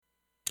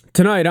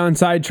Tonight on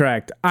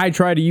Sidetracked, I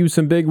try to use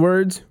some big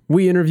words.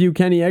 We interview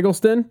Kenny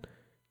Eggleston.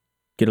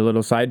 Get a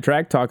little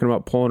sidetracked talking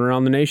about pulling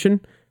around the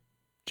nation.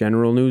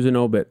 General news and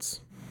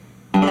obits.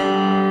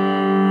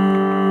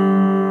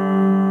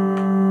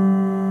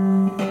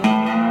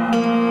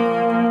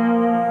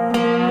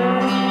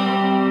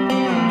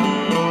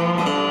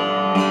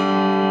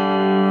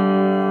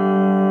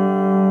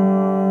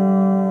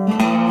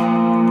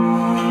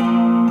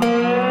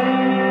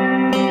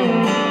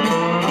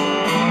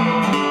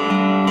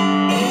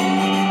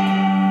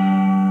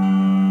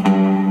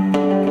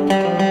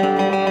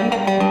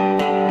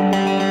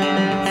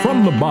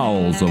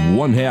 Of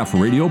One Half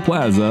Radio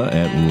Plaza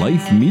at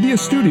Life Media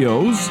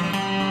Studios,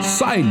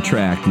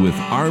 Sidetracked with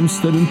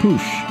Armstead and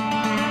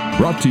Poosh.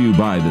 Brought to you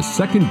by the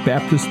Second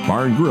Baptist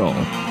Bar and Grill,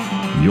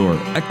 your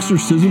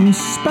exorcism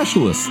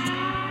specialist.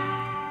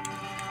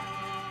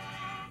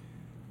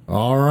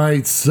 All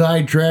right,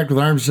 Sidetracked with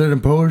Armstead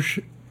and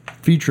Poosh,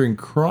 featuring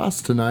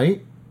Cross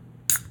tonight.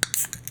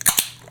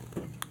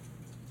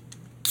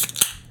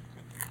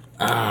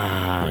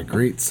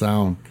 Great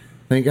sound.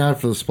 Thank God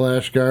for the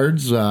splash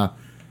guards.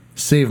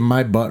 Saving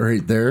my butt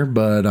right there,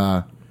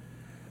 but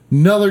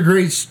another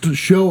great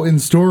show in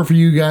store for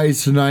you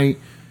guys tonight.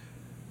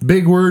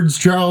 Big words,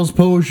 Charles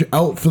Posh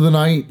out for the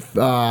night.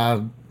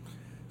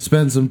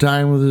 Spend some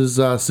time with his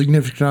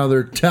significant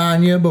other,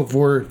 Tanya,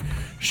 before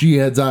she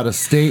heads out of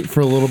state for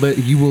a little bit.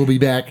 He will be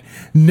back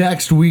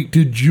next week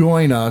to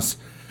join us,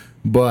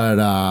 but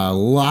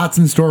lots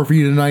in store for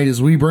you tonight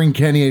as we bring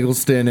Kenny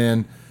Eggleston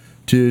in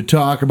to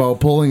talk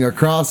about pulling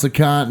across the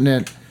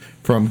continent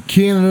from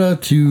Canada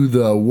to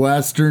the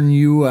Western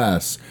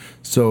U.S.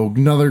 So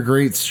another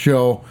great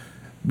show.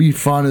 Be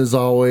fun as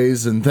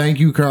always. And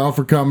thank you, Carl,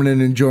 for coming in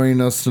and joining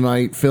us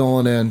tonight,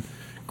 filling in.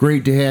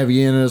 Great to have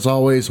you in as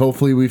always.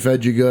 Hopefully we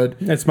fed you good.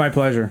 It's my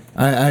pleasure.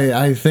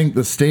 I think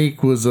the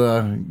steak was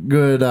a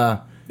good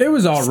it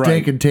was all right.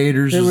 Steak and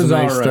taters. It was a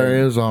nice all right. start.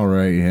 It was all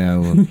right,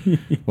 yeah.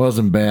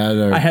 Wasn't bad.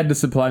 I had to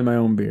supply my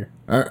own beer.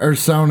 Our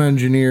sound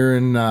engineer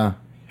and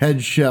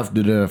head chef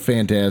did a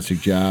fantastic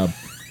job.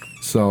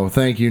 So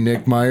thank you,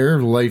 Nick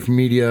Meyer, Life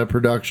Media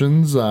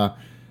Productions.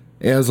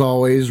 As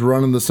always,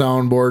 running the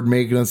soundboard,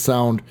 making us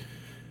sound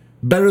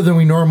better than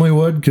we normally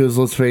would, because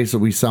let's face it,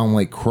 we sound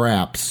like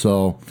crap.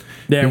 So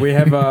yeah, we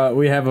have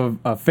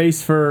a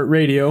face for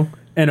radio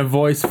and a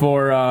voice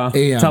for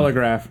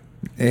telegraph.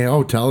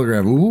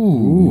 Telegraph.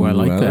 Ooh, I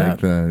like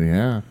that.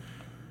 Yeah.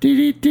 I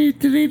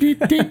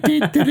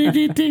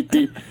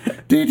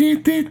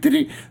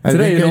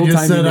think I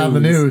just said on the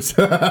news.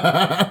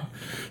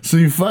 So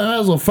you might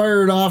as well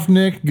fire it off,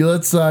 Nick.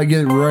 Let's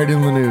get right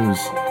in the news.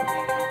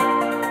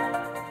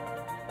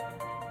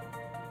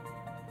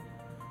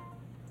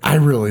 I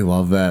really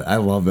love that. I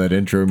love that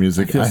intro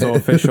music. I feel so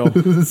official.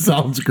 It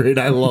sounds great.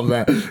 I love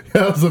that.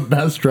 That was the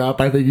best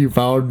drop I think you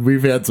found.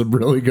 We've had some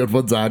really good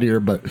ones on here,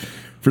 but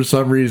for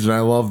some reason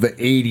I love the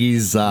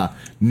 80s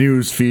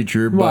news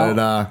feature.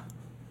 But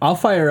I'll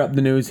fire up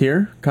the news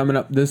here. Coming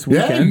up this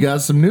weekend. Yeah, you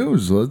got some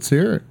news. Let's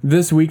hear it.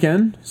 This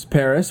weekend is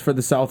Paris for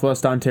the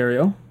Southwest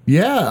Ontario.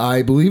 Yeah,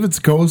 I believe it's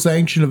a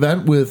co-sanctioned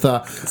event with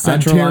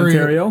Central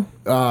Ontario.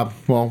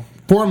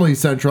 Formerly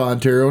Central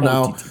Ontario,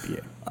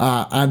 OTTPA.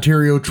 Now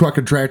Ontario Truck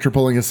and Tractor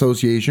Pulling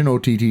Association,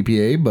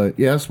 OTTPA. But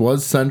yes,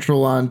 was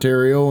Central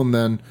Ontario, and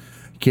then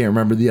can't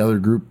remember the other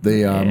group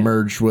they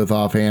merged with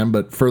offhand,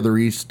 but further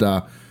east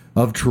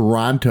of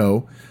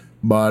Toronto.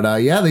 But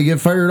they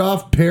get fired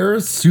off.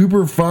 Paris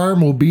Super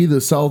Farm will be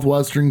the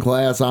Southwestern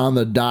class on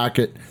the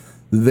docket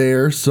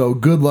there. So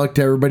good luck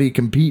to everybody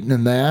competing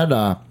in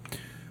that.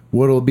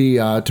 What'll be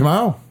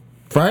tomorrow,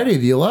 Friday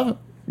the 11th?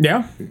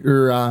 Yeah.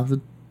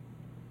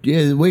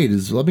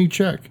 Let me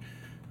check.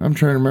 I'm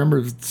trying to remember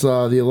if it's the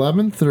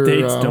 11th or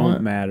dates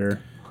don't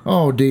matter.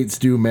 Oh, dates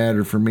do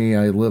matter for me.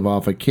 I live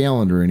off a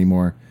calendar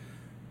anymore.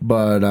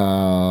 But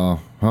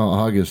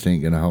August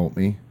ain't gonna help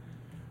me.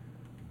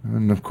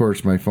 And of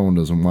course, my phone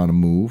doesn't want to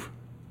move.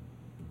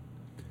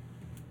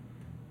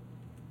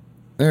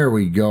 There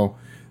we go.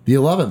 The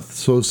 11th,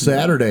 so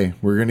Saturday,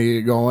 we're going to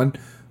get going.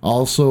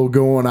 Also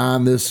going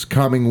on this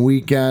coming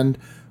weekend,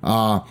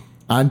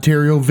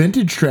 Ontario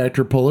Vintage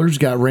Tractor Pullers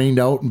got rained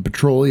out in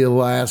Petrolia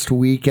last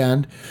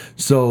weekend.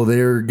 So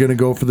they're going to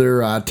go for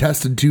their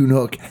test and tune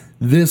hook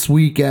this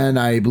weekend.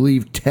 I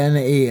believe 10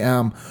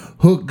 a.m.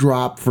 hook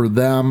drop for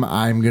them.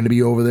 I'm going to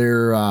be over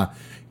there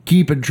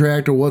keeping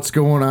track of what's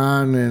going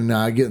on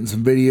and getting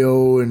some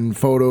video and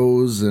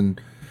photos, and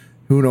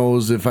who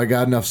knows if I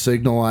got enough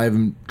signal. I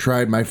haven't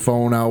tried my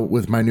phone out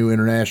with my new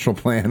international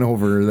plan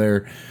over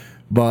there,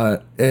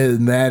 but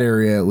in that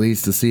area at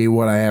least, to see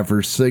what I have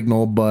for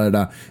signal. But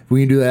if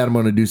we can do that, I'm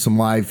going to do some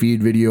live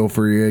feed video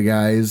for you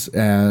guys.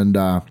 And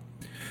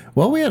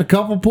we had a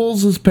couple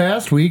pulls this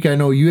past week. I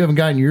know you haven't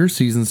gotten your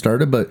season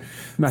started, but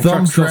my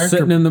truck's still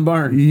sitting in the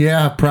barn.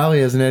 Yeah,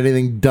 probably hasn't had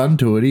anything done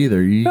to it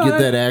either. You get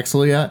that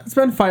axle yet? It's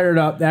been fired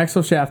up. The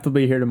axle shaft will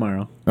be here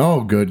tomorrow.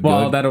 Oh, good.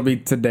 Well, that'll be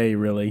today,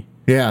 really.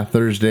 Yeah,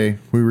 Thursday.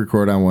 We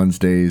record on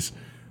Wednesdays.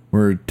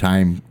 We're a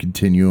time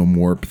continuum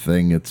warp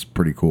thing. It's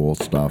pretty cool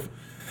stuff.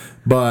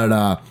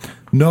 But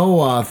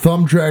No,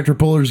 Thumb Tractor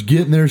Pullers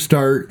getting their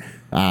start.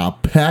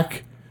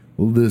 Peck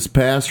this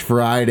past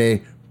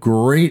Friday.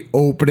 Great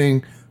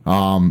opening,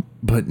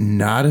 but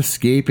not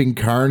escaping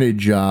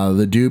carnage.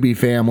 The Doobie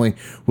family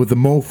with the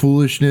Mo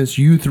Foolishness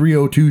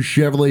U302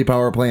 Chevrolet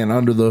power plant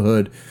under the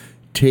hood,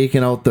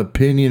 taking out the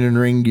pinion and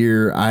ring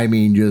gear. I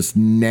mean, just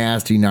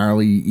nasty,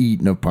 gnarly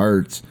eating of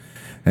parts.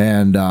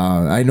 And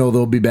I know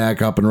they'll be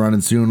back up and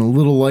running soon. A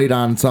little light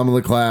on some of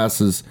the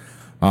classes.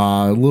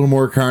 A little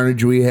more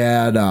carnage. We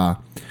had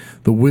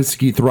the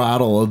Whiskey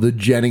Throttle of the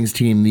Jennings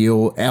team, the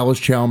old Alice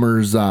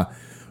Chalmers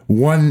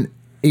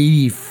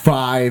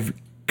 185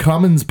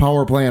 Cummins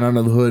power plant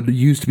under the hood.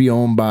 Used to be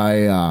owned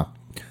by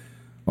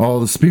the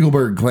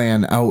Spiegelberg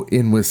clan out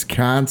in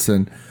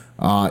Wisconsin.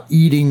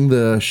 Eating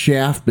the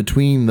shaft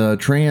between the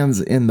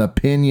trans and the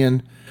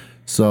pinion.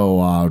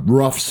 So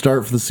rough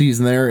start for the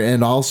season there.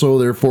 And also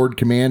their Ford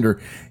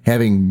Commander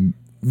having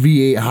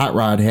V8 hot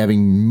rod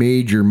having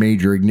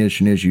major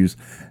ignition issues,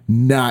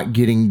 not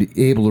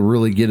able to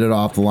really get it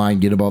off the line,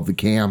 get above the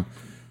cam.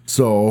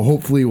 So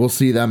hopefully we'll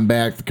see them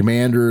back. The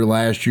Commander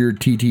last year,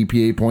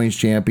 TTPA points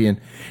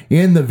champion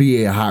in the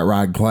V8 hot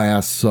rod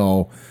class.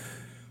 So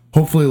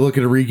hopefully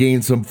looking to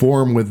regain some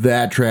form with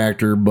that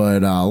tractor.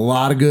 But a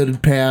lot of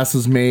good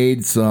passes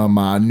made, some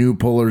new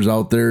pullers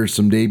out there,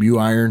 some debut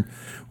iron.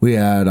 We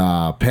had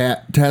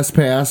test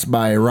pass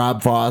by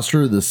Rob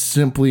Foster, the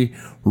Simply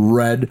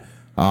Red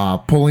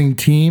pulling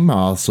team.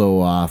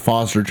 Also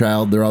Foster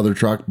Child, their other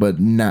truck, but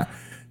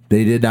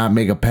they did not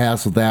make a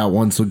pass with that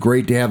one. So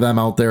great to have them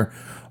out there.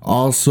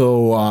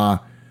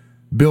 Also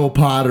Bill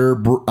Potter,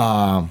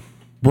 Brian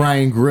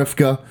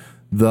Grifka,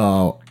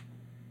 the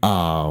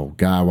oh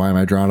god, why am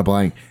I drawing a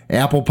blank?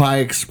 Apple Pie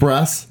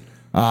Express,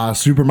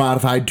 super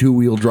modified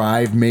 2-wheel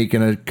drive,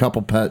 making a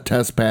couple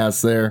test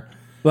pass there.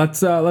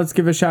 Let's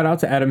give a shout out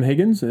to Adam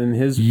Higgins and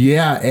his.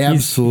 Yeah,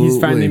 absolutely. He's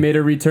finally made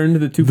a return to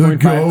the 2.5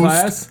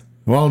 class.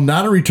 Well,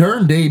 not a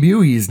return,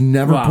 debut. He's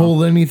never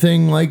pulled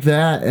anything like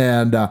that.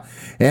 And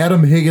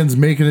Adam Higgins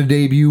making a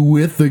debut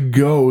with the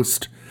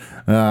Ghost.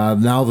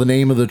 Now the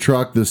name of the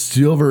truck, the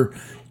Silver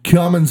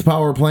Cummins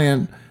Power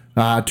Plant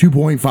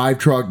 2.5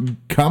 truck,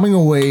 coming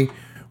away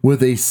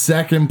with a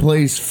second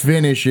place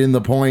finish in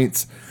the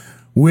points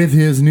with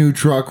his new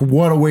truck.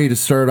 What a way to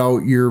start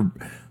out your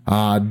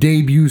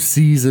debut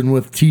season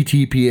with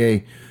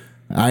TTPA.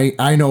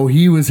 I know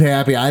he was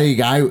happy. I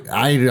think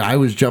I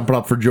was jumping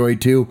up for joy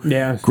too.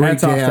 Yeah, great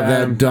to have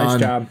that done. Nice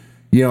job.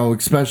 You know,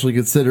 especially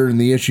considering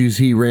the issues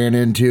he ran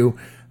into.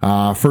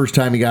 First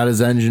time he got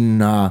his engine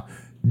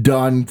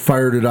done,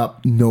 fired it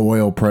up, no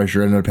oil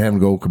pressure, ended up having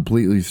to go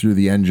completely through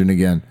the engine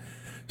again.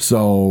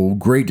 So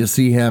great to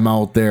see him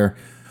out there.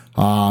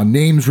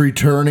 Names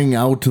returning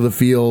out to the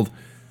field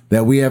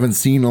that we haven't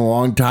seen in a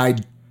long time.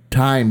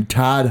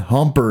 Todd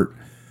Humpert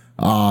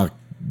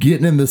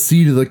getting in the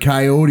seat of the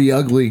Coyote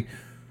Ugly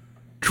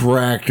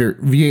tractor,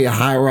 V8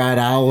 High Rod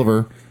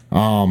Oliver,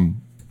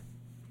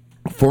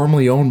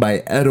 formerly owned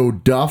by Ed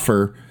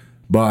O'Duffer,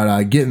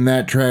 but getting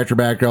that tractor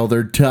back out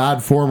there.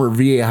 Todd, former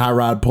V8 High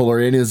Rod puller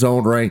in his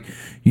own right,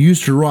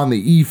 used to run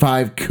the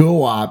E5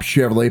 Co-op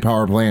Chevrolet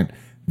power plant.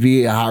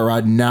 V8 High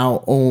Rod,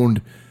 now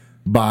owned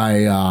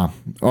by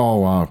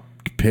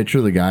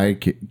pitcher, the guy,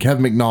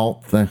 Kevin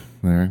McNault.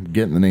 There,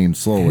 getting the name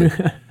slowly.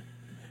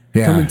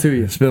 Yeah, coming to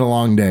you. It's been a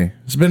long day.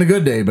 It's been a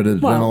good day, but it's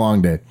been a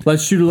long day.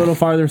 Let's shoot a little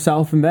farther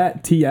south than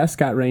that. TS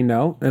got rained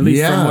out, at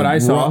least from what I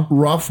saw.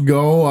 Rough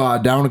go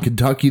down in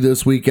Kentucky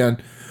this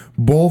weekend.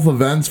 Both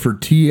events for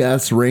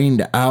TS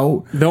rained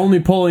out. The only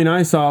pulling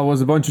I saw was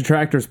a bunch of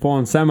tractors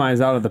pulling semis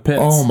out of the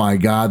pits. Oh my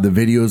God, the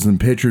videos and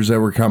pictures that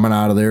were coming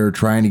out of there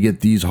trying to get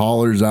these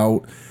haulers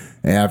out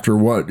after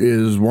what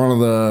is one of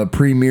the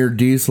premier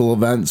diesel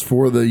events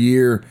for the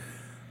year.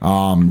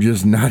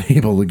 Just not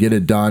able to get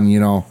it done, you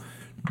know.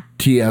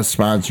 TS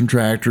sponsoring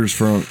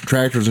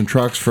tractors and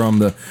trucks from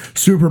the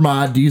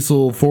Supermod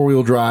diesel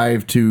 4-wheel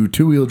drive to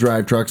 2-wheel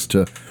drive trucks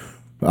to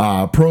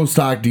pro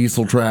stock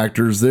diesel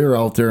tractors. They're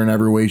out there in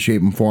every way,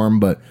 shape, and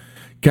form, but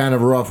kind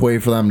of a rough way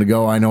for them to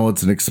go. I know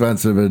it's an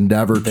expensive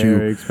endeavor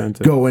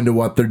go into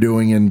what they're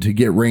doing, and to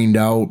get rained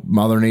out,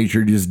 Mother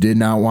Nature just did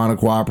not want to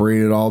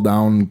cooperate at all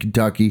down in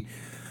Kentucky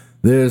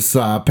this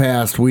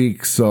past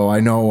week. So I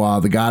know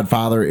the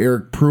Godfather,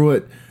 Eric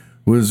Pruitt,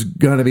 was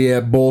going to be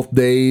at both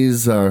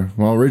days.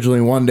 Originally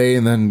one day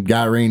and then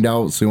got rained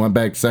out, so he went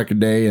back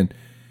second day and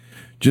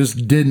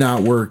just did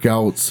not work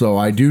out. So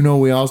I do know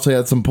we also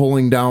had some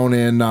pulling down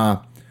in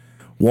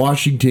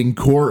Washington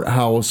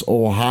Courthouse,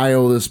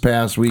 Ohio this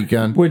past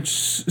weekend. Which,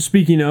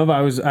 speaking of,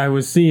 I was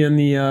seeing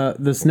the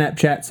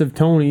Snapchats of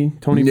Tony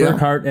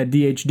Burkhart at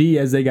DHD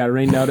as they got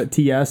rained out at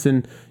TS,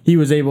 and he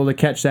was able to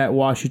catch that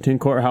Washington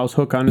Courthouse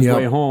hook on his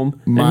way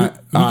home. He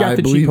got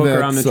the cheap hook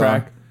around the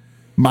track.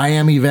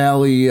 Miami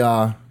Valley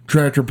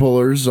Tractor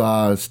Pullers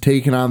is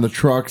taking on the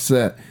trucks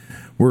that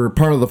were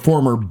part of the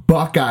former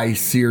Buckeye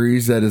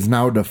series that is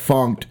now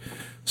defunct.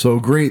 So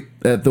great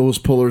that those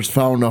pullers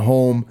found a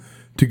home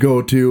to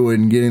go to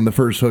and getting the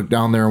first hook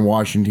down there in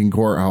Washington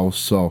Courthouse.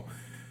 So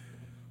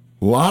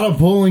a lot of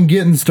pulling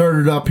getting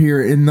started up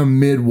here in the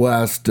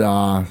Midwest.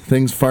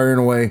 Things firing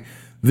away.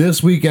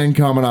 this weekend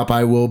coming up,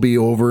 I will be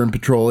over in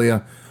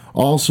Petrolia.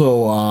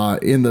 Also,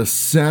 in the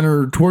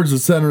center, towards the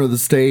center of the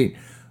state,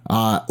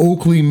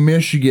 Oakley,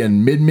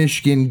 Michigan,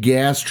 Mid-Michigan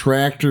Gas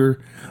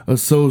Tractor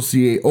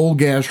Old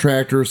Gas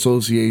Tractor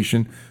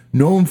Association,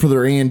 known for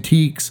their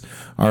antiques,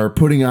 are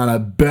putting on a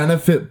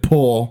benefit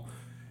pull.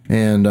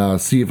 And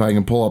see if I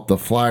can pull up the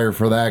flyer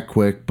for that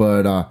quick.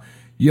 But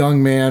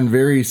young man,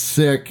 very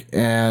sick,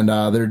 and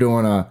they're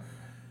doing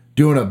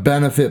a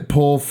benefit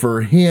pull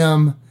for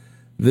him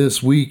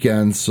this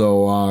weekend.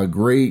 So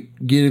great.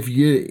 If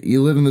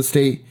you live in the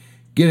state,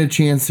 get a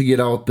chance to get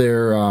out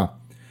there.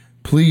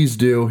 Please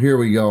do. Here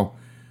we go.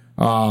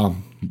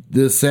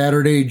 This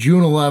Saturday,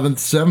 June 11th,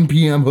 7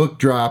 p.m. hook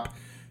drop.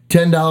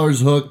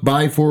 $10 hook.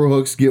 Buy 4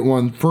 hooks, get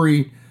 1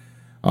 free.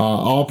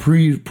 All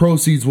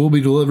proceeds will be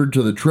delivered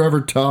to the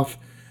Trevor Tuff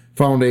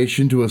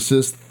Foundation to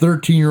assist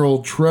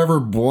 13-year-old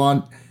Trevor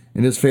Blunt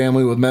and his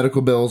family with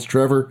medical bills.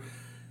 Trevor,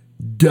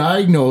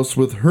 diagnosed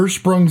with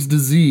Hirschsprung's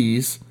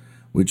disease,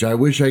 which I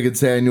wish I could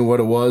say I knew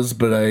what it was,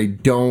 but I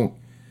don't.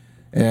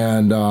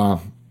 And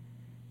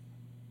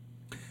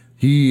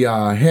he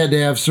had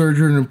to have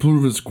surgery to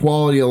improve his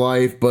quality of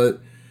life,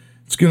 but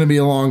it's going to be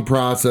a long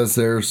process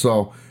there.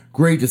 So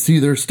great to see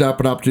they're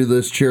stepping up to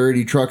this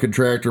charity truck and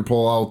tractor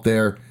pull out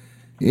there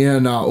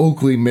in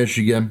Oakley,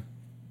 Michigan.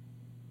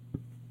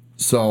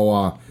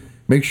 So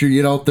make sure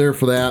you get out there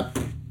for that.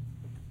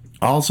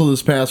 Also,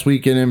 this past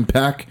weekend in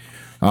Peck,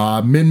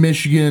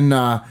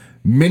 Mid-Michigan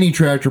mini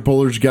tractor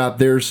pullers got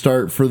their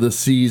start for the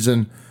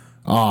season.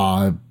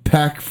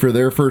 Peck for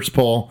their first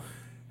pull.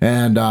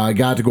 And I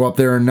got to go up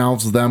there and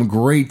announce them.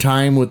 Great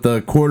time with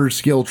the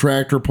quarter-scale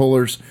tractor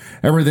pullers.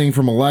 Everything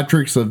from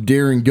electrics of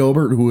Darren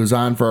Gilbert, who was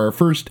on for our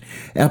first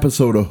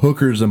episode of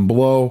Hookers and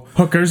Blow.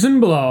 Hookers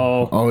and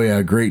Blow. Oh,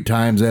 yeah. Great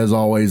times, as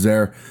always,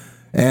 there.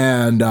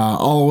 And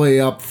all the way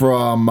up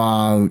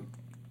from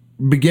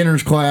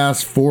beginner's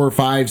class, 4,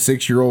 5,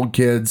 6-year-old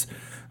kids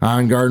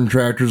on garden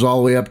tractors, all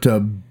the way up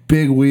to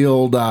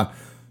big-wheeled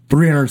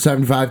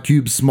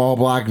 375-cube small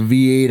block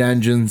V8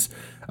 engines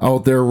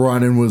out there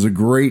running. Was a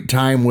great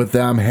time with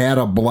them. Had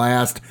a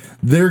blast.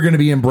 They're going to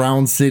be in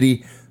Brown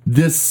City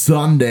this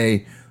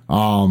Sunday,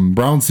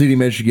 Brown City,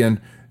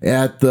 Michigan,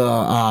 at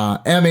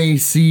the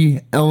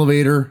MAC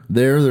elevator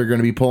there. They're going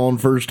to be pulling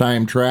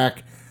first-time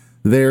track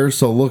there,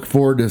 so look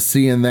forward to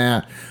seeing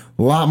that.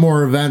 A lot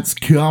more events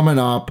coming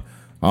up.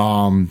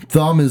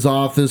 Thumb is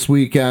off this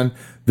weekend.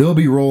 They'll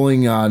be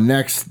rolling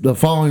the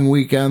following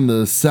weekend,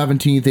 the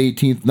 17th,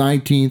 18th,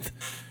 19th.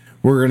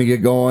 We're going to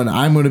get going.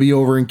 I'm going to be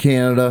over in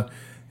Canada.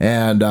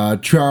 And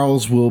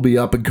Charles will be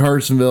up in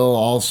Carsonville.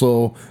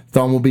 Also,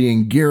 Thumb will be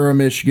in Gera,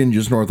 Michigan,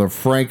 just north of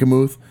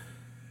Frankenmuth.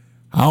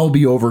 I'll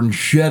be over in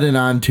Shedden,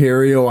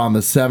 Ontario on the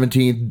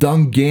 17th.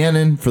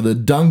 Dungannon for the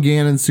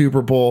Dungannon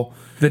Super Bowl.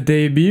 The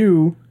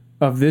debut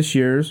of this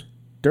year's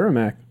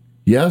Duramac.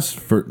 Yes,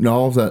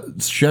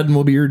 Shedden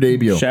will be your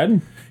debut.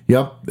 Shedden?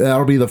 Yep,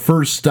 that'll be the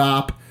first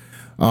stop,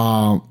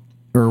 or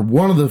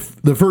one of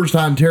the first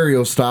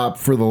Ontario stop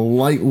for the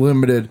light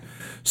limited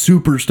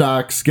super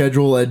stock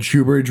schedule. Ed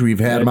Shoebridge, we've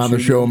had him on the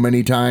show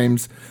many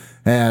times,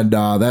 and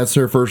that's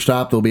their first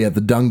stop. They'll be at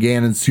the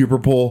Dungannon Super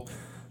Bowl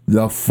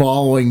the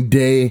following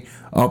day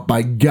up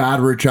by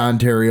Godrich,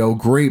 Ontario.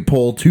 Great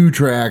pull, 2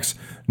 tracks,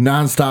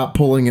 nonstop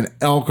pulling and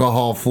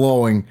alcohol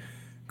flowing.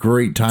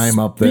 Great time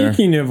up there.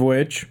 Speaking of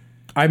which,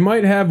 I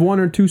might have 1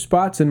 or 2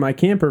 spots in my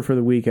camper for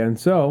the weekend,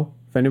 so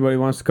if anybody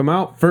wants to come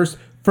out, first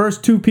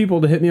 2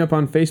 people to hit me up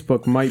on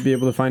Facebook might be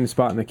able to find a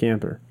spot in the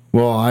camper.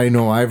 Well, I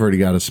know I've already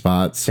got a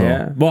spot, so.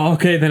 Yeah. Well,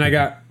 okay, then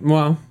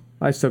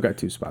I still got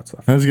 2 spots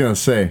left. I was going to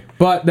say.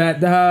 But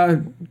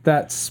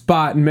that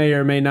spot may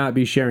or may not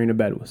be sharing a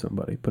bed with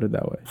somebody, put it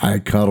that way. I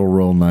cuddle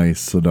real nice,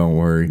 so don't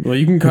worry. Well,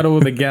 you can cuddle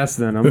with a guest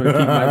then. I'm going to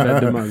keep my bed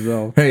to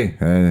myself.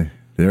 Hey,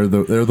 they're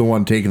the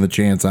one taking the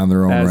chance on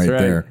their own. That's right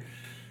there.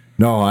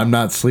 No, I'm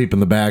not sleeping in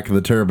the back of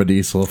the turbo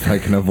diesel if I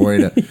can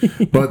avoid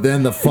it. But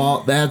then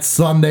that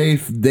Sunday,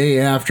 day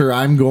after,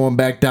 I'm going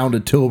back down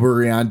to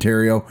Tilbury,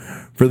 Ontario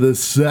for the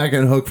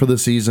second hook for the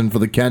season for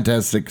the Kent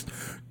S6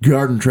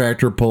 garden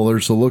tractor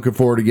puller. So looking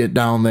forward to get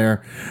down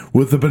there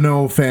with the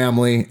Bonneau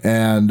family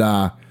and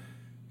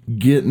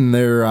getting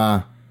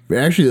their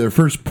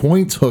first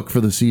points hook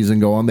for the season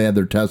going. They had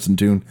their test and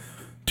tune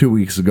 2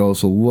 weeks ago,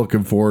 so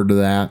looking forward to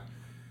that.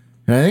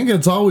 And I think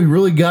that's all we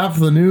really got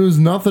for the news.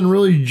 Nothing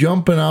really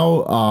jumping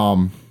out.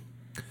 A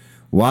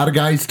lot of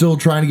guys still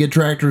trying to get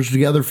tractors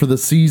together for the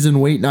season,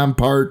 waiting on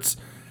parts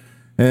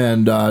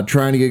and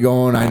trying to get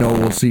going. I know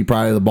we'll see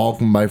probably the bulk of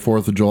them by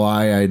 4th of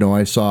July. I know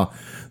I saw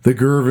the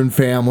Gervin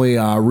family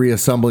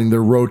reassembling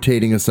their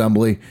rotating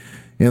assembly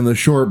in the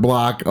short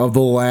block of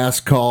the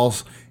Last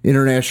Calls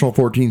International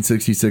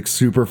 1466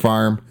 Super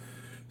Farm.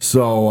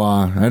 So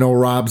I know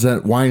Rob's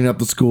winding up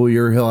the school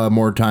year. He'll have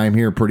more time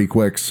here pretty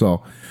quick.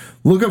 So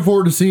looking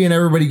forward to seeing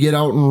everybody get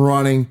out and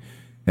running,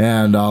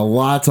 and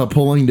lots of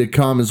pulling to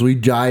come as we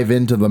dive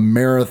into the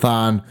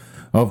marathon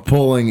of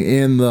pulling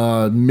in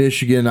the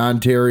Michigan,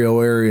 Ontario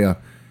area,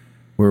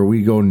 where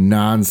we go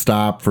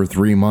nonstop for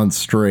 3 months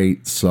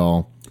straight.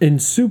 So, in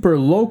super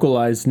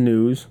localized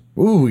news,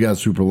 Ooh, we got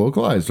super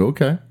localized.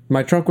 Okay.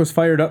 My truck was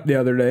fired up the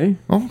other day.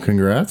 Oh,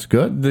 congrats.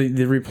 Good.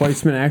 The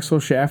replacement axle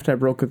shaft I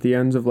broke at the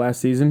ends of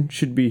last season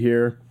should be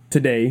here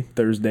today,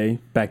 Thursday.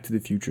 Back to the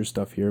Future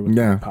stuff here with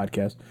the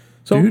podcast.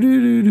 So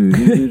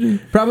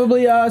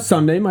probably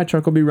Sunday, my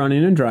truck will be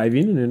running and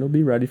driving, and it'll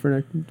be ready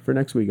for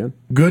next weekend.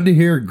 Good to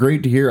hear.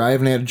 Great to hear. I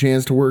haven't had a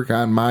chance to work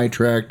on my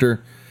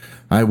tractor.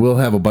 I will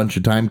have a bunch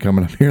of time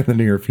coming up here in the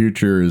near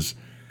future.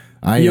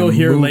 You'll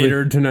hear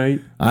later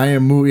tonight. I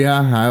am moving.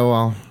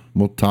 Yeah,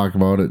 we'll talk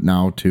about it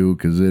now too,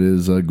 because it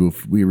is a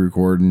goof. We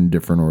record in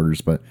different orders,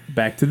 but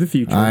Back to the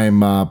Future.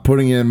 I'm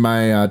putting in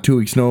my 2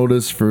 weeks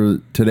notice for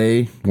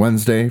today,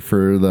 Wednesday,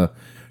 for the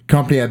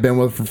company I've been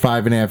with for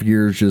 5.5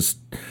 years. Just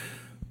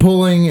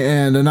pulling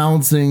and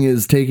announcing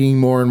is taking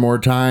more and more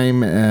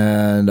time,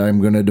 and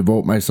I'm going to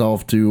devote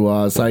myself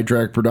to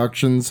Sidetracked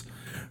Productions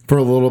for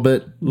a little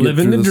bit.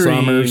 Living the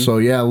dream. Summer. So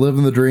yeah,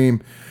 living the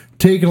dream.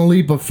 Taking a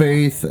leap of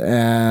faith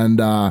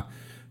and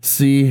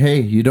see,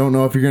 hey, you don't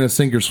know if you're going to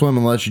sink or swim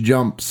unless you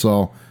jump.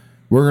 So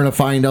we're going to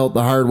find out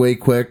the hard way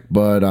quick,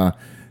 but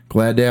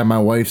glad to have my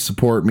wife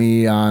support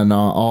me on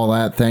all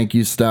that. Thank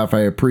you, Steph.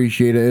 I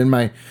appreciate it. And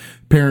my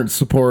parents'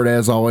 support,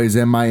 as always,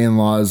 and my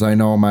in-laws. I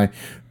know my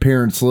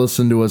parents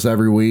listen to us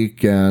every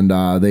week, and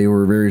they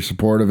were very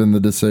supportive in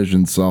the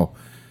decision. So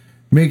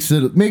makes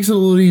it a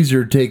little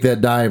easier to take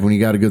that dive when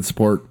you got a good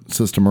support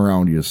system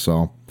around you.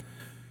 So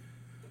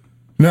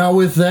now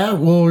with that,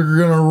 we're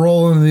going to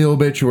roll into the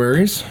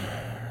obituaries.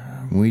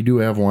 We do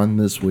have one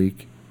this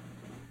week.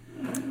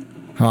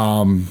 Lay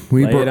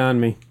it on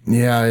me.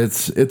 Yeah,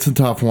 it's a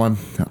tough one.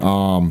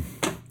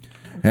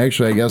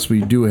 Actually, I guess we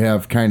do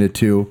have kind of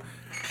two.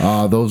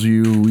 Those of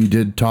you, we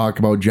did talk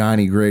about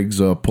Johnny Griggs,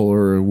 a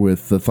puller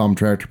with the Thumb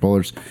Tractor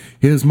Pullers.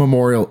 His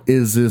memorial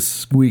is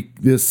this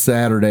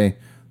Saturday,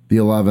 the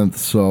 11th.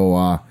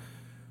 So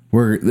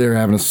they're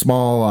having a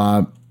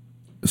small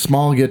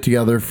get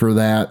together for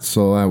that.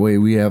 So that way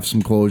we have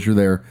some closure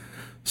there.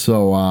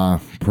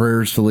 So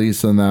prayers to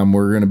Lisa and them.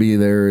 We're going to be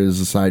there as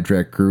a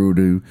Sidetrack crew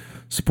to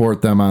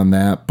support them on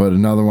that. But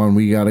another one,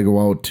 we got to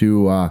go out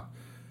to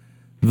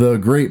the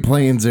Great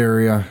Plains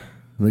area.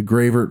 The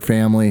Gravert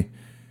family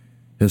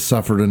has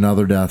suffered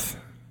another death.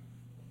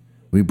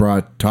 We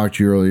talked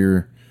to you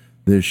earlier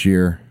this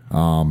year.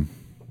 Tough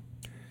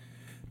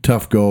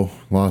go.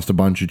 Lost a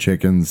bunch of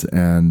chickens,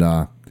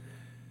 and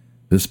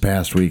this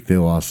past week they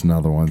lost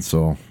another one.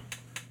 So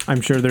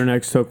I'm sure their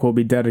next hook will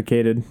be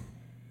dedicated.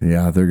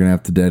 Yeah, they're gonna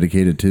have to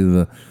dedicate it to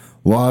the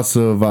loss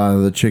of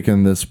the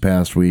chicken this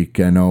past week.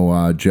 I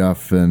know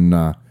Jeff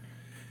and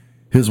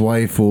his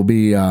wife will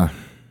be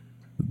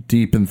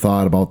deep in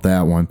thought about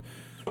that one.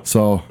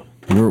 So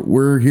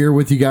we're here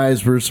with you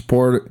guys.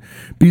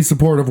 Be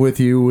supportive with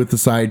you with the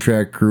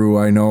Sidetrack crew.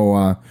 I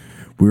know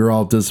we were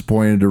all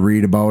disappointed to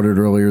read about it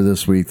earlier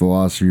this week, the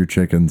loss of your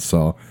chickens.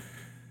 So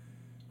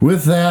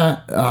with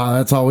that,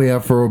 that's all we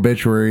have for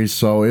obituaries.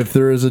 So if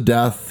there is a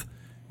death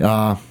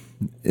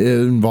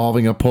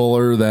involving a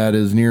puller that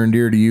is near and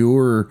dear to you,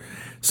 or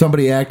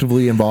somebody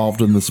actively involved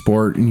in the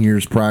sport in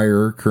years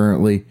prior,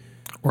 currently,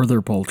 or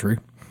their poultry.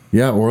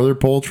 Yeah, or their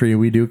poultry.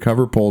 We do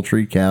cover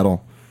poultry,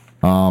 cattle.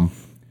 All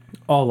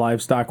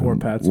livestock or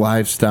pets.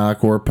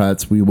 Livestock or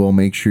pets. We will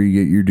make sure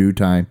you get your due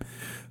time.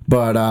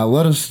 But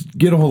let us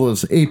get a hold of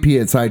us,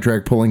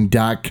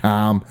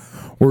 ap@sidetrackpulling.com,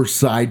 or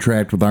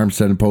Sidetracked with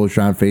Armstead and Post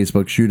on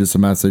Facebook. Shoot us a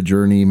message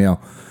or an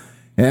email.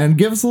 And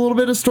give us a little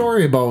bit of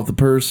story about the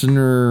person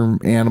or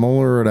animal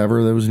or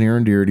whatever that was near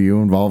and dear to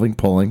you involving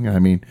pulling. I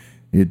mean,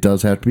 it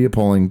does have to be a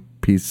pulling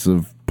piece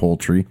of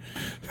poultry.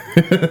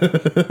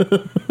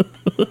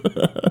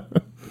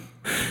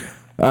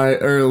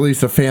 Or at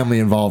least a family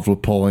involved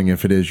with pulling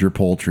if it is your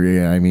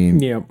poultry. I mean,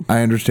 yep.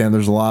 I understand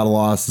there's a lot of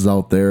losses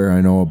out there.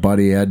 I know a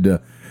buddy had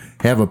to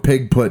have a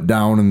pig put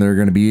down and they're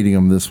going to be eating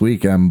them this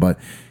weekend, but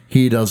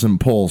he doesn't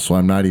pull, so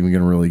I'm not even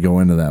going to really go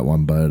into that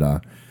one.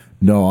 But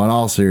no, in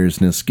all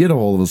seriousness, get a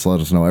hold of us. Let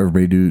us know.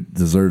 Everybody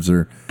deserves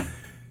their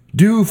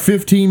due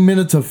 15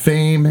 minutes of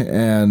fame.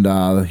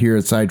 And here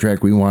at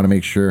Sidetrack, we want to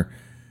make sure,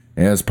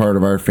 as part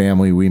of our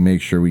family, we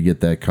make sure we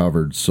get that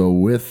covered. So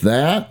with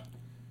that,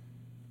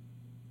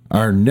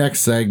 our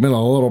next segment, a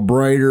little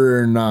brighter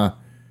and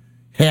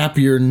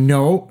happier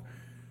note.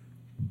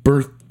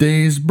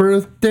 Birthdays.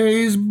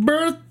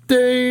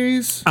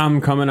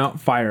 I'm coming out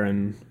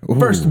firing. Ooh.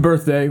 First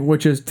birthday,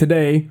 which is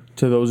today,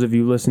 to those of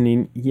you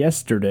listening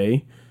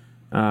yesterday.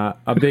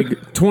 A big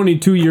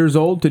 22 years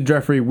old to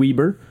Jeffrey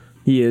Weber.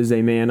 He is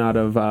a man out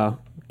of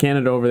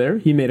Canada over there.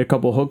 He made a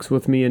couple hooks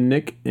with me and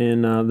Nick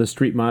in the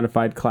street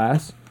modified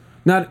class.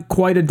 Not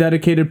quite a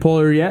dedicated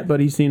puller yet,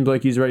 but he seems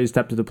like he's ready to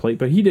step to the plate.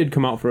 But he did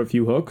come out for a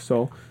few hooks,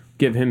 so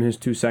give him his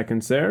 2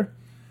 seconds there.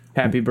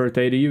 Happy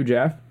birthday to you,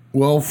 Jeff.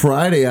 Well,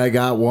 Friday I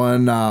got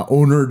one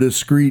owner of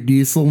Discreet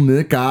Diesel,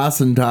 Nick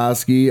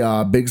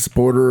Osentoski, big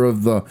supporter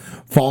of the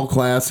Fall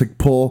Classic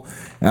pull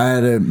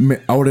out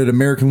at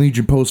American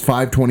Legion Post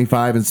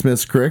 525 in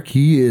Smiths Creek.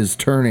 He is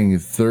turning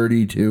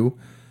 32.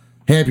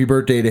 Happy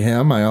birthday to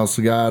him. I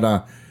also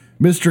got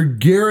Mr.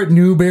 Garrett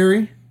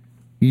Newberry.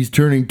 He's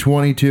turning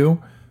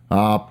 22.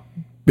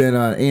 been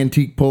an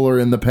antique puller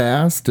in the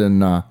past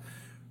and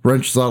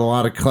wrenches out a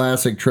lot of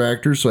classic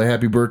tractors, so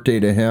happy birthday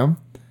to him.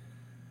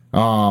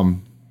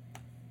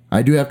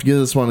 I do have to give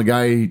this one a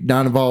guy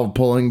not involved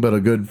pulling, but a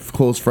good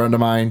close friend of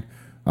mine.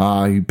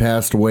 He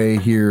passed away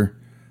here,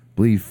 I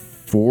believe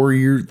 4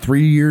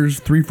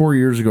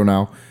 years ago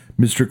now.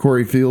 Mr.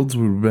 Corey Fields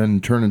would have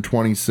been turning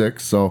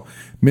 26, so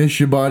miss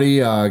you, buddy.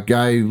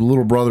 Guy,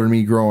 little brother and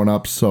me growing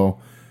up, so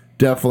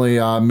definitely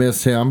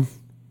miss him.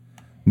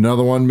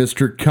 Another one,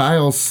 Mr.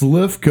 Kyle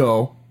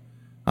Slifko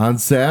on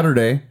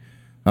Saturday.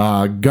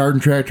 Garden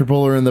tractor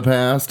puller in the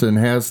past and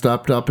has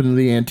stepped up into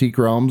the antique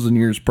realms in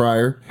years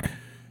prior,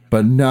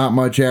 but not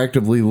much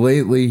actively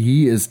lately.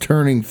 He is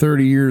turning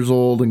 30 years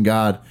old, and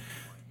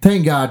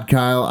thank God,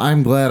 Kyle,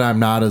 I'm glad I'm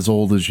not as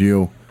old as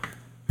you.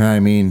 I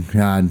mean,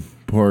 God,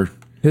 poor...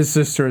 His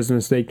sister has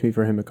mistaken me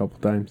for him a couple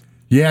times.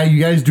 Yeah,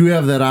 you guys do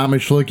have that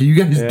Amish look. You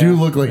guys do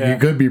look like you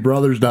could be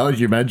brothers now as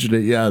you mentioned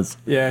it, yes.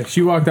 Yeah,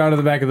 she walked out of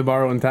the back of the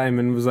bar one time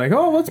and was like,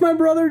 "Oh, what's my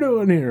brother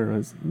doing here?" I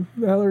was, "Who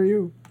the hell are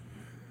you?"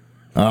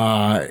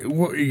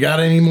 You got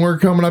any more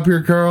coming up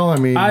here, Carl? I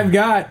mean... I've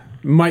got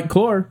Mike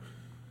Clore.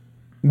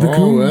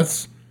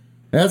 That's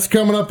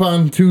coming up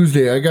on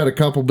Tuesday. I got a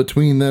couple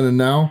between then and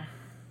now.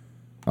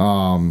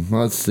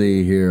 Let's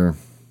see here.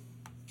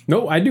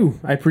 No, I do.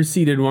 I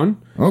preceded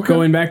one. Okay.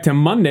 Going back to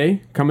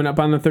Monday, coming up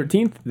on the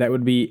 13th, that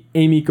would be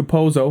Amy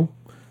Capozzo,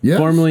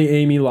 formerly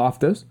Amy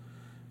Loftus,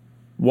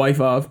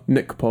 wife of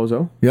Nick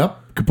Capozzo.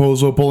 Yep,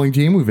 Capozzo pulling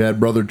team. We've had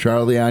brother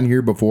Charlie on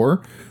here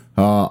before.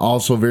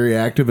 Also very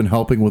active in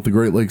helping with the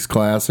Great Lakes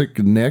Classic,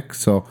 Nick.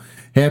 So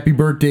happy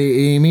birthday,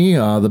 Amy.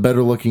 The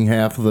better looking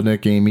half of the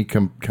Nick-Amy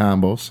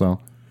combo. So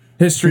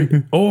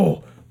history.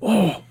 Oh,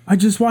 I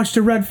just watched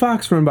a red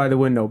fox run by the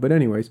window. But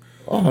anyways.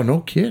 Oh, no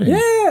kidding.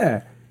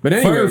 Yeah. But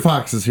anyway.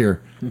 Firefox is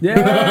here.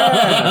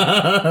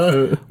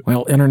 Yeah.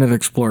 Well, Internet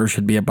Explorer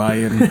should be a buy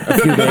in a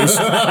few days.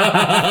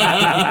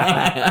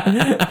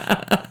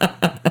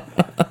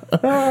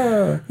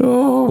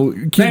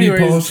 Kitty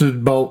posted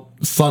about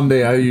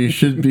Sunday how you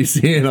should be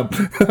seeing them.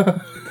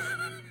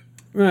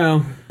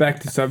 Well, back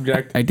to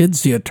subject. I did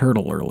see a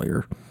turtle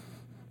earlier.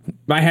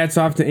 My hat's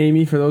off to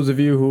Amy. For those of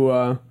you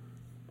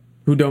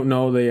who don't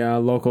know the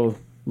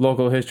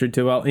local history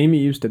too well, Amy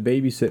used to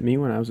babysit me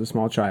when I was a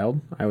small child.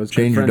 I was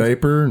change your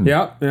diaper.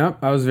 Yep.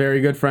 I was very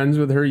good friends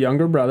with her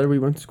younger brother. We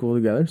went to school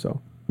together,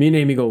 so me and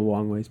Amy go a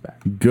long ways back.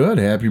 Good.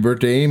 Happy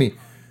birthday, Amy.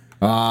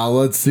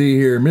 Let's see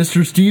here.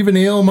 Mr. Stephen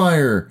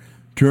Aylmeyer,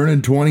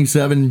 turning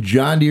 27,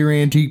 John Deere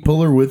antique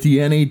puller with the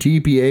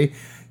NATPA.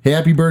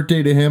 Happy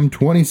birthday to him,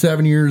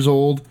 27 years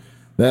old.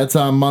 That's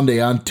on Monday.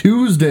 On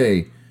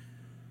Tuesday,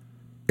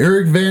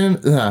 Eric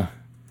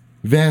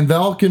Van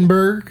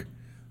Valkenburg.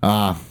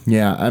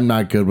 Yeah, I'm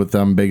not good with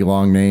them big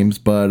long names,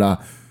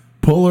 but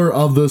puller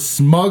of the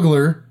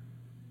Smuggler,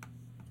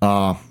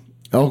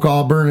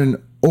 alcohol burning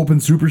open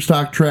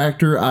superstock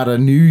tractor out of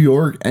New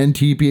York,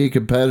 NTPA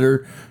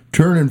competitor,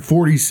 turning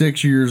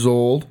 46 years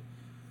old.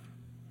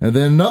 And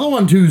then another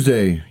one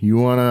Tuesday. You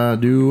want to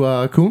do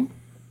Coon?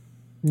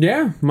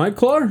 Yeah, Mike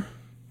Clore.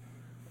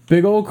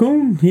 Big old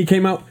Coon. He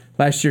came out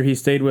last year. He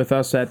stayed with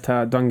us at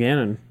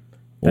Dungannon.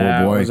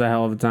 That was a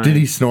hell of a time. Did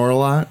he snore a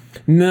lot?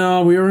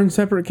 No, we were in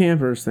separate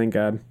campers, thank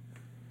God.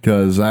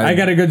 Because I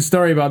got a good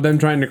story about them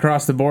trying to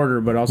cross the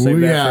border, but I'll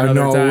save that for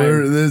another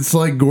time. It's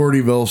like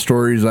Gordyville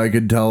stories I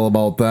could tell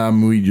about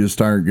them. We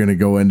just aren't going to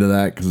go into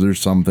that because there's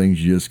some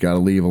things you just got to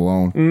leave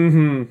alone.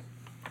 Mm-hmm.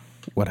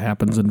 What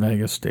happens in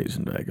Vegas stays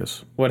in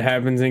Vegas. What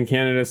happens in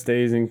Canada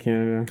stays in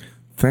Canada.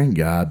 Thank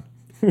God.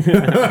 And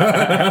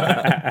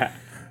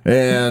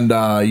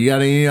you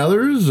got any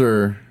others,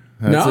 or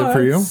that's it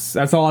for you?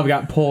 That's all I've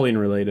got polling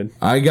related.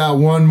 I got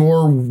one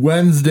more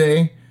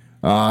Wednesday.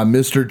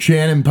 Mr.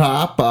 Channon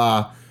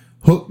Pop,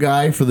 hook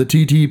guy for the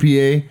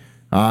TTPA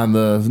on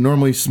the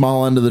normally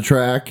small end of the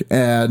track,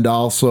 and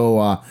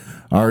also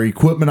our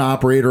equipment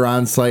operator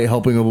on site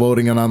helping with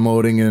loading and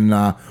unloading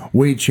and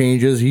weight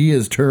changes. He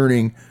is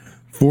turning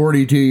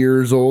 42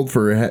 years old,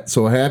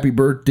 so happy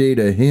birthday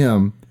to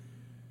him.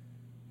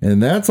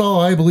 And that's all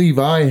I believe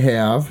I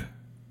have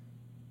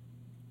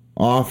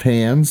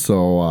offhand.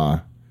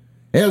 So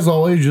as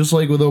always, just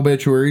like with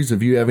obituaries,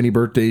 if you have any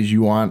birthdays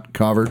you want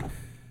covered,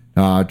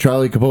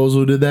 Charlie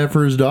Capozzo did that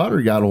for his daughter.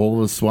 He got a hold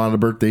of us, wanted a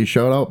birthday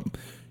shout out.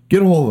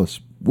 Get a hold of us.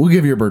 We'll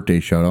give you a birthday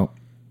shout out.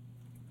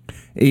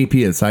 AP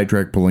at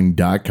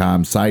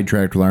sidetrackpulling.com.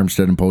 Sidetracked with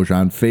Armstead and Posh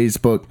on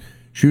Facebook.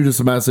 Shoot us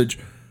a message.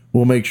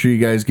 We'll make sure you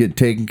guys get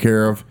taken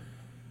care of.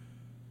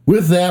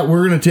 With that,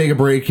 we're going to take a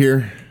break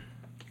here.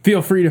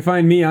 Feel free to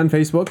find me on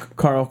Facebook,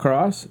 Carl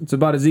Cross. It's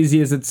about as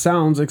easy as it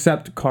sounds,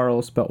 except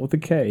Carl spelled with a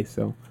K,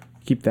 so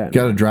keep that.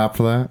 Got a drop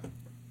for that?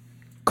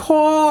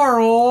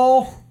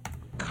 Carl!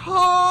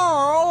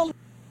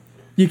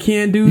 You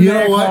can't do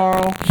that,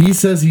 Carl. He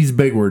says he's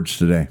big words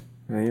today.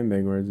 I am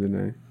big words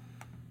today.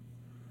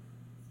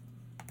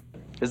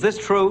 Is this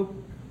true?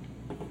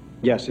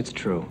 Yes, it's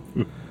true.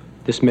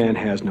 This man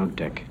has no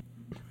dick.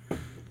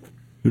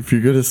 If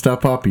you're going to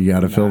step up, you got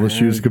to fill the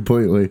shoes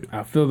completely.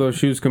 I'll fill those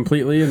shoes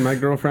completely, and my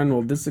girlfriend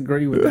will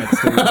disagree with that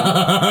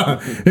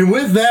statement. And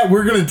with that,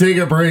 we're going to take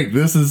a break.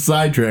 This is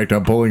Sidetracked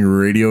on Pulling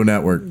Radio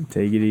Network.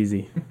 Take it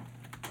easy.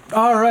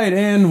 All right,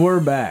 and we're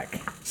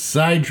back.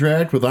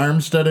 Sidetracked with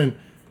Armstead and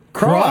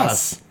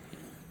Cross.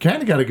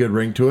 Kind of got a good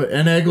ring to it.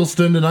 And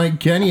Eggleston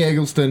tonight. Kenny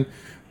Eggleston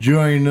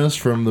joining us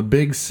from the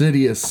big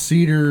city of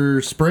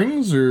Cedar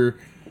Springs or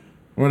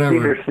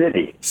whatever.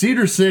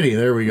 Cedar City.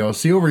 There we go.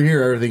 See, over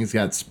here, everything's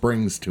got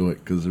springs to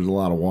it because there's a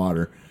lot of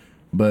water.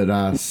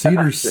 But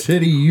Cedar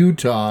City,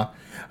 Utah.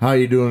 How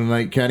you doing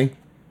tonight, Kenny?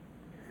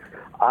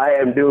 I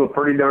am doing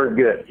pretty darn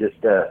good.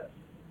 Just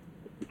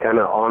kind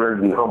of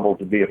honored and humbled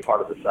to be a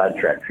part of the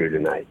Sidetrack crew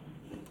tonight.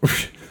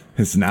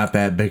 It's not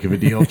that big of a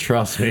deal,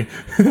 trust me.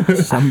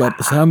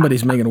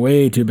 Somebody's making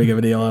way too big of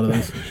a deal out of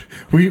this.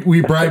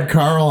 We bribed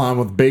Carl on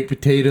with baked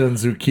potato and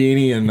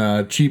zucchini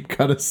and cheap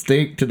cut of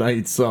steak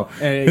tonight, so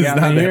hey, it's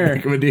not that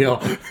big of a deal.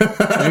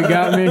 You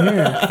got me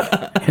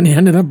here. And he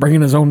ended up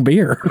bringing his own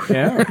beer.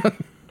 Yeah.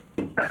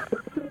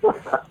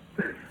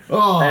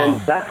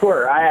 And that's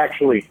where I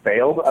actually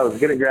failed. I was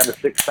going to grab a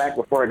six-pack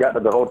before I got to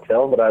the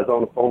hotel, but I was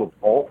on the phone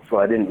with Paul, so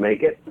I didn't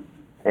make it.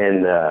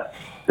 And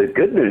the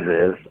good news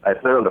is I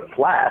found a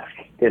flask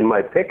in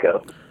my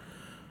pickup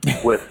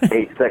with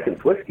 8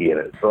 seconds whiskey in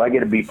it, so I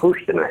get to be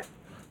pushed tonight.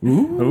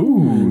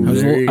 Ooh,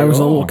 I was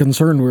a little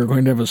concerned we were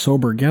going to have a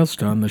sober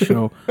guest on the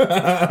show.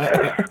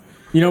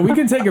 We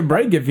can take a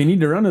break if you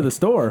need to run to the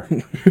store.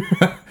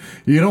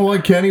 You know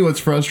what, Kenny? What's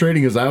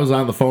frustrating is I was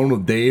on the phone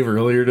with Dave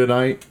earlier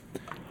tonight,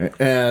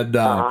 and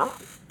I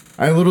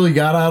literally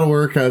got out of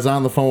work. I was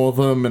on the phone with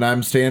him, and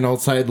I'm standing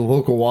outside the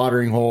local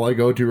watering hole I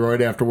go to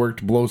right after work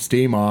to blow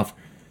steam off.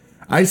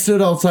 I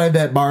stood outside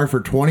that bar for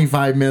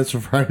 25 minutes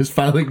before I was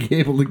finally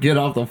able to get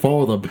off the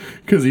phone with him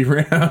because he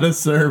ran out of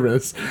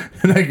service,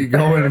 and I could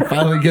go in and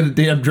finally get a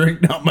damn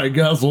drink down my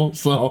guzzle.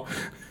 So,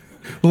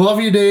 love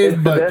you,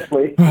 Dave, but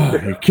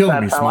you're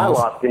killing me, That's how I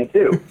lost him,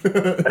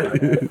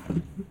 too.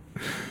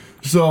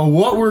 So,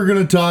 what we're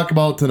going to talk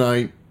about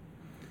tonight,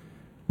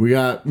 we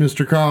got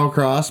Mr. Carl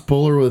Cross,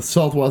 puller with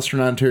Southwestern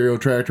Ontario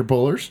Tractor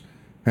Pullers,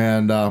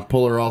 and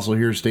puller also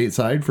here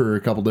stateside for a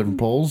couple different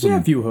pulls. Yeah,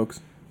 and a few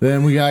hooks.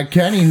 then we got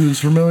Kenny, who's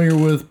familiar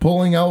with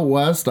pulling out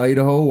west,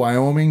 Idaho,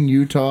 Wyoming,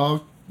 Utah.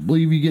 I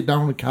believe you get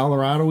down to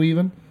Colorado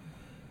even.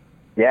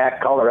 Yeah,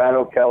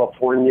 Colorado,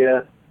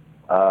 California.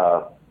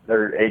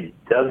 It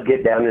does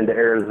get down into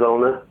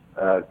Arizona.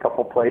 A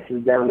couple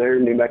places down there,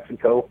 New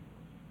Mexico.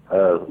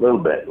 A little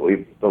bit.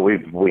 We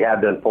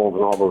have done pulls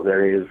in all those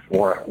areas.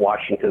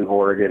 Washington,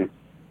 Oregon.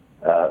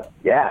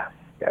 Yeah,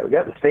 we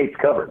got the states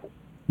covered.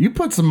 You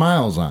put some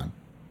miles on.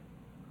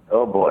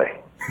 Oh boy.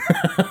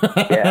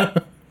 Yeah.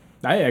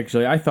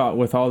 I thought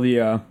with all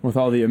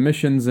the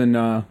emissions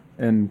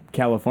in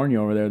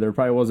California over there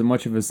probably wasn't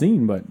much of a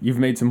scene, but you've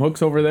made some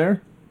hooks over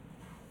there.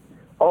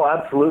 Oh,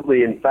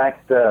 absolutely. In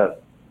fact,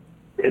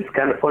 it's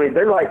kind of funny.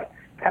 They're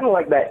kind of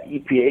like that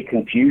EPA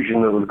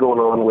confusion that was going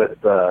on with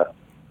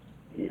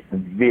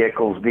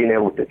vehicles being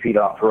able to feed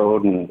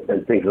off-road and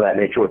things of that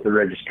nature with the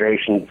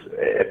registrations.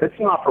 If it's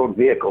an off-road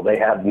vehicle, they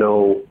have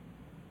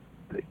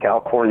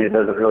California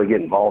doesn't really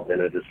get involved in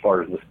it as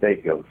far as the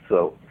state goes.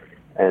 So,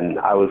 and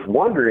I was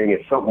wondering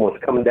if something was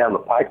coming down the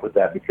pike with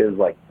that because,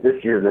 like,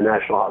 this year the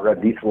National Hot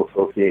Rod Diesel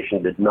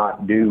Association did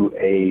not do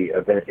a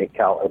event in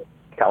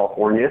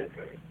California,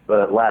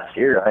 but last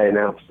year I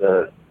announced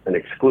an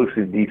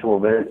exclusive diesel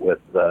event with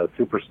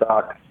super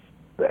stock,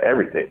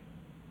 everything.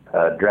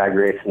 Drag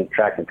racing,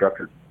 truck and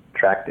tractor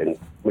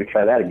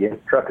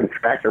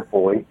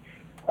pulling,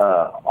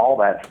 all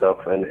that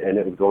stuff, and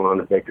it was going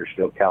on in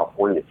Bakersfield,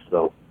 California.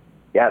 So,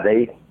 yeah,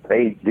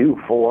 they do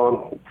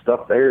full-on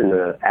stuff there,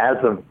 and as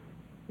of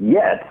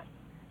yet,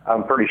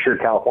 I'm pretty sure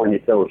California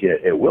tells you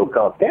it will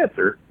cause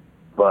cancer,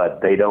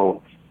 but they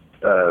don't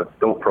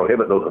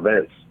prohibit those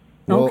events.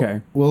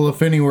 Okay. Well,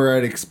 if anywhere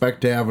I'd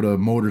expect to have a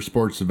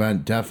motorsports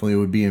event, definitely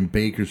would be in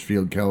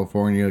Bakersfield,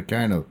 California,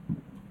 kind of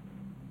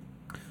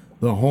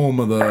the home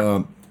of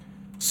the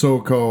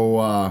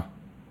SoCo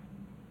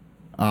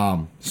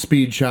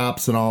speed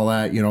shops and all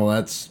that. You know,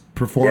 that's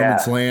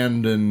Performance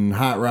Land, and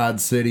Hot Rod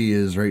City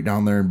is right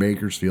down there in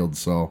Bakersfield.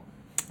 So,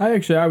 I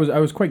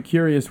was quite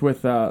curious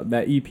with that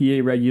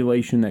EPA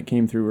regulation that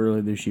came through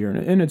earlier this year,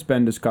 and it's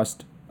been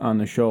discussed on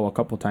the show a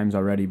couple times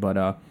already.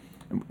 But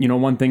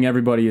one thing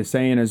everybody is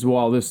saying is,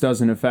 well, this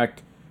doesn't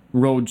affect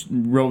road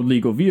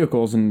legal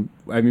vehicles, and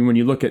I mean, when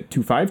you look at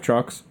 2.5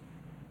 trucks,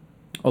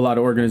 a lot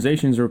of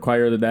organizations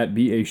require that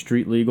be a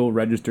street legal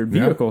registered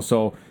vehicle.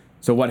 Yeah.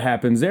 So what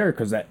happens there?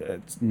 Because that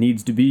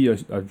needs to be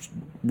a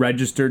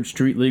registered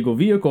street legal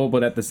vehicle,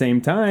 but at the same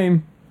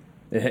time,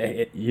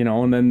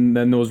 and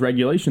then those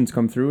regulations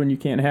come through, and you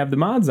can't have the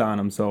mods on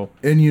them. So,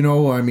 and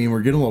I mean,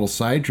 we're getting a little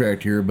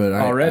sidetracked here, but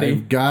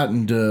I've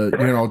gotten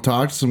to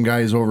talk to some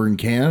guys over in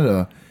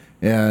Canada,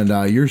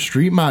 and your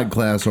street mod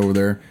class over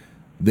there,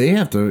 they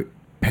have to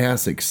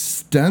pass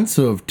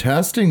extensive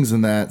testings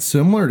and that,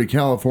 similar to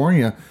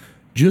California.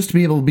 just to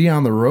be able to be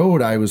on the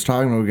road. I was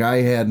talking to a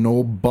guy who had an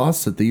old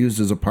bus that they used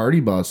as a party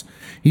bus.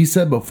 He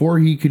said before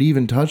he could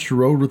even touch the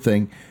road with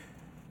thing,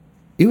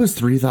 it was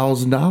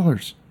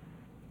 $3,000.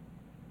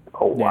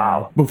 Oh,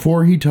 wow.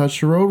 Before he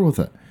touched the road with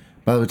it.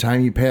 By the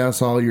time you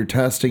pass all your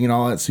testing and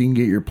all that, so you can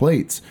get your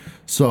plates.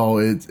 So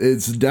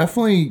it's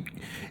definitely,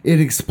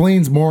 it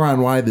explains more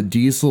on why the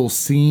diesel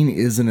scene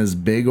isn't as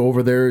big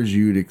over there as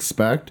you'd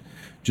expect.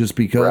 Just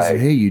because, Right.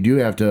 hey, you do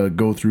have to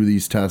go through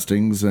these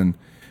testings, and,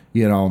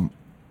 you know,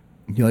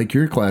 like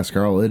your class,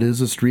 Carl, it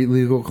is a street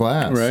legal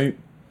class. Right.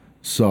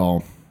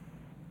 So,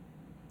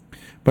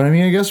 but I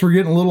mean, I guess we're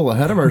getting a little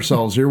ahead of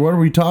ourselves here. What are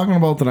we talking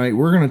about tonight?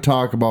 We're going to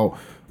talk about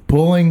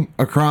pulling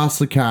across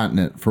the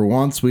continent. For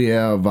once, we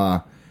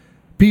have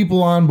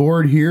people on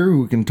board here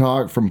who can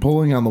talk from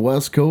pulling on the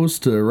West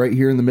Coast to right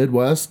here in the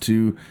Midwest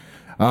to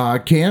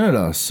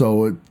Canada.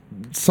 So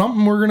it's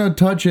something we're going to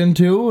touch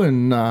into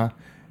and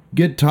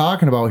get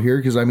talking about here,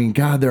 because, I mean,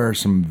 God, there are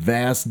some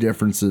vast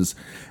differences.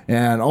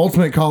 And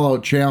Ultimate Call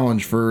Out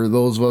Challenge, for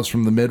those of us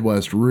from the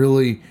Midwest,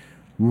 really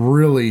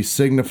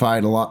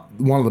signified a lot,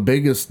 one of the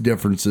biggest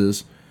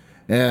differences.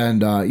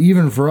 And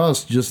even for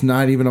us, just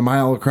not even a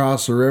mile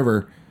across the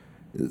river,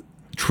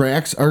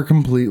 tracks are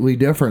completely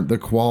different. The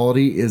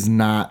quality is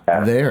not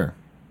there.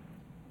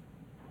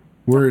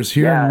 Whereas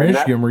here in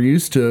Michigan, we're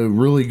used to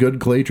really good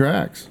clay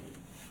tracks.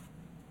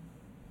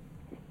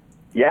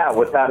 Yeah,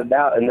 without a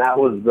doubt, and that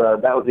was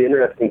the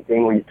interesting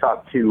thing when you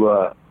talk to,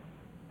 of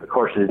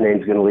course, his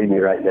name's going to leave me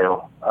right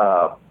now.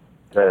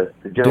 The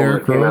gentleman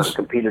that came out and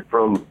competed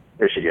from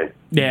Michigan.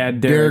 Yeah,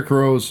 Derek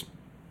Rose.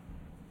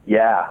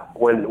 Yeah,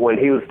 when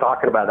he was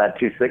talking about that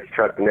 2.6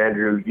 truck, and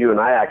Andrew, you and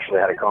I actually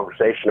had a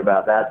conversation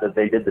about that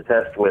they did the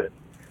test with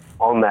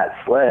on that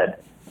sled,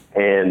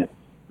 and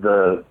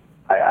I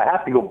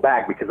have to go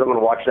back because I'm going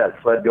to watch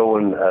that sled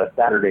going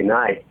Saturday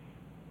night.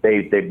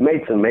 They've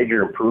made some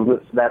major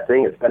improvements to that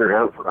thing. It's been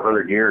around for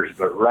 100 years,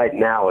 but right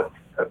now it's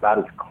about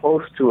as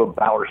close to a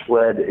Bauer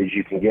sled as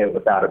you can get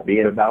without it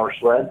being a Bauer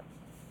sled.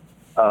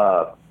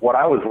 What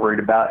I was worried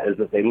about is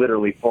that they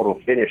literally photo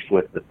finished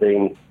with the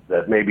thing,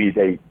 that maybe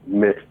they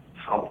missed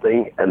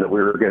something, and that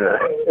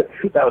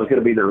that was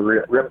gonna be the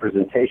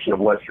representation of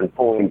Western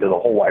pulling to the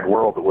whole wide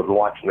world that was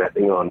watching that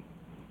thing on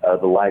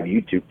the live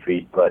YouTube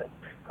feed. But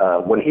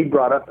when he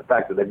brought up the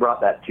fact that they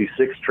brought that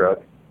 2.6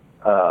 truck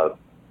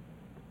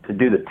to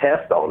do the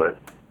test on it,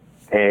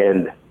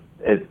 and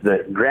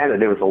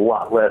granted it was a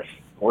lot less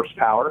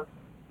horsepower,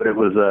 but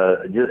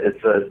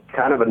it's a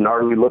kind of a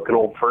gnarly looking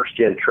old first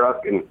gen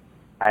truck, and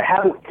I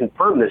haven't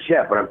confirmed this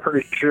yet, but I'm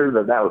pretty sure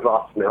that was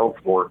Austin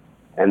Ellsworth,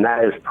 and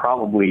that is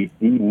probably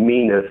the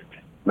meanest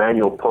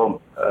manual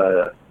pump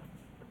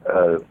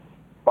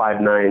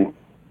 5.9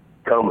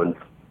 Cummins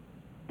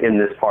in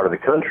this part of the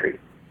country.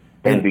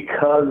 And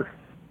because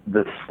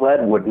the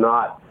sled would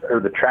not, or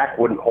the track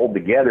wouldn't hold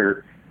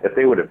together, if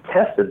they would have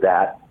tested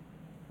that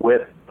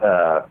with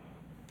a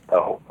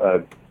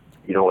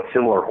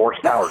similar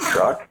horsepower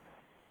truck,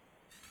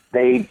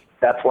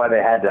 that's why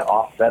they had to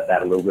offset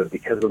that a little bit,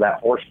 because of that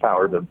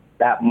horsepower,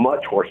 that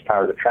much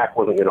horsepower, the track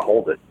wasn't going to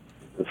hold it.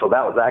 And so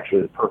that was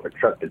actually the perfect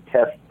truck to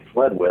test the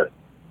sled with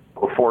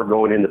before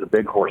going into the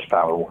big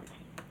horsepower ones.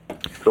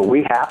 So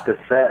we have to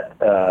set,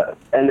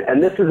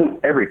 and this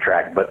isn't every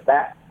track, but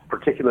that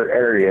particular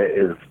area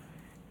is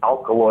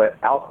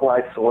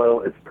alkali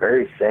soil. It's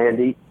very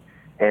sandy.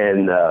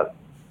 And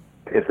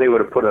if they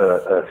would have put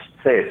a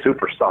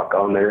super stock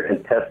on there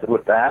and tested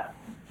with that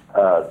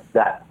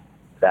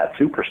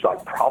super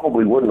stock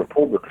probably wouldn't have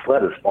pulled the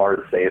sled as far as,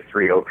 say, a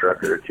 3.0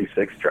 truck or a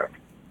 2.6 truck,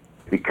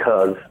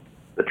 because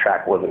the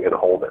track wasn't going to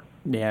hold it.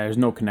 Yeah, there's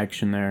no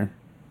connection there.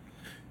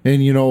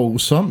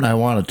 And, something I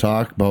want to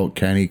talk about,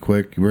 Kenny,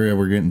 quick.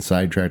 We're getting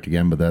sidetracked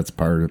again, but that's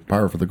par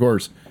for the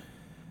course.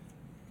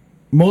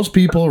 Most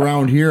people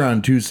around here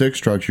on 2.6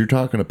 trucks, you're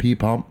talking a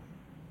P-pump.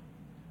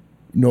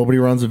 Nobody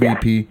runs a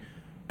VP.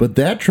 But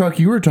that truck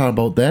you were talking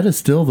about, that is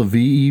still the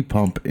VE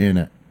pump in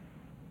it.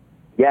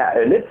 Yeah,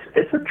 and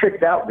it's a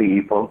tricked out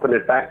VE pump, and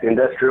in fact, the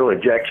industrial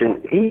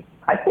injection,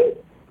 I think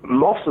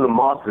most of the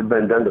mods have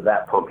been done to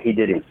that pump he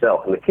did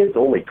himself, and the kid's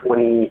only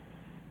 20,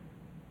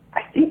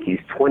 I think he's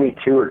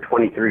 22 or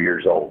 23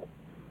 years old.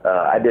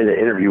 I did an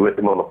interview with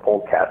him on the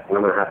podcast, and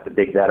I'm going to have to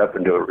dig that up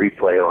and do a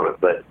replay on it,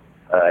 but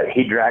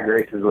he drag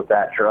races with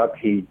that truck.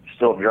 He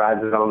still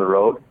drives it on the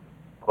road,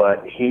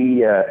 but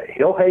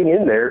he'll hang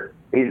in there.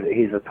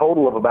 He's a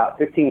total of about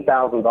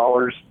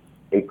 $15,000,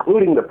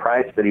 including the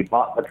price that he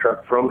bought the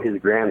truck from his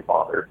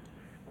grandfather.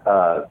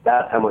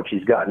 That's how much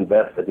he's got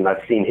invested, and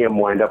I've seen him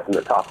wind up in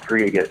the top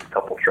three against a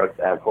couple trucks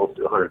that have close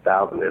to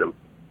 100,000 in them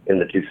in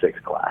the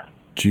 2.6 class.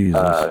 Jesus.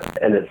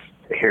 And it's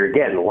here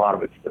again, a lot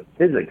of it's the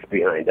physics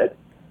behind it,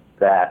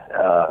 that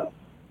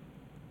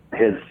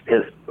his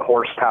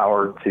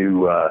horsepower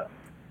to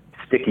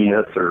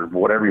stickiness, or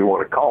whatever you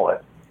want to call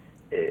it,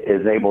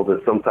 is able to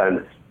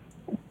sometimes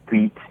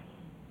beat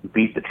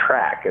the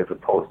track as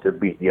opposed to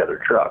beat the other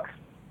trucks.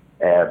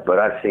 But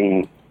I've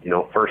seen,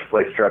 first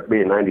place truck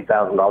be a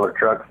 $90,000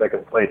 truck,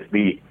 second place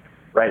be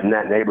right in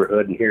that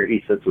neighborhood, and here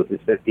he sits with his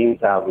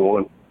 $15,000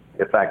 one,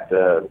 In fact,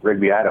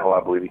 Rigby, Idaho,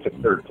 I believe he took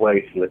third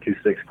place in the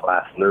 2.6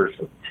 class, and there's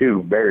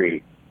two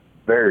very,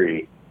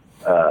 very,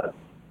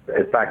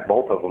 in fact,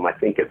 both of them I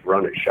think have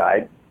run at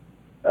Scheid.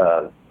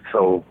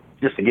 So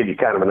just to give you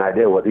kind of an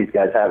idea of what these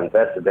guys have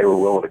invested, they were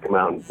willing to come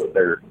out and put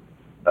their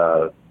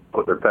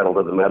pedal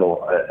to the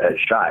metal at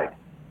Scheid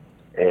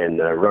and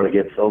run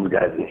against those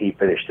guys, and he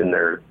finished in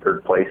their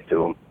third place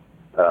to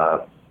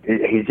them.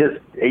 He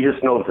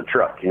just knows the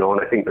truck, and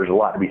I think there's a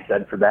lot to be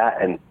said for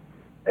that and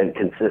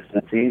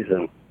consistencies,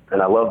 and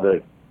I love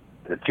the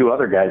two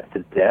other guys to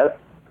death,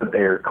 but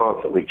they're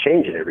constantly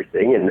changing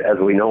everything. And as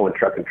we know in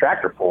truck and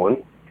tractor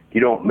pulling,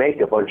 you don't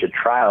make a bunch of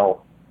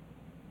trial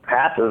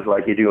passes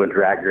like you do in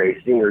drag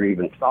racing or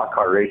even stock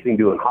car racing,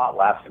 doing hot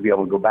laps to be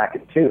able to go back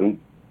and tune.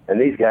 And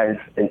these guys,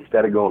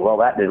 instead of going, well,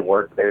 that didn't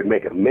work, they would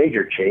make a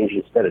major change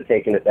instead of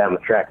taking it down the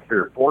track 3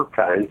 or 4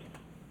 times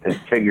and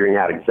figuring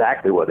out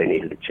exactly what they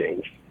needed to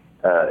change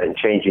and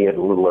changing it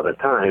a little at a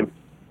time.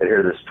 And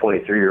here this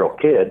 23-year-old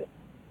kid,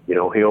 he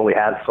only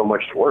has so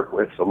much to work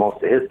with, so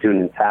most of his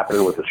tuning's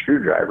happening with a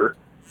screwdriver.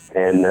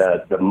 And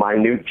the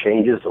minute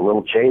changes, the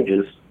little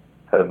changes,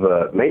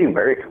 have made him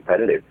very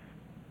competitive.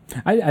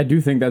 I do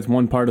think that's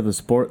one part of the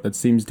sport that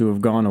seems to have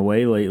gone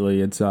away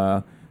lately. It's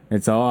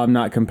I'm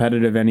not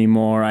competitive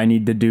anymore. I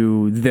need to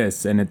do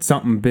this, and it's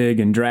something big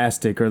and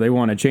drastic, or they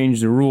want to change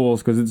the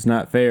rules because it's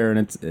not fair. And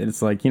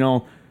it's like,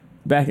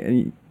 back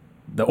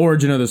the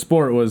origin of the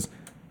sport was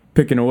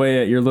picking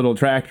away at your little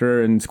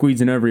tractor and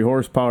squeezing every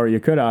horsepower you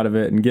could out of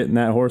it and getting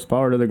that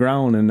horsepower to the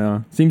ground.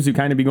 And seems to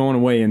kind of be going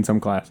away in some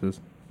classes.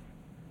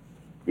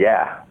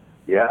 Yeah,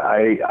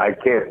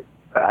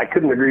 I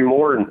couldn't agree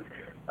more. And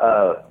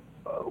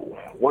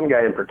one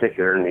guy in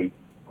particular, and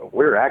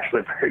we were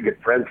actually very good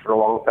friends for a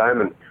long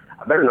time, and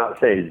I better not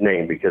say his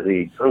name because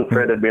he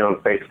unfriended me on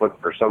Facebook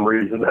for some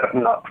reason that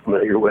I'm not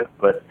familiar with.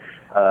 But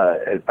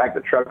in fact,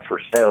 the truck's for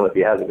sale if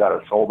he hasn't got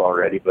it sold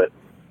already. But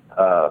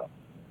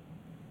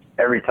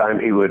every time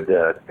he would,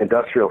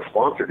 Industrial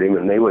sponsored him,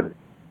 and they would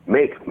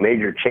make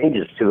major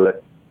changes to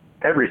it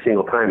every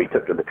single time he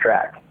took to the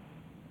track.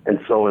 And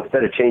so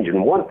instead of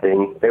changing one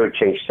thing, they would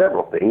change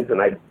several things.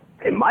 And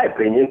in my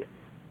opinion,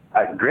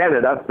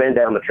 granted, I've been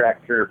down the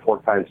track 3 or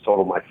 4 times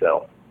total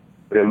myself,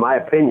 but in my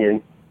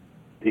opinion,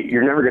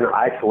 you're never going to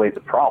isolate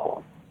the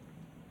problem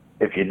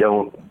if you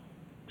don't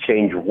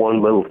change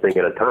one little thing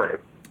at a time.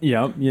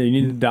 Yeah, you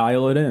need to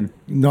dial it in.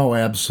 No,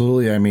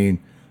 absolutely. I mean,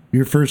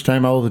 your first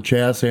time out of the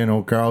chassis, I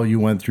know, Carl, you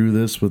went through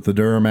this with the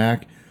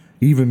Duramac.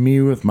 Even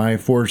me with my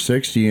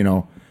 460,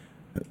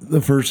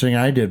 the first thing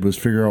I did was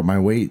figure out my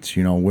weights,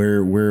 where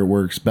it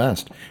works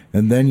best.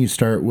 And then you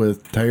start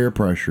with tire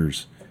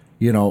pressures.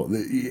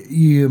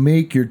 You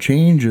make your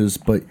changes,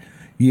 but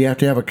you have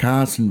to have a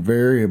constant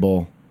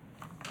variable,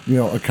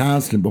 a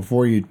constant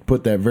before you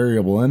put that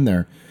variable in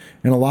there.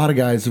 And a lot of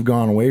guys have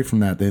gone away from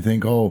that. They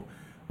think, oh,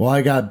 well,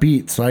 I got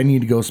beat, so I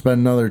need to go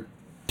spend another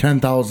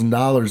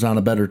 $10,000 on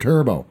a better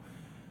turbo.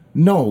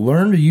 No,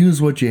 learn to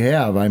use what you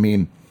have. I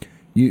mean,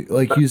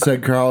 like you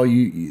said, Carl,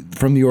 you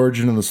from the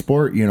origin of the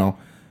sport,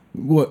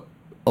 what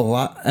a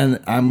lot, and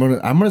I'm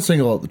gonna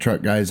single out the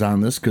truck guys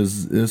on this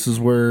because this is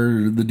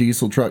where the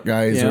diesel truck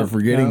guys are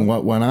forgetting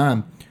what went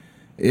on.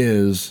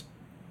 Is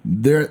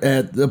they're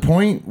at the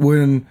point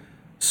when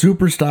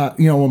super stock,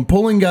 when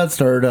pulling got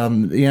started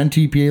on the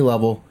NTPA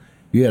level,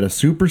 you had a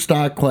super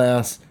stock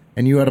class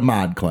and you had a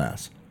mod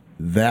class.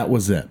 That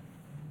was it.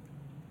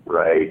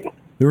 Right.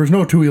 There was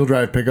no 2-wheel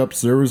drive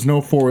pickups. There was no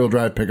 4-wheel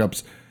drive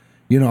pickups.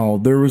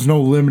 There was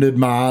no limited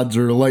mods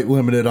or light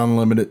limited,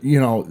 unlimited.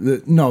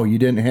 No, you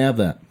didn't have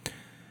that.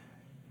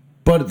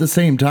 But at the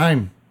same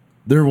time,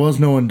 there was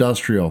no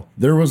industrial.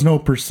 There was no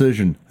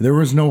precision. There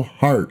was no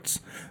hearts.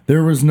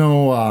 There was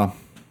no,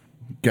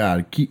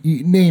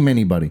 name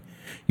anybody.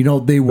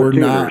 They were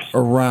not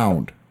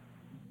around.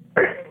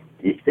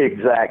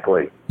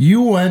 Exactly.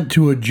 You went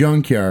to a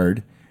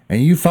junkyard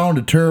and you found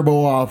a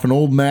turbo off an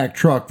old Mack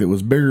truck that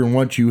was bigger than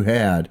what you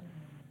had,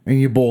 and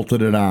you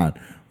bolted it on.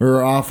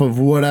 Or off of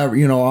whatever,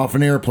 off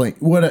an airplane.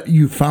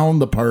 You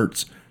found the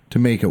parts to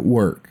make it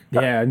work.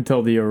 Yeah,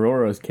 until the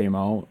Auroras came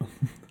out.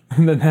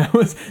 And then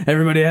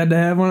everybody had to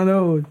have one of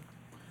those.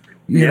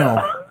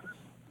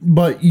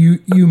 But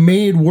you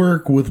made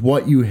work with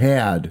what you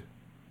had,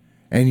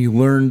 and you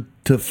learned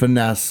to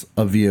finesse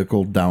a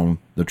vehicle down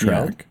the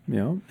track.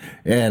 Yeah.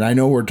 And I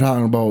know we're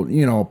talking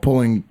about,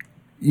 pulling,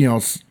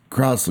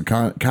 across the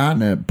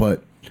continent,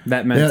 but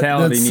that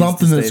mentality that's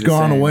something that's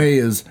gone away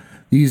is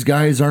these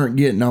guys aren't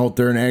getting out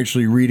there and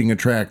actually reading a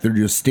track. They're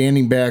just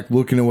standing back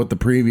looking at what the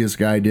previous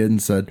guy did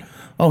and said,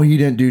 oh, he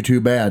didn't do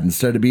too bad.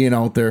 Instead of being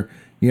out there,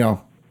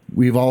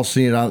 we've all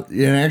seen it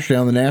and actually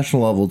on the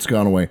national level, it's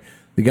gone away.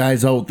 The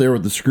guys out there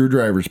with the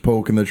screwdrivers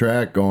poking the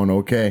track going,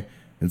 okay,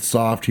 it's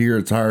soft here,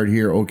 it's hard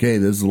here. Okay,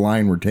 this is the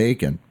line we're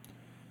taking.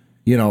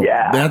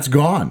 That's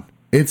gone.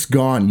 It's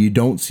gone. You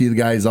don't see the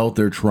guys out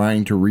there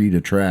trying to read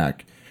a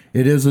track.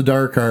 It is a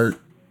dark art.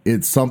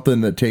 It's something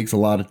that takes a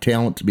lot of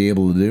talent to be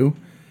able to do.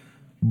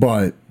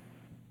 But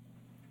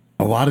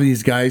a lot of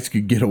these guys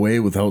could get away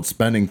without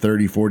spending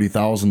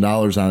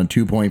 $30,000-$40,000 on a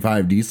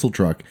 2.5 diesel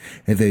truck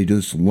if they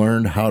just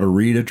learned how to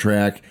read a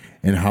track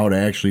and how to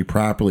actually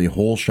properly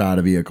hole shot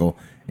a vehicle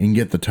and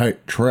get the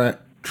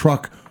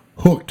truck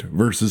hooked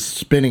versus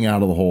spinning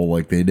out of the hole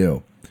like they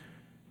do.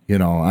 You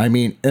know, I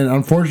mean, and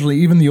unfortunately,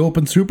 even the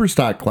open super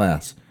stock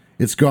class,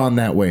 it's gone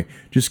that way.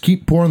 Just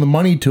keep pouring the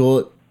money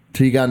till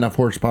you got enough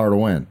horsepower to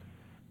win.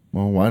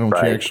 Well, why don't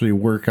you actually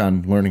work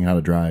on learning how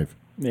to drive?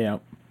 Yeah.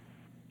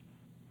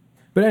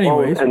 But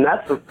anyways. Well, and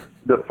that's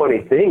the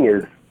funny thing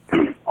is,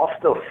 I'll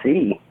still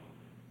see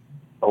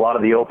a lot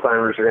of the old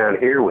timers around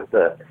here with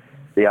the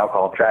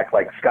alcohol track,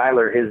 like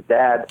Skyler, his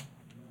dad,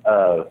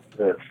 Skyler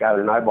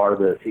Nybar,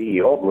 the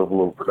CEO of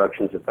Little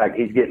Productions. In fact,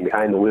 he's getting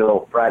behind the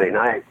wheel Friday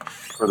night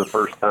for the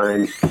first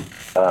time.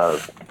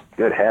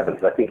 Good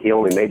heavens. I think he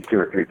only made 2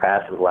 or 3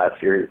 passes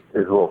last year.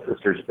 His little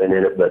sister's been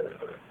in it, but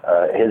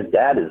his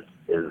dad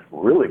is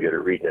really good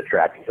at reading a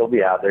track. He'll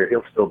be out there.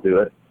 He'll still do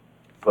it.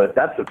 But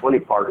that's the funny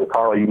part. And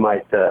Carl, you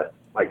might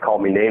call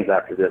me names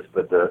after this,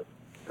 but the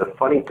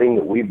funny thing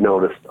that we've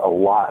noticed a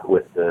lot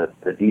with the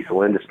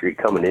diesel industry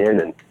coming in,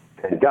 and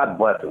God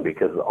bless them,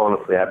 because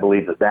honestly, I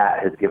believe that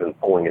has given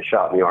pulling a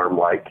shot in the arm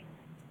like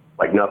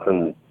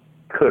nothing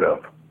could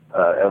have,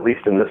 at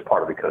least in this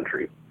part of the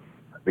country,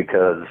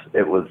 because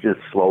it was just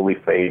slowly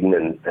fading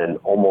and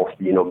almost,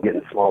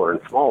 getting smaller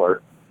and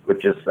smaller with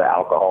just the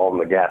alcohol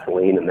and the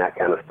gasoline and that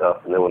kind of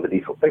stuff. And then when the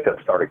diesel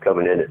pickups started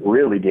coming in, it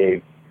really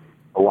gave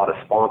a lot of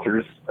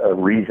sponsors a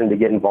reason to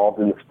get involved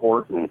in the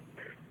sport and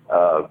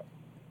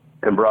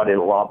brought in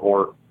a lot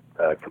more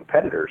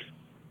competitors.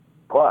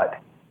 But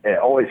it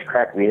always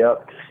cracked me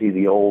up to see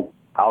the old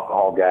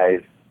alcohol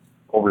guys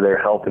over there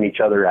helping each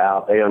other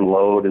out. They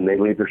unload and they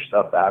leave their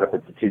stuff out if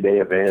it's a 2-day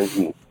event,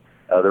 and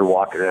they're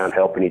walking around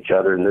helping each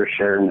other, and they're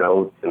sharing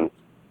notes. And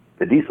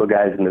the diesel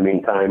guys, in the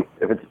meantime,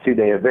 if it's a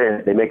 2-day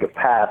event, they make a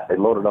pass, they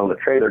load it on the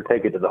trailer,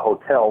 take it to the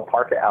hotel,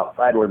 park it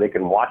outside where they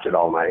can watch it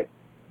all night,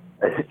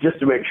 just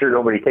to make sure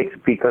nobody takes a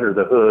peek under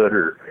the hood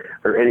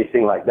or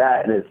anything like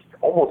that. And it's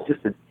almost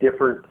just a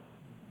different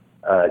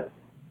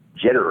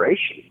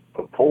generation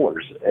of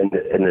pullers, and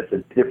it's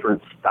a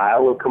different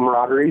style of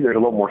camaraderie. There's a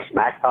little more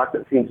smack talk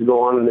that seems to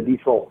go on in the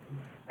diesel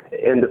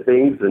end of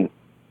things, and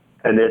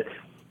it's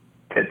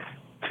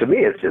to me,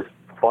 it's just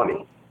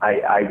funny.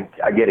 I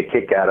get a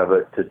kick out of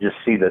it to just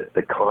see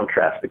the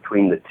contrast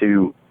between the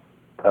two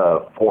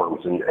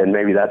forms, and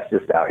maybe that's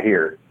just out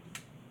here.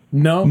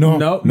 No.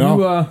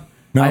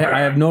 I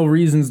have no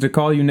reasons to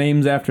call you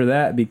names after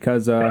that,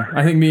 because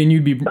I think me and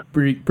you'd be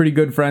pretty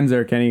good friends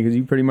there, Kenny, because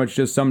you pretty much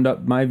just summed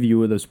up my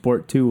view of the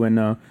sport too.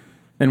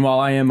 And while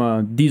I am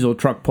a diesel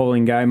truck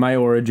pulling guy, my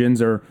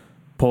origins are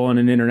pulling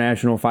an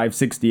International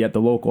 560 at the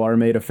local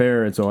Armada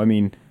Fair. And so, I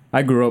mean,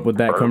 I grew up with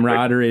that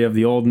camaraderie of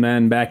the old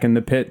men back in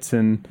the pits,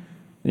 and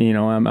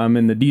I'm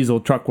in the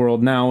diesel truck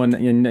world now,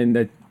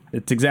 and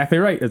it's exactly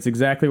right. It's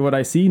exactly what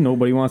I see.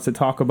 Nobody wants to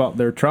talk about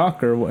their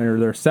truck or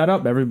their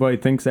setup. Everybody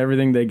thinks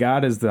everything they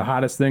got is the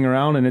hottest thing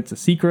around, and it's a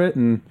secret,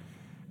 and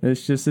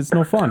it's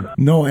no fun.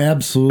 No,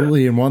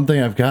 absolutely. And one thing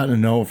I've gotten to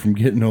know from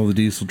getting to know the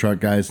diesel truck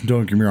guys, and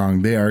don't get me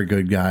wrong, they are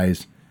good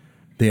guys.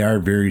 They are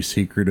very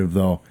secretive,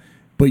 though.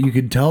 But you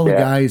can tell the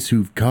guys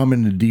who've come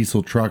into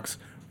diesel trucks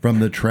from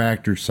the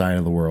tractor side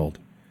of the world,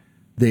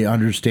 they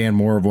understand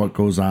more of what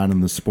goes on in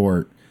the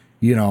sport,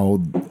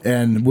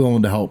 and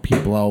willing to help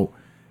people out.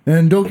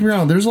 And don't get me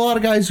wrong, there's a lot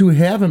of guys who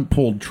haven't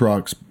pulled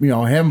trucks,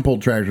 haven't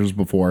pulled tractors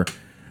before.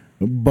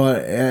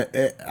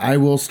 But I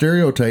will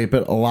stereotype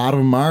it. A lot of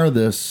them are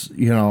this,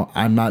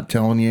 I'm not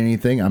telling you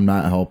anything. I'm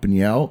not helping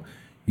you out.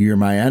 You're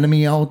my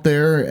enemy out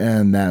there,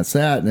 and that's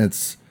that. And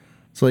it's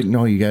like,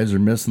 no, you guys are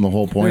missing the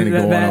whole point of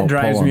going out. That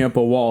drives me up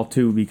a wall,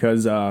 too,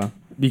 because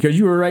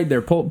you were right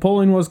there.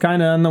 Pulling was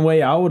kind of on the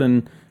way out.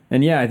 And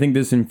yeah, I think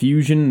this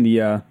infusion,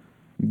 the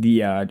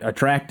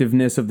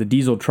attractiveness of the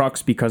diesel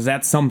trucks, because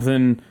that's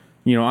something...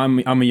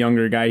 I'm a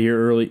younger guy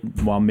here,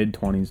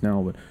 mid-20s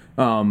now, but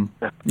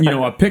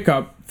a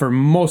pickup, for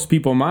most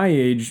people my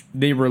age,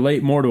 they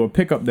relate more to a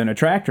pickup than a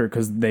tractor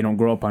because they don't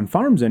grow up on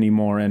farms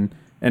anymore, and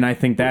I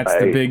think that's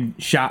the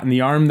big shot in the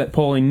arm that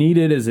pulling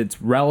needed. Is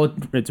it's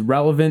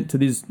relevant to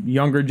this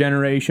younger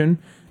generation,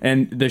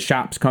 and the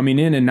shops coming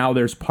in, and now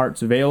there's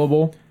parts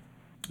available.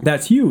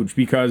 That's huge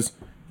because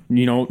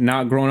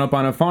not growing up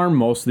on a farm,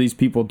 most of these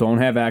people don't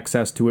have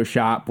access to a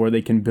shop where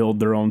they can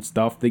build their own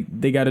stuff. They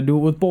got to do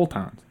it with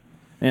bolt-ons.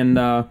 And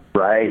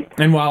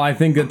and while I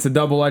think it's a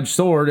double-edged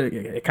sword,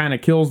 it kind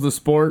of kills the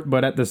sport,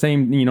 but at the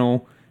same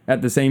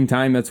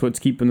time, that's what's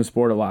keeping the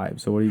sport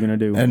alive. So what are you going to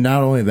do? And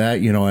not only that,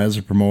 as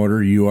a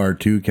promoter, you are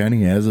too,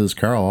 Kenny, as is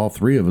Carl. All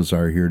three of us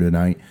are here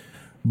tonight.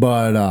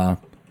 But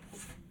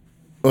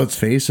let's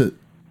face it,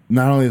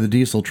 not only the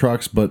diesel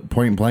trucks, but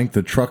point blank,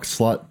 the truck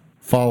slut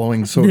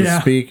following, so to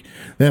speak,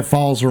 that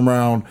follows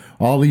around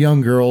all the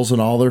young girls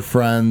and all their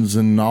friends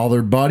and all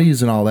their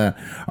buddies and all that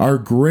are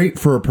great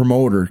for a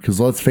promoter, because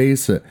let's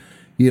face it,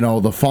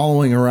 the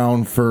following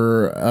around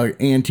for an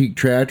antique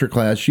tractor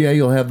class,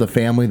 you'll have the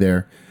family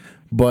there,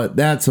 but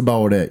that's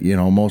about it.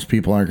 Most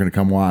people aren't going to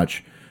come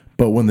watch.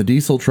 But when the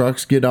diesel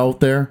trucks get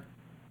out there,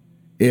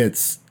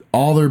 it's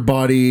all their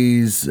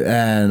buddies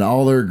and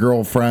all their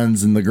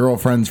girlfriends and the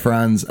girlfriends'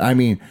 friends. I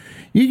mean,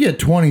 you get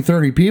 20,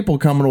 30 people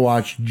coming to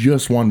watch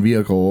just one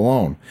vehicle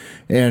alone.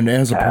 And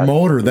as a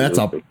promoter, that's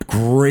a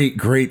great,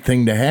 great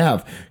thing to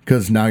have,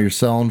 because now you're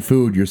selling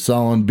food, you're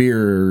selling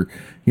beer,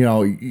 you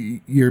know,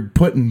 you're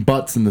putting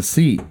butts in the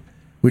seat,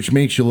 which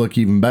makes you look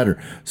even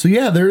better. So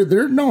yeah, there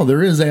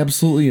is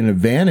absolutely an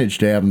advantage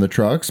to having the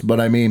trucks. But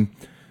I mean,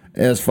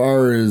 as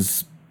far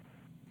as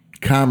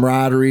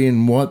camaraderie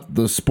and what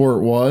the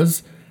sport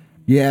was,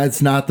 yeah,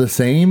 it's not the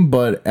same,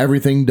 but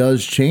everything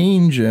does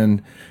change.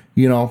 And,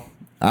 you know,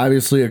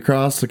 obviously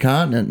across the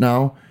continent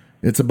now,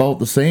 it's about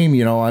the same.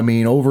 You know, I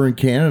mean, over in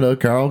Canada,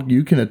 Carl,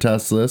 you can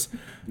attest to this.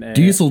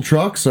 Diesel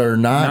trucks are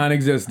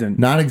non-existent.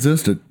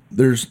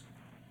 There's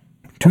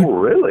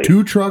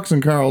two trucks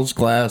in Carl's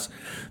class.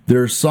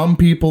 There's some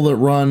people that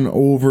run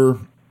over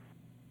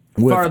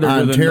with farther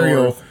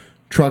Ontario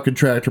truck and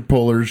tractor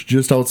pullers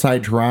just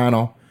outside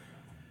Toronto.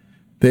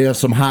 They have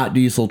some hot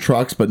diesel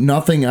trucks, but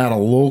nothing at a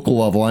local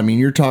level. I mean,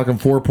 you're talking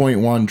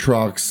 4.1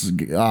 trucks,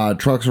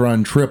 trucks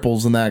run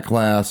triples in that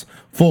class,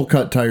 full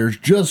cut tires,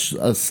 just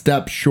a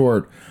step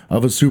short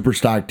of a super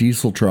stock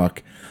diesel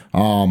truck.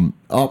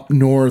 Up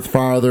north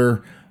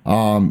farther,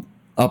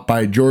 up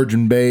by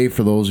Georgian Bay,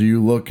 for those of you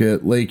who look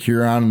at Lake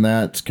Huron, and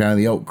that's kind of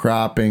the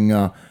outcropping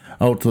out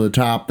to the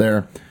top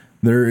there.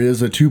 There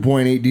is a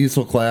 2.8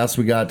 diesel class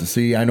we got to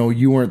see. I know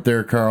you weren't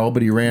there, Carl,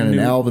 but he ran in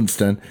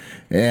Alvinston.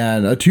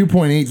 And a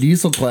 2.8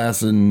 diesel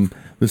class in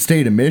the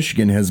state of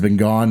Michigan has been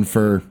gone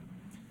for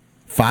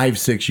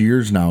 5-6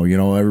 years now. You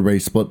know, everybody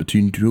split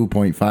between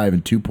 2.5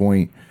 and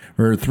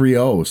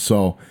 3.0.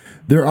 So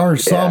there are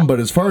some, but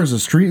as far as the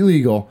street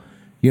legal,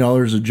 you know,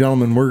 there's a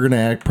gentleman we're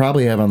going to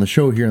probably have on the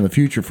show here in the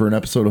future for an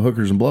episode of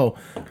Hookers and Blow.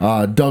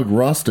 Doug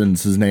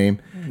Rustin's his name.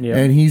 Yep.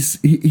 And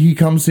he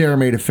comes to the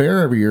Armada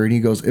Fair every year, and he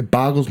goes, it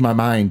boggles my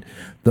mind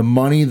the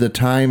money, the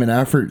time, and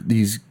effort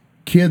these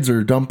kids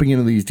are dumping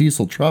into these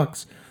diesel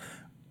trucks.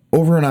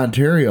 Over in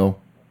Ontario,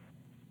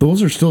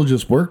 those are still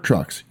just work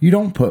trucks. You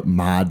don't put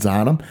mods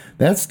on them.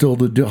 That's still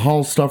to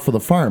haul stuff for the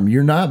farm.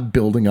 You're not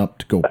building up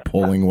to go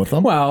pulling with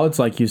them. Well, it's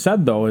like you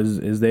said, though,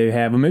 is they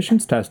have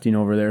emissions testing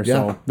over there.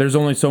 So there's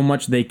only so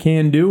much they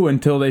can do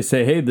until they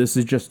say, hey, this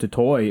is just a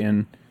toy.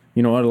 And,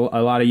 you know,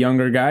 a lot of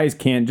younger guys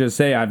can't just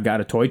say, I've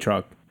got a toy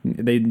truck.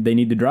 They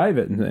need to drive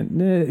it.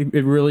 And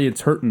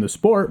it's hurting the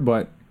sport,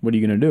 but what are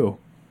you going to do?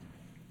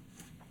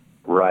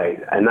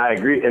 Right. And I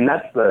agree. And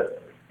that's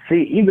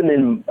even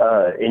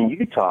in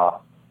Utah,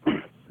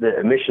 the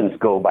emissions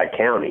go by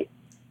county,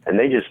 and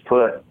they just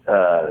put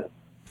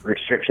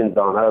restrictions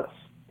on us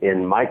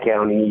in my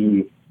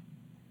county.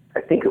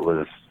 I think it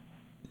was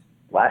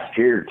last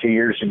year or 2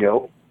 years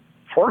ago.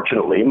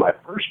 Fortunately, my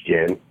first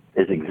gen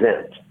is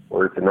exempt.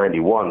 We're at the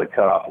 91. The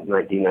cutoff is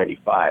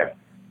 1995,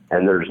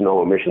 and there's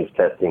no emissions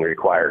testing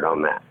required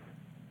on that.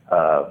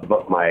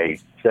 But my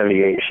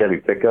 78 Chevy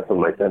pickup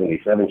and my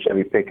 77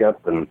 Chevy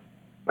pickup and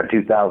my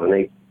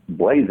 2008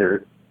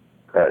 Blazer,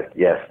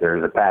 yes,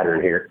 there's a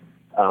pattern here.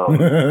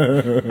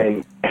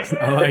 And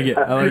I like it.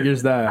 I like your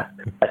style.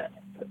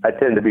 I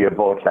tend to be a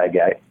bow tie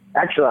guy.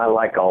 Actually, I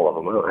like all of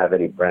them. I don't have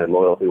any brand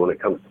loyalty when it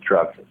comes to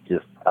trucks. It's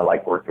just I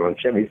like working on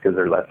Chevys because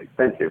they're less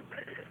expensive.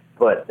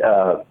 But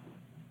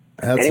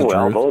anyway,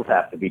 all those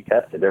have to be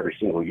tested every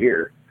single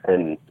year,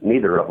 and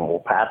neither of them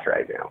will pass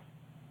right now.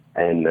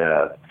 And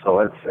so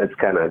it's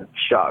kind of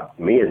shocked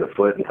me in the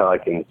foot until I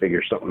can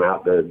figure something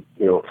out to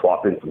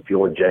swap in some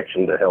fuel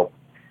injection to help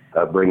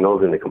bring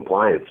those into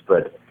compliance.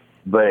 But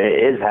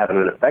it is having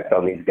an effect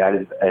on these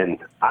guys, and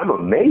I'm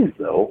amazed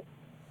though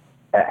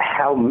at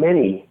how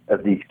many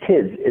of these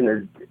kids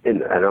and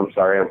I'm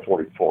sorry, I'm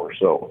 44,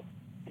 so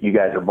you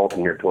guys are both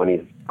in your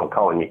 20s. I'm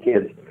calling you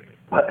kids,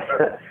 but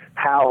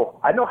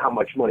I know how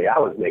much money I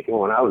was making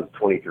when I was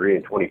 23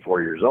 and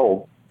 24 years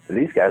old. So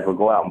these guys will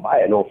go out and buy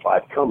an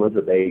 05 Cummins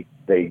that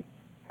they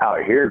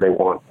out here they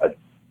want a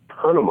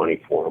ton of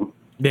money for them.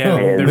 Yeah,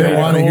 and they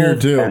want to hear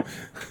too,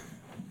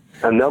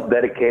 and they'll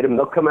dedicate them.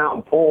 They'll come out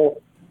and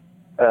pull.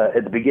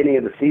 At the beginning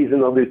of the season,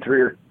 they'll do three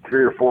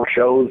or four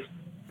shows,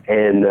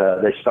 and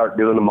they start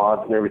doing the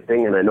mods and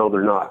everything. And I know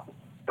they're not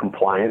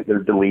compliant;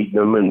 they're deleting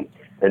them and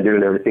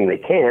doing everything they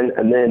can.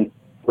 And then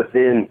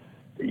within,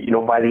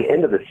 by the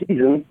end of the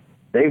season,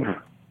 they've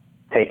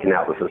taken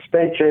out the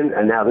suspension,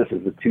 and now this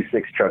is the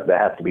 2.6 truck that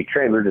has to be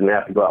trailered, and they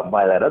have to go out and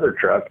buy that other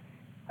truck.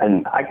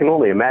 And I can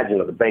only imagine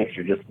that the banks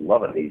are just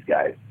loving these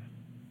guys.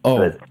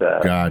 Oh,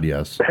 God,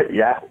 yes.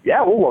 Yeah,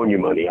 we'll loan you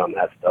money on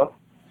that stuff.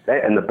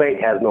 And the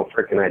bank has no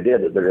freaking idea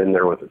that they're in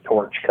there with a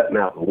torch cutting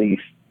out the leaf,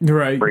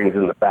 springs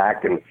in the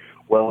back, and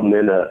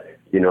then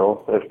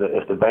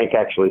if the bank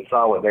actually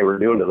saw what they were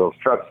doing to those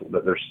trucks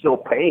that they're still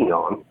paying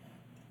on,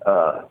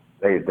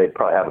 they'd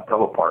probably have a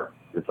come apart.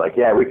 It's like,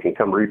 yeah, we can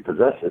come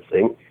repossess this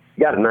thing.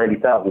 You got a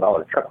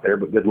 $90,000 truck there,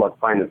 but good luck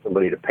finding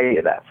somebody to pay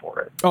you that for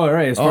it. Oh,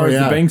 right. As far as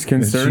the bank's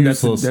concerned,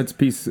 that's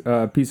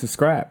a piece of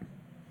scrap.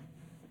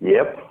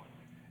 Yep.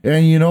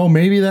 And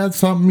maybe that's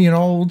something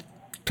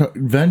to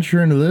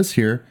venture into this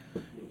here.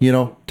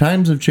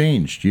 Times have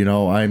changed.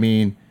 I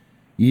mean,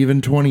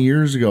 even 20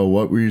 years ago,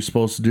 what were you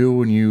supposed to do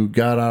when you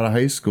got out of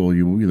high school?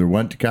 You either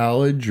went to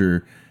college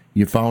or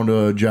you found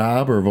a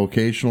job or a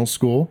vocational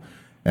school,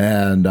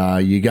 and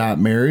you got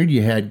married,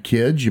 you had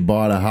kids, you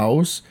bought a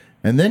house,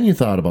 and then you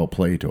thought about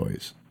play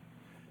toys.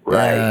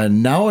 Right.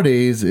 And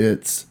nowadays,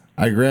 it's,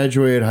 I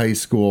graduated high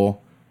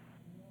school.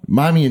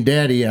 Mommy and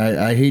daddy,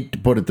 I hate to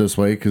put it this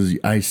way because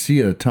I see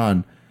it a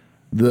ton,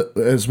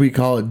 as we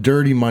call it,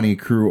 dirty money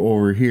crew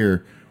over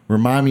here, where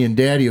mommy and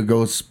daddy will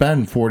go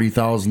spend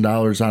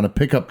 $40,000 on a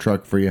pickup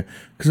truck for you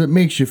because it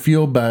makes you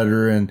feel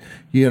better and,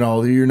 you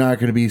know, you're not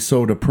going to be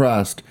so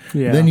depressed.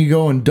 Yeah. Then you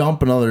go and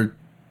dump another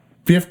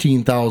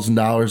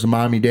 $15,000 of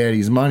mommy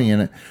daddy's money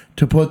in it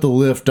to put the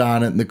lift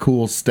on it and the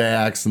cool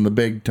stacks and the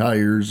big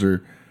tires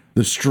or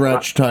the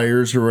stretch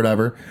tires or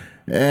whatever.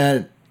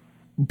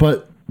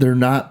 But they're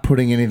not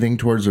putting anything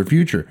towards their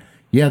future.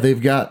 Yeah,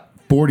 they've got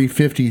 $40,000,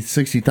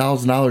 $50,000,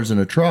 $60,000 in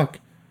a truck,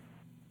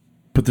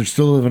 but they're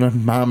still living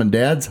in mom and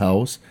dad's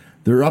house.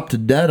 They're up to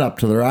debt up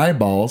to their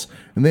eyeballs,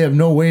 and they have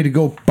no way to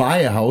go buy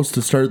a house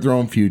to start their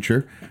own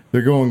future.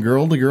 They're going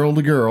girl to girl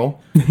to girl.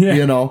 Yeah.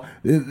 You know,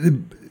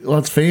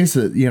 let's face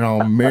it, you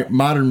know,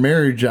 modern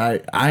marriage,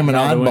 I'm an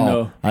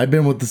oddball. I've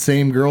been with the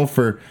same girl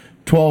for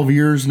 12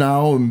 years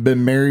now and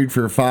been married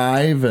for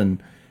 5,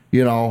 and,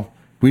 you know,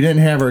 we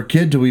didn't have our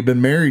kid till we've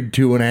been married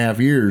 2.5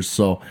 years.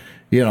 So,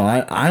 you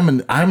know, I'm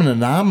an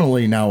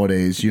anomaly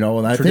nowadays, you know,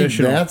 and I think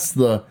that's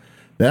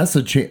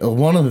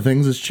one of the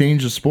things that's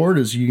changed the sport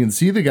is you can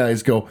see the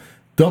guys go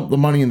dump the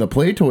money in the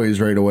play toys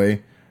right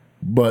away,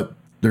 but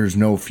there's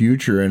no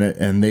future in it,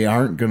 and they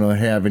aren't going to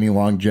have any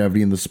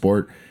longevity in the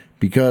sport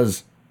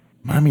because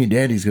mommy and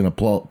daddy's going to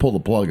pull the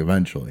plug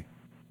eventually.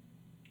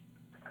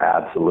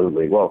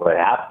 Absolutely. Well, they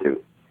have to.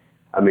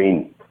 I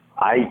mean,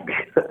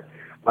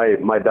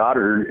 my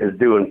daughter is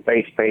doing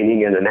face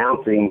painting and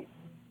announcing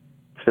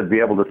to be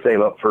able to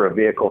save up for a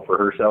vehicle for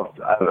herself.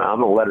 I'm going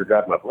to let her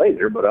drive my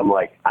Blazer, but I'm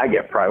like, I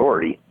get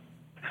priority.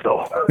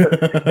 So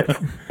if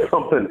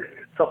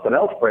something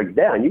else breaks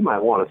down, you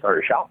might want to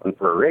start shopping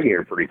for a rig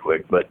here pretty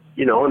quick. But,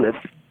 you know, and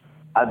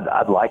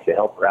I'd like to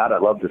help her out.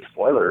 I'd love to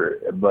spoil her,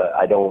 but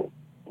I don't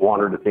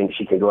want her to think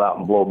she can go out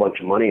and blow a bunch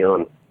of money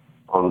on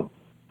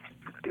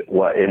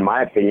what, in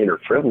my opinion, are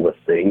frivolous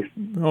things.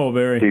 Oh,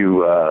 very.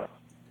 To,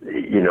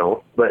 you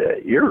know,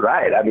 but you're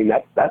right. I mean,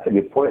 that's a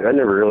good point. I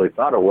never really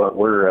thought of what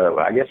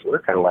I guess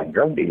we're kind of like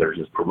drug dealers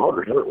as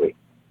promoters, aren't we?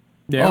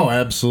 Yeah. Oh,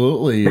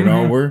 absolutely. You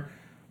know,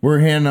 we're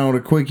handing out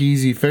a quick,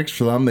 easy fix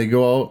for them. They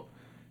go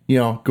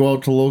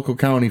out to local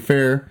county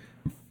fair,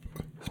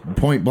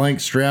 point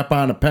blank, strap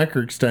on a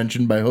pecker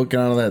extension by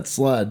hooking onto that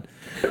sled.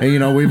 And, you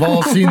know, we've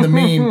all seen the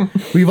meme.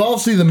 We've all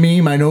seen the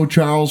meme. I know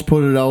Charles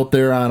put it out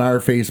there on our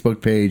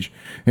Facebook page,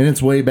 and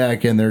it's way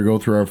back in there. Go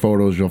through our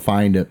photos. You'll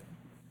find it.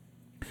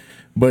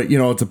 But, you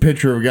know, it's a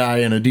picture of a guy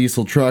in a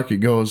diesel truck.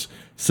 It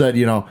said,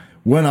 you know,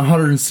 went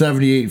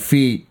 178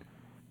 feet,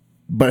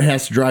 but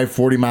has to drive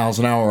 40 miles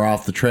an hour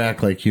off the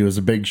track like he was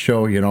a big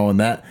show, you know, and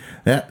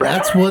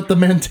that's what the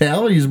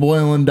mentality is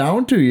boiling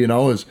down to, you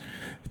know, is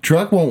the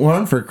truck won't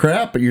run for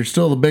crap, but you're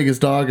still the biggest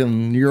dog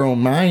in your own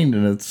mind,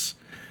 and it's,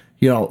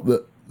 you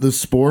know, the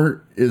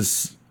sport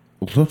is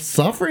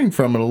suffering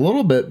from it a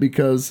little bit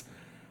because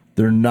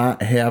they're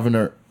not having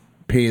to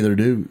pay their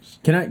dues.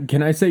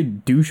 Can I say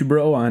douche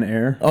bro on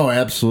air? Oh,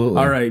 absolutely.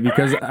 All right,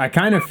 because I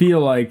kind of feel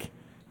like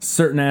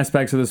certain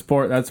aspects of the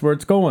sport, that's where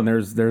it's going.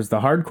 There's the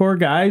hardcore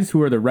guys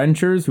who are the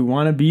wrenchers who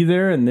want to be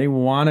there and they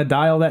want to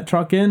dial that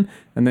truck in,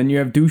 and then you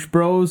have douche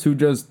bros who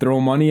just throw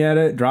money at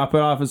it, drop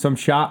it off at some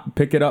shop,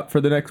 pick it up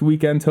for the next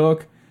weekend's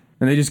hook,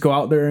 and they just go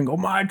out there and go,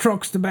 my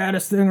truck's the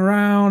baddest thing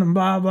around, and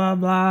blah blah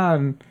blah,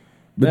 and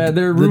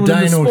they're ruining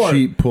the sport. Dyno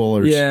sheet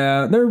pullers.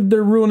 Yeah, they're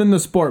ruining the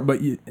sport,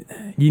 but you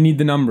need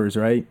the numbers,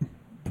 right?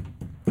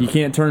 You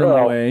can't turn them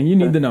away. You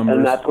need the numbers.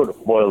 And that's what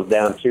it boils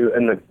down to.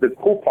 And the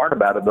cool part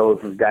about it, though,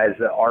 is guys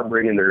that are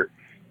bringing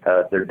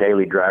their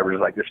daily drivers,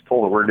 like this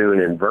toll that we're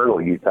doing in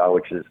Vernal, Utah,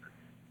 which is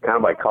kind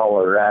of by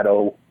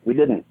Colorado. We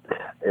didn't.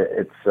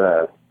 It's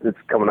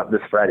coming up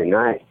this Friday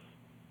night.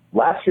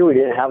 Last year we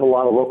didn't have a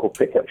lot of local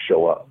pickups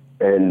show up,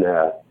 and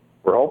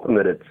we're hoping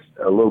that it's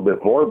a little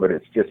bit more. But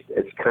it's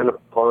kind of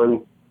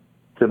fun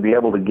to be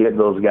able to get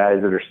those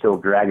guys that are still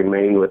dragging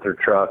main with their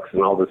trucks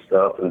and all this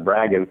stuff and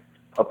bragging,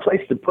 a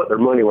place to put their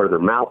money where their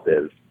mouth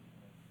is.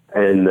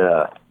 And,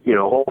 you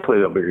know, hopefully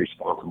they'll be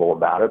responsible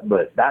about it.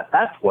 But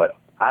that's what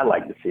I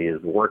like to see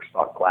is the work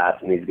stock class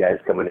and these guys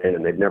coming in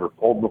and they've never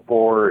pulled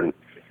before. And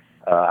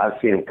I've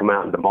seen them come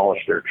out and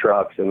demolish their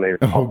trucks and they're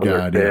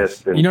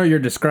pissed. And, you know, you're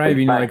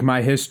describing like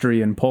my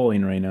history in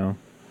polling right now.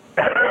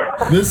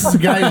 This is a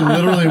guy who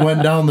literally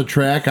went down the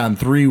track on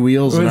 3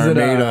 wheels in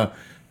Armada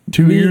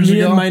 2 years ago.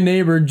 Me and my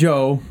neighbor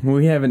Joe,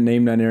 we haven't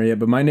named on air yet,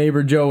 but my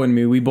neighbor Joe and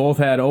me, we both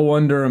had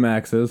 01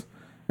 Duramaxes.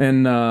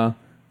 And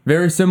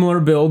very similar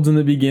builds in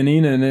the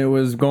beginning, and it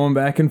was going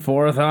back and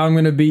forth. Oh, I'm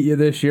going to beat you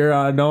this year.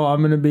 No,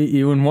 I'm going to beat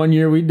you. And one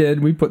year we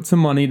did. We put some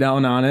money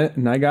down on it,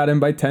 and I got him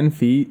by 10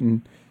 feet,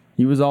 and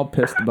he was all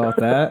pissed about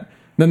that.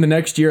 Then the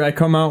next year I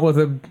come out with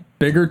a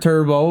bigger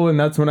turbo, and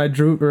that's when I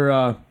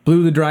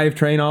blew the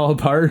drivetrain all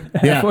apart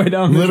halfway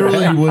down the literally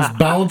track. was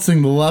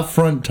bouncing the left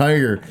front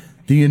tire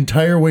the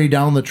entire way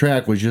down the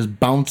track, was just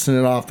bouncing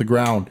it off the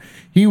ground.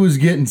 He was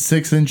getting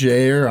 6 inches of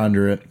air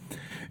under it.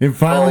 And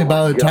finally,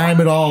 by the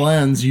time it all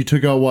ends, you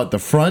took out what? The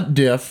front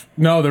diff.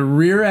 No, the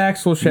rear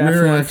axle shaft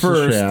went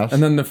first,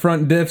 and then the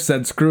front diff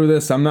said, "Screw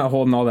this! I'm not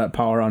holding all that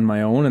power on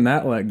my own," and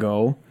that let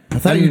go. I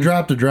thought you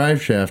dropped the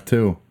drive shaft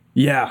too.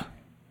 Yeah.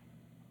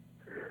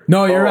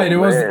 No, you're right. It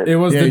was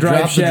the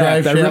drive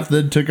shaft.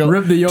 Then took out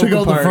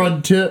the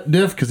front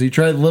diff because he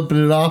tried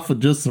lipping it off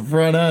with just the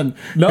front end.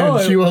 No,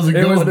 and she wasn't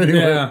going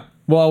anywhere. Yeah.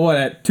 Well,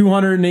 at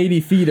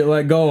 280 feet it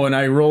let go, and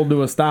I rolled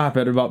to a stop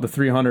at about the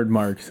 300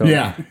 mark. So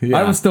yeah.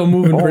 I was still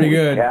moving pretty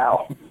good.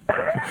 Cow.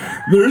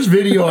 There's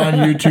video on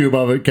YouTube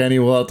of it, Kenny.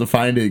 We'll have to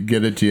find it,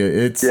 get it to you.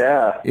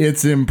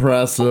 It's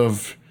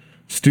impressive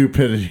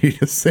stupidity,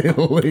 to say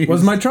the least.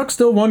 Was my truck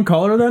still one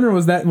color then, or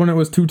was that when it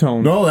was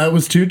two-tone? No, that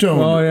was two-tone.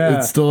 Oh, yeah.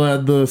 It still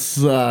had this...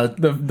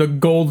 the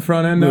gold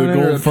front end on it?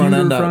 The gold front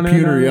end on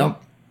pewter,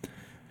 yep.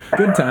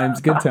 Good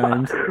times, good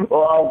times.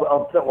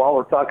 Well, while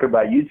we're talking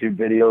about YouTube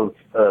videos,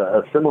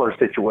 a similar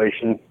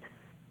situation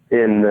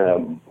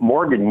in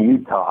Morgan,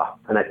 Utah,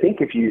 and I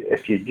think if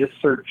you just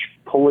search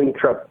 "pulling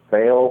truck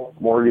fail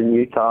Morgan,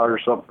 Utah"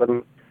 or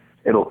something,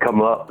 it'll come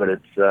up. But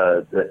it's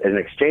an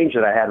exchange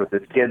that I had with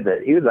this kid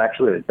that he was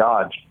actually a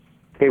Dodge,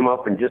 came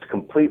up and just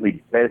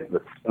completely bent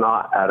the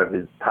snot out of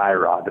his tie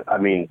rod. I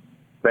mean,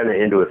 bent it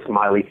into a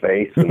smiley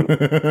face,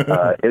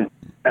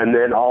 and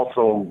then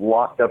also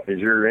locked up his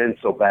rear end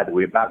so bad that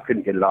we about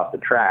couldn't get it off the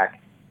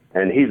track.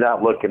 And he's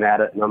out looking at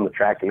it, and I'm the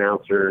track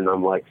announcer, and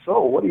I'm like,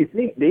 "So, what do you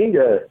think, Dean?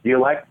 Do you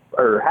like,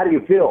 or how do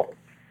you feel?"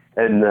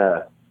 And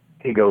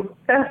he goes,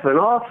 "Effing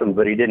awesome,"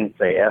 but he didn't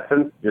say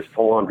effing, just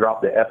full on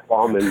dropped the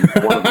F-bomb in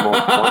one of the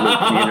most farming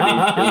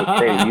communities in the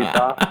state of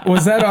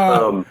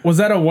Utah. Was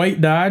that a white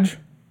Dodge?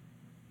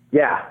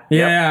 Yeah.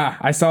 Yeah, Yep.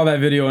 I saw that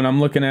video, and I'm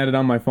looking at it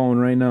on my phone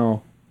right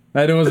now.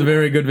 That was a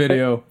very good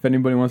video. If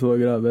anybody wants to look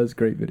it up, that's a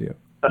great video.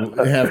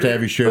 We'll have to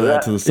have you share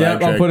that to the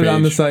Sidetracked I'll put it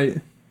on the page.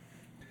 site.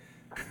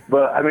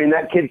 But, I mean,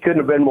 that kid couldn't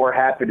have been more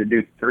happy to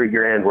do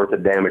 $3,000 worth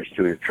of damage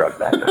to his truck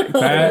that night.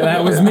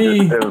 That was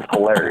me. It was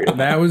hilarious.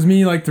 That was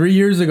me like 3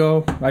 years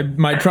ago.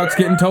 My truck's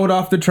getting towed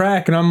off the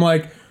track, and I'm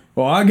like,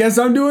 well, I guess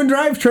I'm doing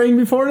drivetrain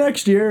before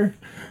next year.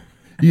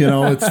 You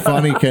know, it's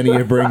funny, Kenny,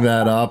 you bring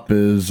that up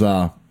is,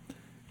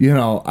 you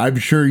know, I'm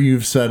sure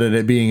you've said it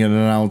at being an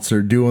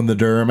announcer, doing the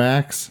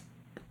Duramax.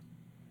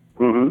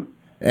 Mm-hmm.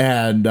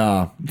 And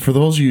for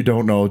those of you who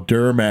don't know,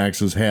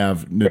 Duramaxes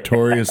have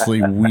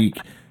notoriously weak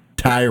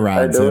tie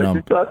rods in them. I know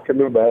what you're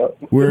talking about.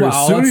 Where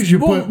as soon as you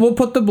we'll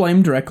put the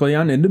blame directly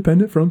on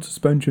independent front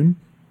suspension.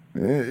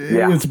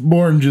 It's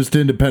more than just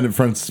independent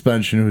front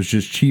suspension. It was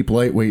just cheap,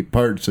 lightweight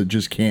parts that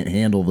just can't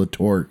handle the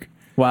torque.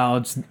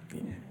 Wow,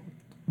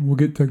 we'll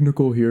get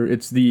technical here.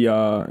 It's it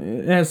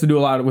has to do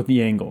a lot with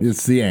the angles.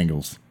 It's the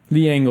angles.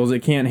 The angles. It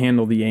can't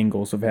handle the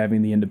angles of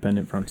having the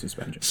independent front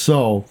suspension.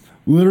 So,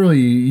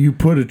 literally, you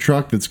put a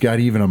truck that's got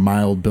even a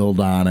mild build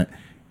on it,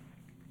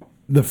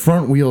 the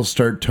front wheels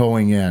start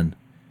towing in,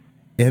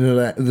 and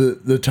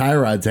the tie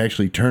rods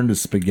actually turn to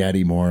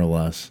spaghetti, more or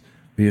less.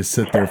 You just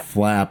sit there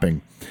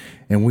flapping.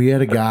 And we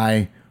had a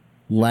guy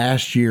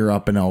last year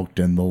up in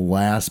Elkton, the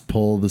last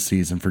pull of the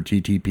season for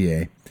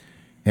TTPA,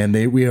 and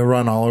we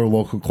run all our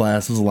local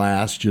classes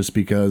last just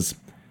because,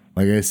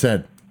 like I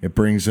said, it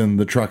brings in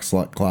the truck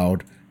slut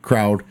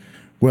crowd,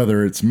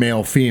 whether it's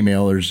male,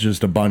 female, there's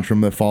just a bunch of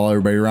them that follow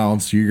everybody around.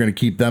 So you're going to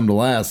keep them to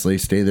last. They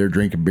stay there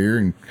drinking beer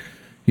and,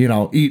 you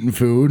know, eating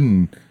food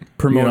and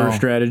promoter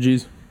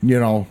strategies, you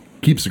know,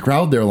 keeps the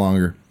crowd there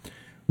longer.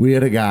 We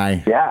had a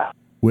guy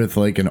with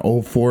like an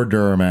 04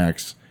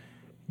 Duramax,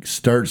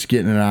 starts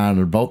getting it on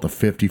at about the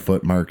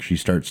 50-foot mark. She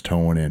starts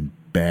towing in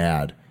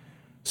bad.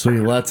 So he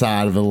lets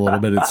out of it a little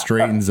bit. It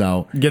straightens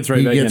out. Gets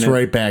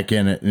right back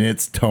in it, and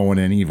it's towing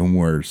in even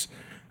worse.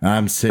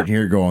 I'm sitting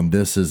here going,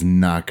 this is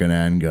not going to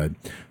end good.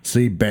 So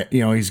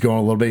he's going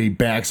a little bit. He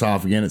backs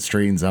off again. It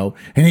straightens out,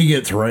 and he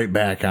gets right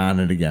back on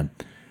it again.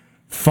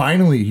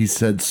 Finally, he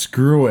said,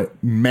 screw it.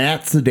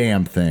 Mats the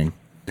damn thing.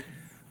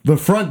 The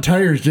front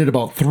tires did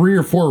about 3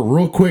 or 4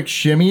 real quick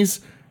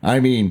shimmies. I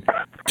mean,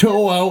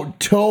 toe out,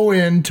 toe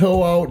in,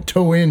 toe out,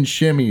 toe in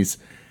shimmies.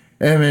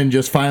 And then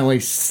just finally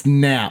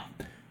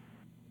snap.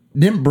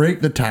 Didn't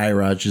break the tie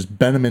rods, just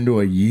bent them into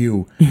a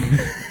U.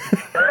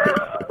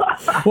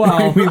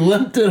 Wow. We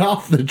limped it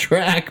off the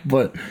track,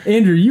 but...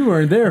 Andrew, you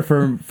weren't there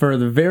for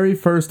the very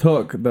first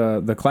hook,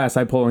 the class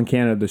I pull in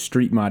Canada, the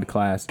street mod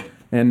class.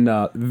 And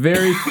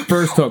very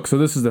first hook, so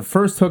this is the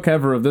first hook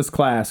ever of this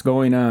class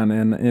going on,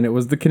 and it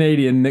was the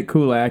Canadian, Nick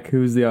Kulak,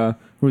 who's the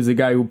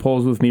guy who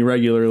pulls with me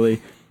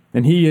regularly.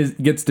 And he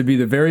gets to be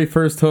the very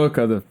first hook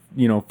of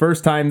the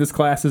first time this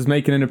class is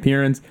making an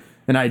appearance.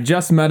 And I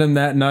just met him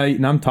that night,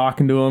 and I'm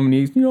talking to him, and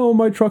he's,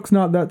 my truck's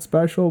not that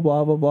special,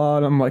 blah, blah, blah.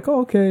 And I'm like,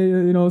 oh, okay,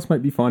 this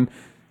might be fun.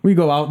 We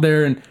go out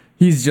there, and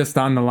he's just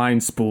on the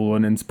line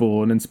spooling,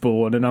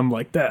 and I'm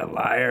like, that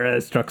liar,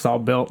 this truck's all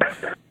built.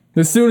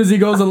 As soon as he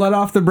goes to let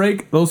off the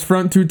brake, those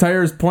front two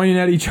tires pointing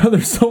at each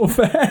other so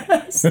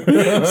fast.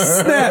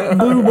 Snap!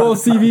 Blew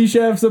both CV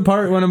shafts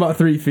apart, went about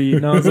 3 feet.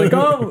 And I was like,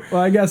 oh,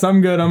 well, I guess I'm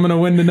good. I'm going to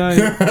win tonight.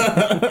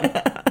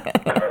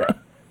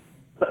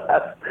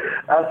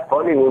 That's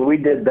funny. When we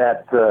did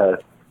that,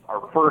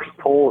 our first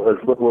pull as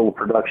little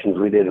productions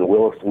we did in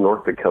Williston,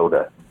 North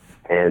Dakota.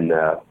 And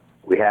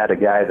we had a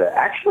guy that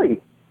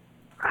actually,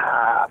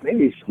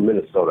 maybe he's from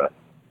Minnesota.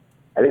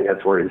 I think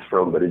that's where he's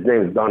from, but his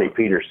name is Donnie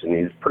Peterson.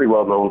 He's pretty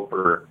well known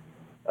for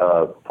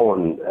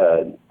pulling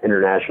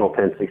international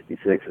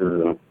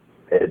 1066s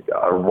and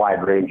a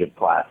wide range of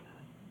classes.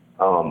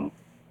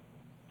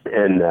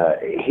 And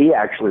he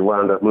actually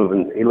wound up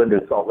moving. He lived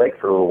in Salt Lake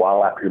for a little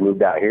while after he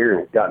moved out here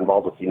and got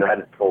involved with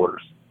United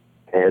Pullers.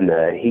 And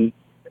he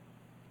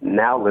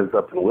now lives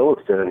up in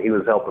Williston, and he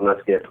was helping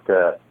us get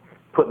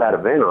put that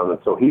event on. And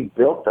so he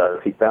built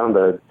us. He found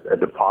a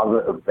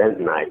deposit of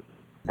bentonite.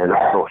 And I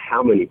don't know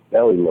how many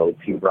belly loads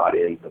he brought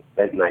in of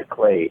bentonite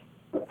clay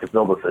to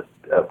build us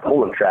a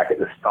pulling track at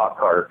the stock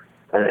car.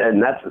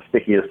 And that's the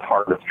stickiest,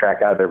 hardest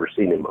track I've ever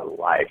seen in my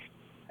life.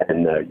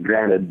 And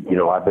granted,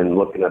 I've been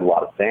looking at a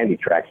lot of sandy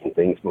tracks and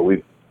things, but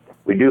we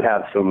do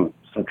have some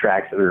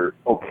tracks that are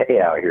okay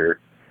out here.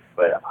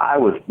 But I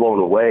was blown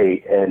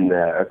away. And,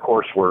 of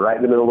course, we're right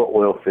in the middle of the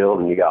oil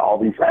field, and you got all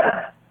these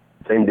guys,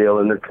 same deal,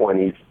 in their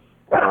 20s.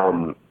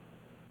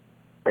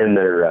 And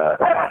they're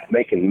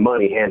making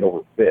money hand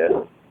over fist.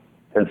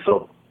 And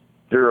so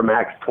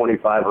Duramax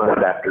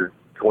 2500 after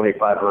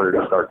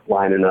 2500 starts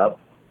lining up.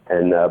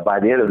 And by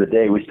the end of the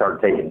day, we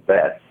started taking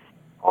bets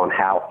on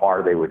how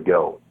far they would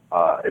go.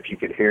 If you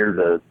could hear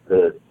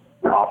the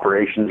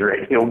operations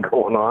radio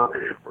going on,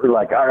 we're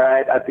like, all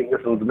right, I think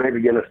this one's maybe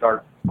going to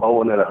start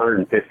blowing at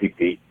 150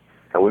 feet.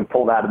 And we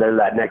pulled out of there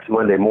that next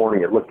Monday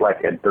morning. It looked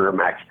like a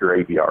Duramax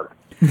graveyard.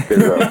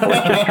 There's a bunch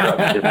of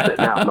trucks just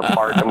sitting out in the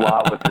parking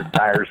lot with their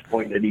tires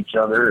pointing at each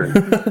other.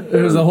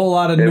 There was a whole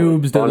lot of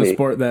noobs to the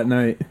sport that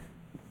night.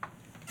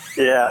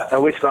 Yeah,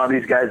 and we saw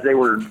these guys. They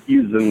were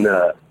using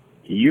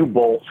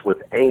U-bolts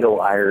with angle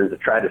iron to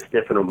try to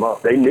stiffen them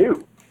up. They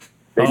knew.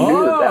 They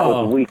knew that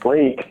was a weak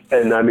link.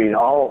 And, I mean,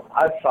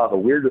 I saw the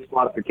weirdest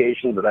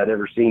modifications that I'd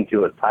ever seen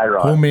to a tie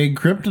rod. Homemade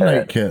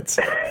kryptonite kits.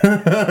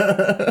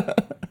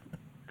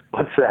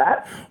 What's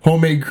that?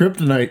 Homemade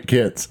kryptonite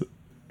kits.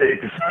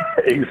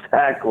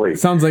 Exactly.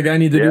 Sounds like I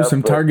need to do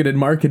some targeted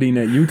marketing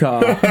at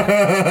Utah.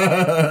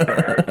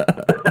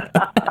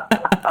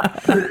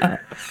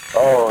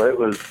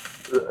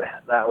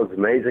 That was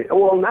amazing.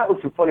 Well, and that was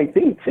the funny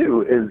thing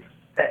too, is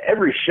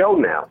every show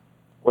now,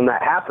 when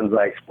that happens,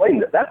 I explain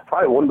that that's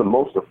probably one of the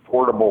most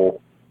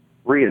affordable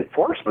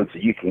reinforcements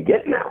that you can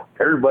get now.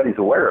 Everybody's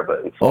aware of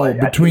it. And so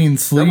between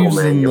sleeves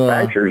and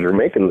manufacturers are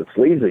making the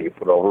sleeves that you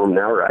put over them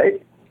now,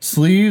 right?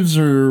 Sleeves,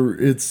 or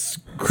it's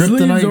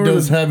kryptonite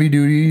does heavy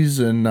duties,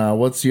 and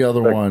what's the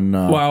other one?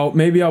 Well,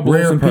 maybe I'll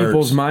blow some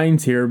people's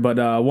minds here, but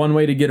one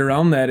way to get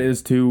around that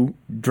is to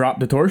drop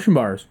the torsion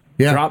bars.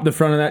 Yeah. Drop the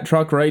front of that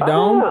truck right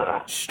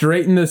down,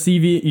 straighten the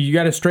CV. You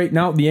got to straighten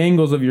out the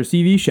angles of your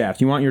CV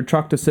shafts. You want your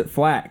truck to sit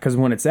flat, because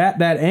when it's at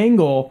that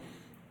angle,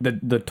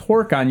 the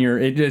torque on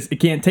it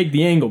can't take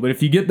the angle. But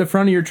if you get the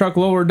front of your truck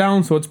lower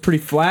down so it's pretty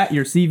flat,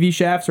 your CV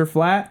shafts are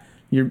flat,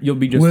 you'll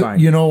be just fine.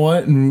 You know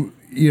what? And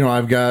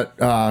I've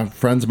got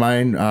friends of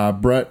mine,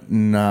 Brett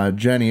and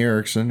Jenny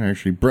Erickson.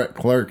 Actually, Brett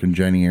Clark and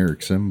Jenny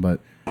Erickson, but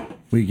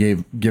we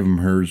give them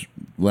her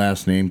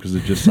last name because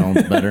it just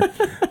sounds better.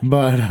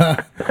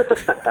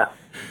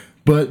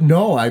 But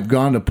no, I've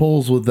gone to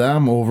pulls with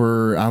them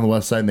over on the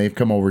west side, and they've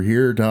come over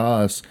here to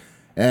us,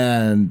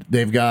 and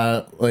they've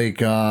got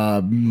like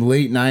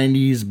late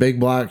 90s big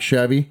block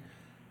Chevy,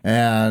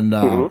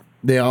 and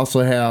they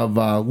also have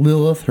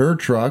Lilith, her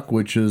truck,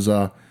 which is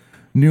a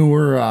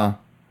newer, I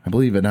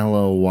believe an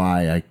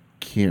LLY. I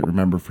can't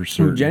remember for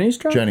certain. Jenny's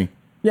truck? Jenny.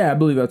 Yeah, I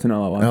believe that's an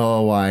LLY.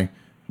 LLY.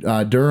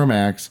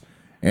 Duramax.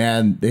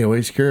 And they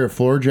always carry a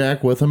floor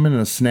jack with them and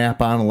a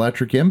snap-on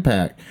electric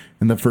impact.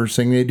 And the first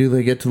thing they do,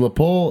 they get to the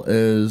pole,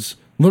 is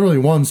literally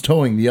one's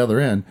towing the other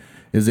end,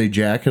 is they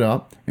jack it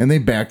up and they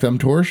back them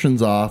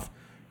torsions off,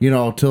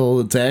 till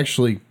it's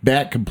actually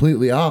back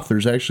completely off.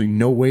 There's actually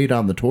no weight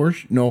on the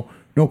torsion, no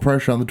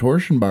pressure on the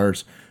torsion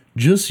bars,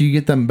 just so you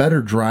get them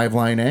better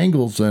driveline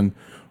angles. And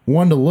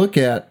one to look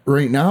at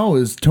right now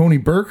is Tony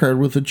Burkhardt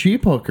with a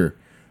cheap hooker.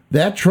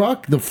 That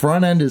truck, the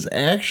front end is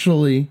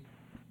actually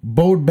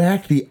bowed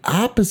back the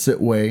opposite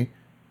way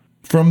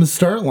from the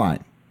start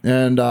line.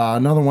 And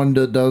another one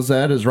that does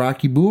that is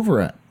Rocky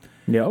Bouveret.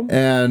 Yep.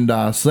 And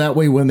so that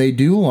way when they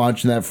do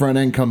launch and that front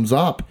end comes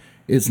up,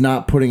 it's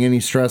not putting any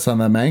stress on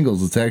them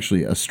angles. It's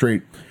actually a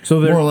straight,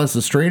 more or less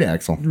a straight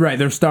axle. Right.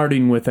 They're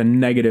starting with a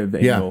negative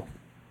angle.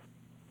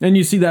 Yeah. And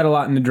you see that a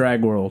lot in the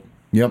drag world.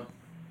 Yep.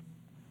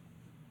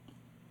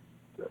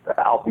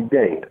 I'll be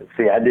danged.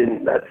 See, I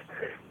didn't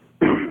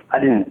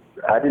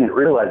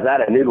realize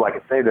that. I knew, like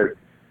I say,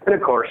 and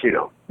of course,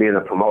 being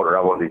a promoter,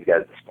 I want these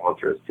guys to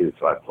sponsor us too,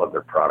 so I plug their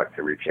product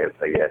every chance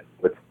I get.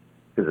 Because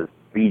it's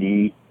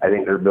BD, I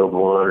think they're building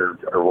one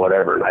or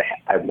whatever, and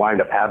I wind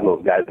up having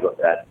those guys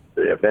at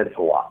the events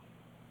a lot.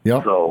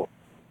 Yep. So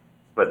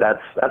But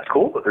that's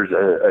cool that there's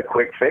a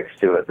quick fix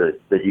to it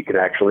that you can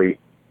actually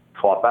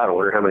swap out. I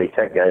wonder how many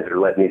tech guys are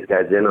letting these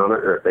guys in on it,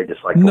 or if they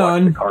just like to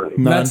watch the car.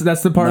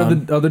 That's the part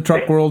of the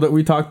truck world that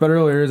we talked about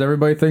earlier. Is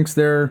everybody thinks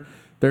their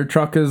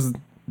truck is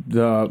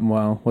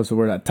what's the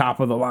word? At top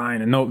of the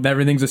line, and no,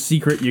 everything's a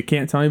secret. You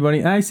can't tell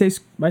anybody. I say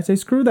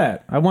screw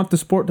that. I want the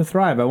sport to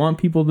thrive. I want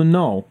people to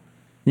know.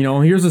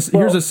 Here's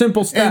a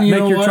simple step.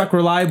 Make your truck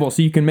reliable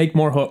so you can make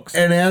more hooks.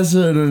 And as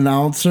an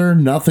announcer,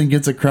 nothing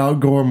gets a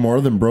crowd going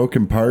more than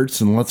broken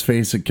parts. And let's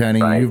face it, Kenny,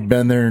 you've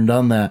been there and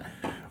done that.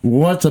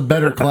 What's a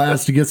better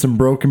class to get some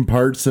broken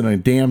parts than a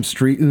damn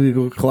street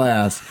legal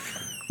class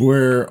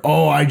where,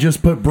 I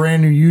just put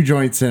brand new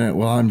U-joints in it.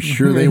 Well, I'm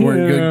sure they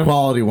weren't good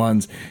quality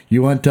ones.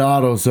 You went to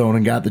AutoZone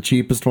and got the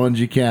cheapest ones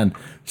you can.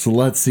 So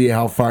let's see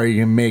how far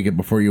you can make it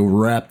before you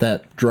wrap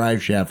that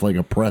drive shaft like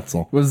a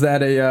pretzel. Was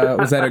that a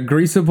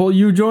greasable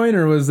U-joint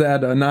or was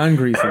that a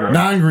non-greasable?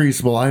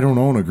 Non-greasable. I don't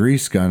own a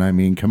grease gun. I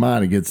mean, come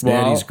on, it gets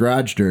Daddy's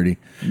garage dirty.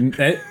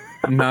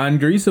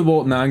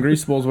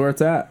 Non-greasable is where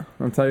it's at.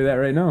 I'll tell you that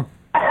right now.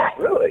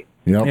 Really?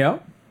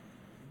 Yep.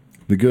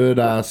 The good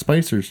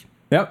spicers.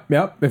 Yep.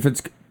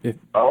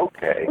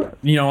 Okay.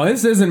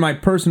 This isn't my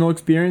personal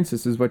experience.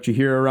 This is what you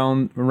hear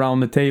around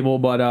the table.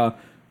 But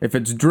if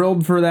it's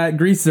drilled for that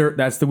greaser,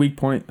 that's the weak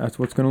point. That's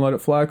what's going to let it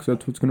flex.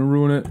 That's what's going to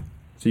ruin it.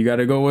 So you got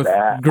to go with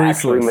greaseless. That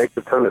actually makes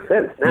a ton of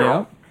sense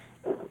now.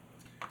 Yeah.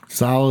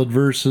 Solid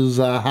versus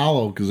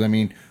hollow, because I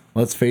mean,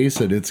 let's face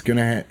it, it's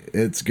gonna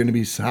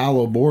be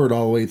hollow board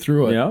all the way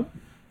through it.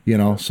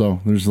 Yeah.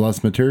 So there's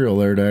less material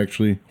there to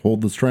actually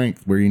hold the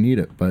strength where you need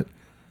it. But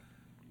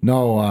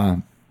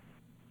no,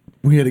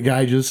 we had a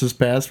guy just this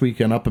past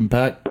weekend up in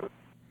Peck.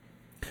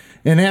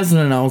 And as an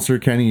announcer,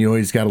 Kenny, you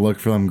always got to look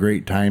for them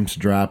great times to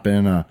drop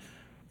in a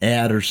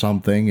ad or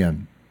something.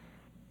 And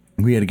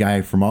we had a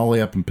guy from all the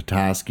way up in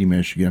Petoskey,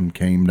 Michigan,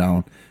 came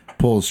down,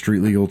 pulled a street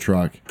legal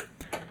truck,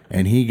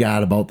 and he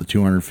got about the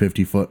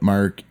 250-foot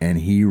mark, and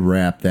he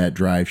wrapped that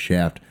drive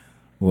shaft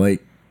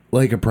like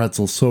a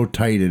pretzel so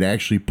tight it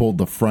actually pulled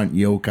the front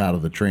yoke out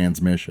of the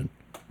transmission.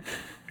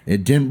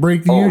 It didn't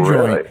break the U-joint.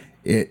 Really?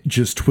 It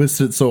just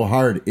twisted so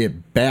hard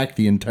it backed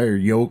the entire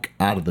yoke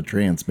out of the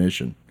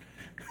transmission.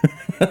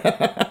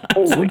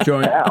 Slip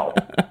joint.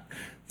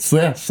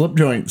 Slip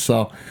joint.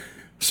 So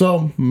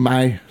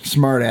my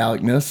smart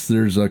aleckness,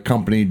 there's a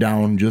company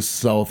down just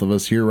south of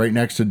us here, right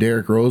next to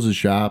Derek Rose's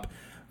shop,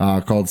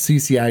 called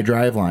CCI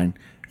Driveline.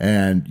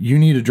 And you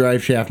need a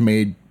drive shaft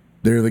made,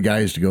 they're the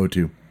guys to go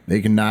to. They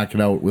can knock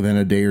it out within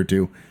a day or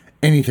two.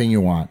 Anything you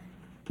want.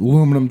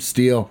 Aluminum,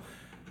 steel,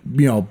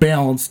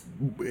 balanced,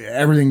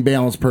 everything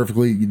balanced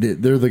perfectly.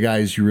 They're the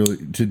guys you really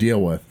to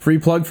deal with. Free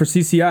plug for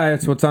CCI.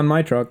 That's what's on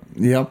my truck.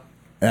 Yep.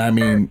 I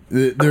mean,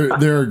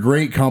 they're a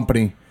great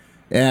company.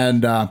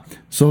 And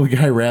so the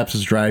guy wraps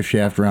his drive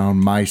shaft around.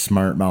 My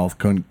smart mouth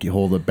couldn't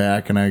hold it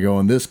back. And I go,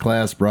 and this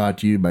class brought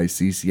to you by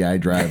CCI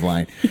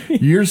Driveline.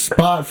 Your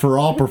spot for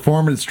all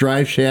performance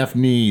drive shaft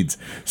needs.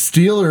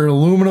 Steel or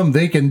aluminum,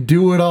 they can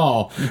do it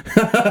all.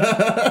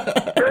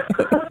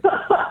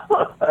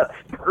 That's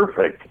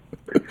perfect.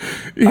 I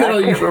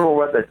can't remember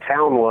what the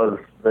town was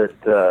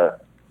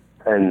that,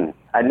 and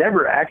I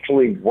never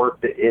actually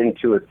worked it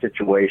into a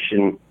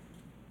situation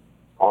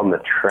on the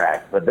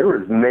track, but there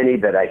was many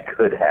that I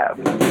could have.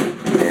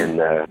 And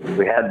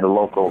we had the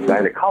local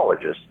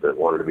gynecologist that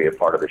wanted to be a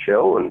part of the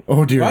show. And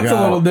oh, dear God. That's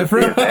a little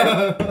different.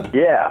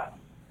 Yeah.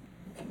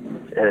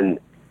 And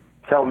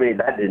tell me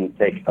that didn't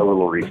take a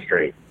little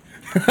restraint.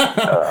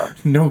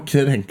 No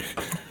kidding.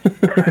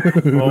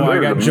 Oh,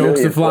 I got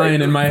jokes are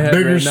flying in my head.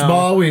 Big or right now.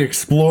 small, we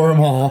explore them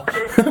all.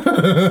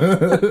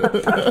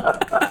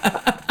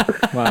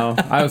 Wow,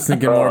 I was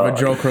thinking more of a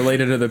joke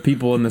related to the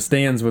people in the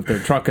stands with their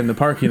truck in the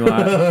parking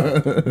lot.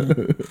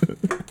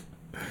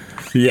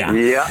 Yeah.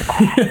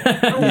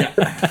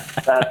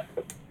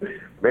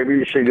 Maybe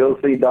you should go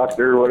see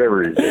Dr.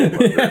 whatever his name was.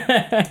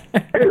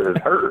 It was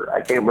her. I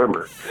can't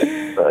remember.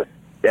 But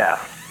yeah.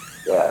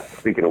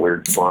 Speaking of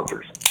weird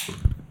sponsors.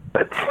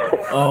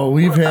 Oh,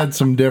 we've had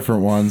some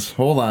different ones.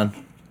 Hold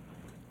on.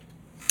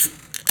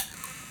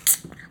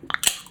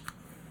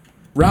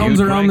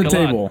 Rounds around the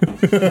table.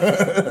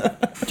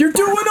 You're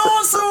doing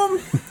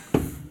awesome.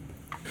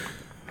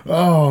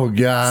 Oh,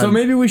 God. So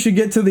maybe we should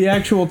get to the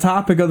actual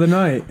topic of the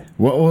night.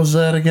 What was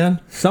that again?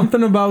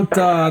 Something about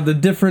the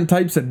different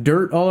types of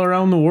dirt all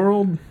around the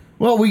world.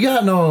 Well, we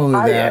got not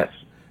only that.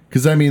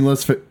 Because, I mean,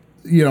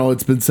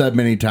 it's been said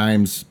many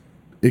times,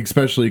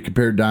 especially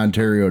compared to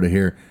Ontario to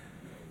here,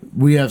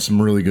 we have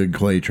some really good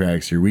clay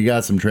tracks here. We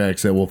got some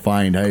tracks that will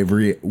find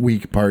every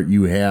weak part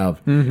you have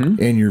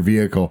in your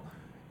vehicle.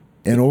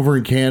 And over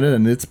in Canada,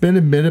 and it's been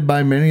admitted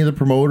by many of the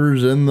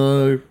promoters in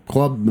the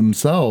club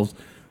themselves,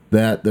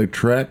 that the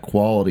track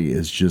quality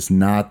is just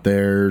not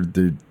there.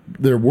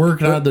 They're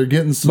working on it. They're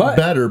getting some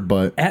better,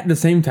 but at the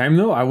same time,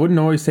 though, I wouldn't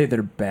always say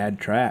they're bad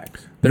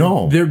tracks.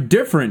 They're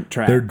different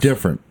tracks. They're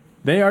different.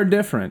 They are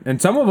different.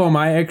 And some of them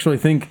I actually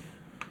think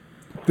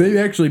they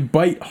actually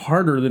bite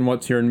harder than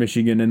what's here in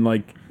Michigan. And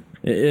like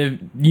If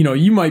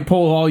you might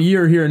pull all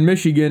year here in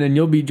Michigan and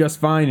you'll be just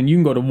fine, and you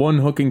can go to one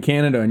hook in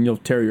Canada and you'll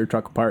tear your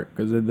truck apart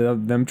because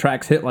them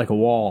tracks hit like a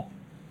wall.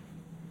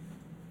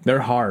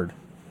 They're hard.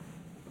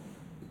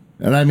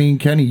 And I mean,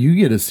 Kenny, you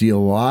get to see a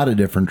lot of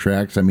different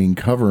tracks. I mean,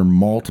 covering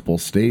multiple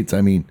states. I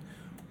mean,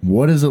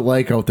 what is it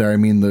like out there? I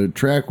mean, the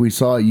track we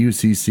saw at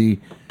UCC,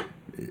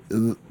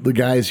 the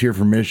guys here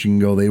from Michigan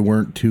they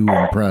weren't too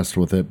impressed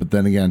with it. But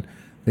then again,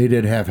 they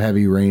did have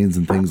heavy rains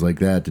and things like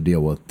that to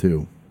deal with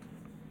too.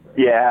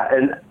 Yeah,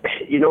 and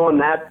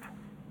and that,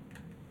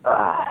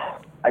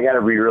 I got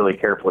to be really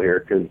careful here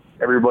because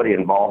everybody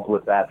involved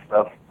with that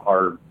stuff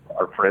are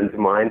friends of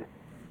mine.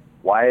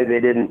 Why they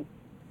didn't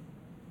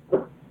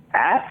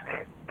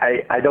ask,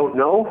 I don't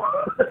know.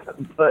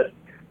 But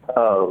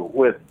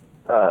with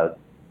a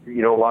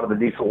lot of the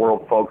Diesel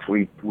World folks,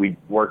 we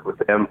worked with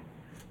them,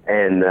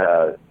 and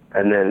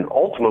then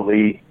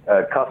ultimately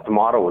Custom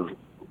Auto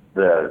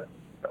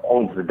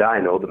owns the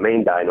dyno, the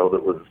main dyno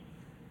that was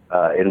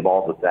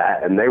involved with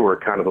that, and they were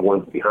kind of the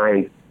ones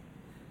behind,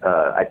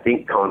 I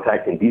think,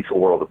 contacting Diesel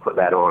World to put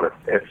that on.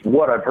 If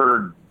what I've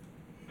heard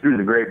through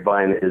the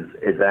grapevine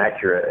is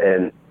accurate,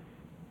 and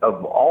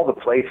of all the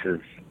places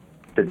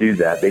to do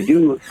that, they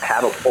do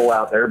have a pull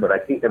out there, but I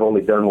think they've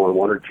only done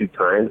one or two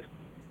times.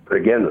 But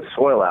again, the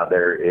soil out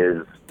there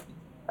is,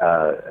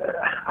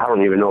 I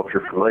don't even know if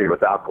you're familiar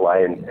with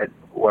alkali, and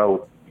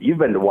well, you've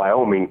been to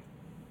Wyoming,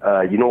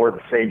 you know where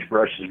the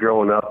sagebrush is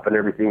growing up and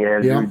everything,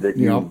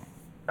 Andrew,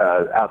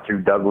 out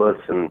through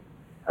Douglas and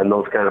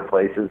those kind of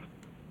places.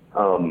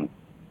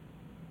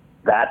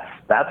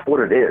 That's what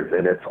it is,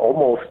 and it's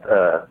almost,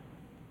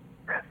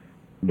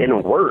 in a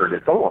word,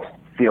 it almost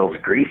feels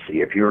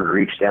greasy if you were to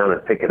reach down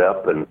and pick it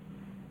up and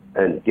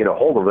get a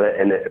hold of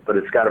it. But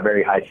it's got a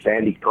very high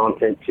sandy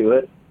content to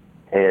it,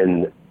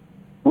 and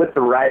with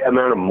the right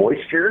amount of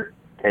moisture.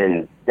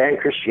 And Dan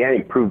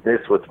Christiani proved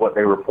this with what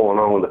they were pulling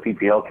on when the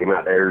PPL came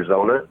out to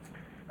Arizona.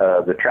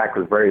 The track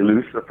was very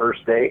loose the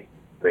first day,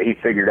 but he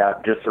figured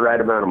out just the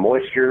right amount of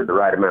moisture, the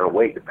right amount of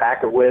weight to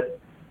pack it with,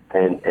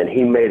 and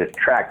he made a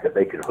track that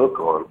they could hook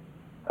on.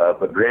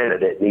 But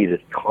granted, it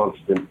needed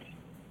constant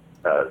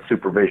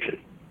supervision,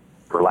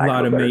 for lack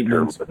of a better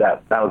term. But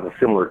that was a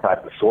similar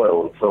type of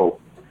soil. And so,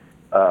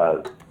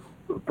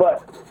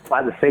 but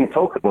by the same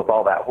token, with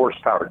all that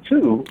horsepower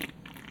too,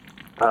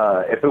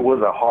 if it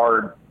was a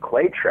hard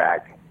clay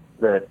track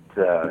that,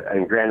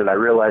 and granted, I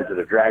realize that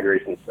a drag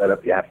racing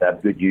setup, you have to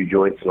have good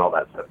U-joints and all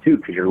that stuff too,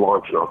 because you're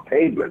launching off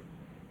pavement.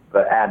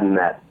 But adding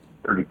that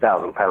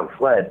 30,000-pound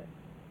sled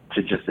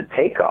to just a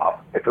takeoff,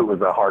 if it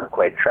was a hard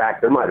clay track,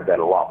 there might have been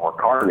a lot more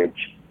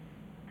carnage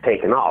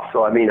taken off.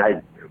 So, I mean,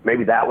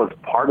 maybe that was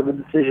part of the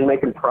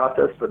decision-making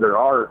process, but there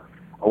are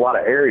a lot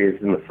of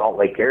areas in the Salt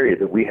Lake area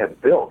that we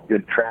have built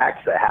good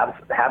tracks that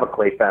have a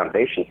clay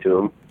foundation to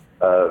them.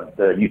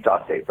 The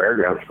Utah State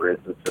Fairgrounds, for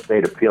instance, if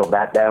they'd have peeled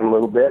that down a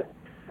little bit,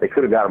 they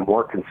could have got a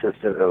more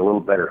consistent and a little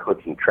better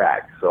hooking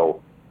track.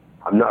 So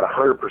I'm not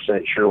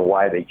 100% sure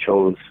why they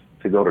chose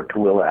to go to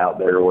Tooele out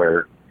there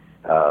where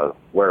it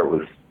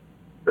was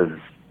as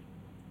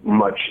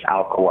much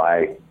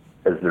alkali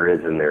as there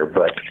is in there.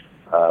 But,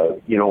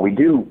 we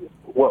do,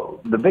 well,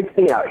 the big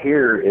thing out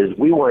here is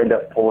we wind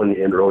up pulling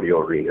in rodeo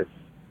arenas.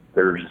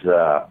 There's,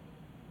 to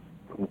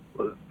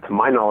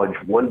my knowledge,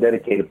 one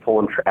dedicated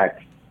pulling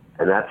track,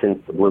 and that's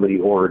in Sublimity,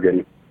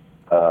 Oregon.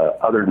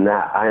 Other than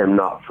that, I am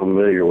not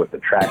familiar with the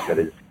track that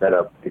is set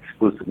up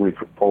exclusively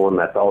for pulling.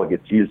 That's all it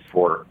gets used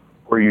for.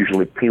 We're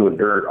usually peeling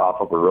dirt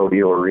off of a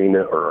rodeo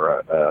arena or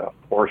a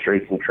horse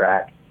racing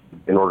track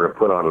in order to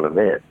put on an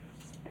event.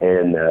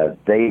 And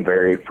they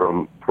vary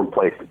from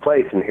place to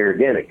place. And here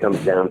again, it comes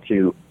down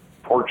to,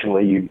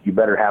 fortunately, you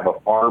better have a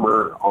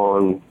farmer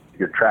on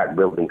your track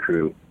building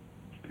crew,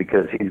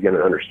 because he's going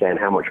to understand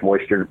how much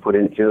moisture to put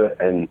into it,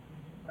 and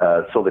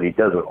so that he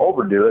doesn't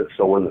overdo it.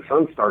 So when the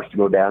sun starts to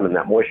go down and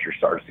that moisture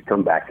starts to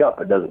come back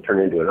up, it doesn't turn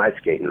into an ice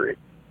skating rink.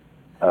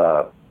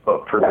 But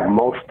for the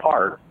most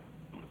part,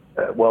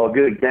 a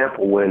good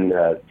example, when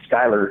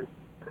Skyler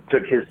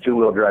took his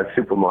two-wheel drive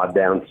Supermod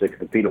down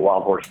 60 feet at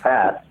Wild Horse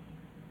Pass,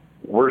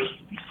 we're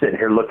sitting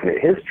here looking at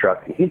his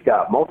truck, and he's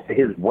got most of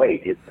his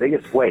weight, his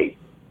biggest weight,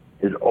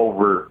 is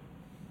over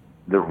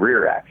the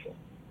rear axle.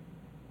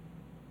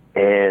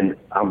 And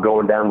I'm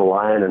going down the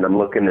line, and I'm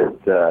looking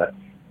at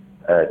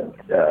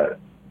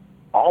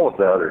all of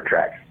the other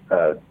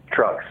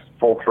trucks,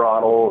 Full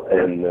Throttle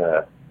and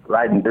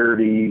Riding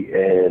Dirty,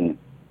 and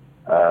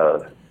I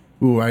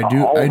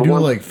do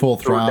like Full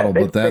Throttle,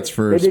 but that's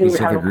for a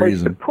specific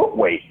reason. To put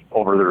weight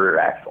over the rear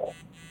axle.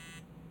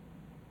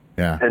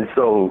 Yeah. And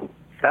so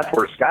that's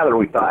where Skyler,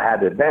 we thought, had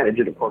the advantage.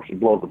 And of course, he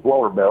blows the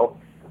blower belt,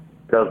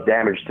 does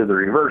damage to the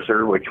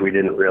reverser, which we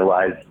didn't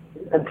realize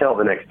until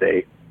the next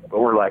day. But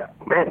we're like,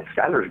 man,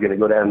 Skyler's going to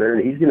go down there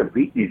and he's going to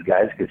beat these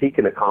guys because he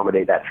can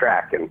accommodate that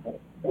track. And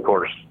of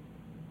course,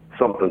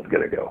 something's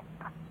going to go.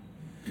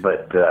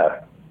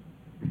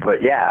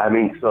 But yeah, I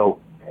mean, so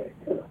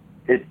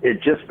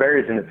it just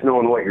varies, and it's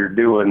knowing what you're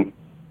doing.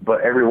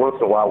 But every once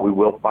in a while, we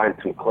will find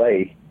some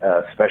clay,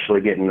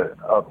 especially getting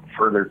up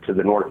further to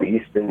the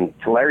northeast. In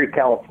Tulare,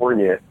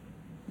 California,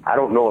 I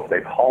don't know if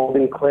they've hauled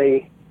in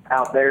clay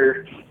out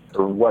there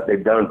or what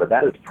they've done, but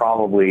that is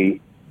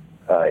probably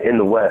in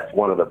the West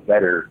one of the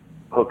better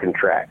hooking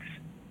tracks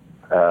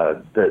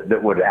that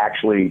would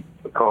actually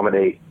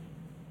accommodate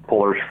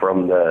pullers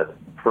from the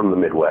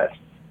Midwest.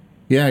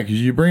 Yeah,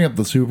 because you bring up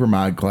the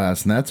Supermod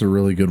class, and that's a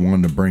really good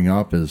one to bring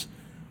up. Is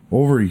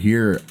over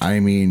here, I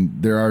mean,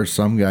 there are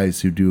some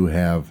guys who do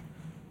have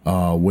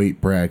weight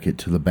bracket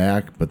to the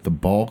back, but the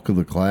bulk of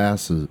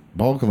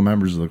the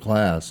members of the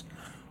class,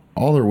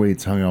 all their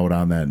weight's hung out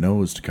on that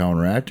nose to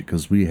counteract it,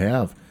 because we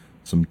have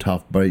some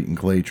tough bite and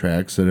clay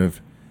tracks that have,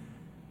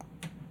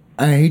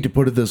 I hate to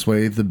put it this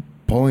way, the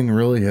pulling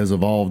really has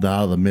evolved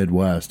out of the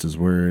Midwest is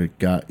where it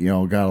got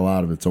a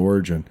lot of its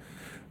origin.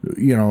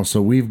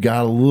 So we've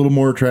got a little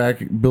more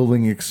track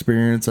building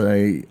experience,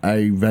 I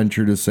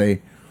venture to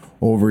say,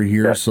 over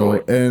here.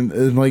 Definitely. So,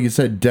 and like you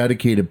said,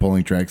 dedicated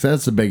pulling tracks,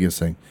 that's the biggest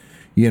thing.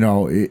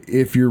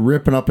 If you're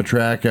ripping up a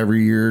track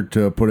every year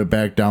to put it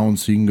back down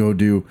so you can go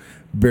do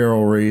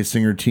barrel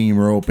racing or team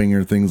roping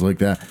or things like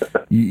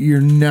that,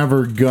 you're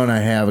never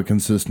gonna have a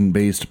consistent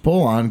base to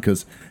pull on,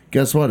 because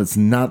guess what? It's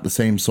not the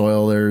same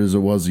soil there as it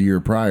was a year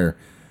prior.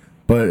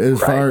 But as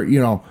far,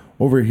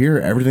 over here,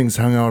 everything's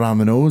hung out on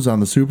the nose on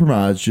the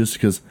Supermods just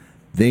because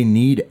they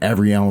need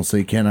every ounce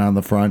they can on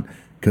the front,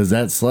 because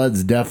that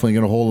sled's definitely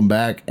going to hold them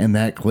back, and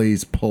that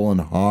clay's pulling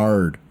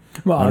hard.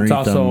 Well, it's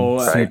also,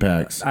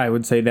 CPACs. I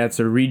would say that's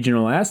a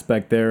regional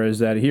aspect there, is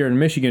that here in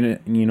Michigan,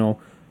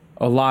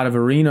 a lot of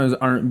arenas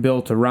aren't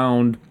built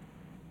around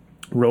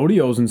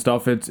rodeos and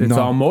stuff. It's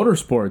all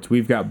motorsports.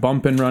 We've got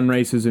bump and run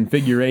races and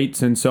figure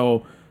eights, and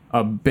so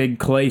a big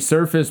clay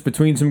surface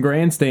between some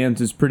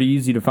grandstands is pretty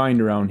easy to find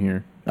around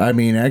here. I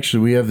mean,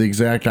 actually, we have the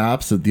exact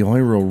opposite. The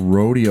only real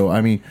rodeo,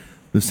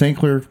 the St.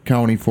 Clair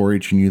County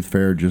 4-H and Youth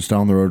Fair just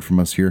down the road from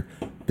us here,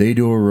 they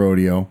do a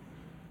rodeo,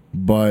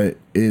 but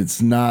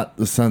it's not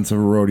the sense of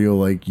a rodeo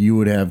like you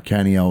would have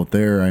Kenny out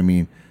there.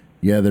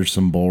 There's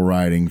some bull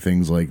riding,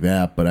 things like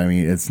that, but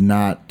it's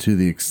not to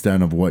the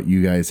extent of what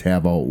you guys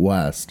have out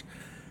west.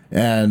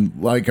 And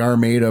like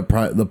Armada,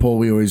 the pull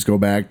we always go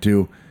back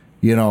to,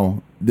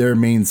 their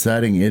main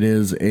setting, it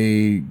is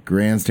a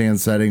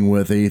grandstand setting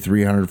with a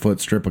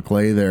 300-foot strip of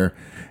clay there,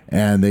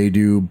 and they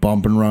do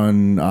bump and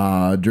run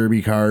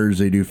derby cars,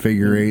 they do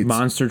figure eights,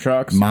 monster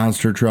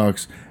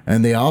trucks,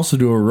 and they also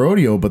do a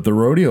rodeo, but the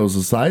rodeo is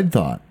a side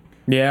thought.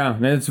 Yeah,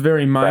 it's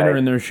very minor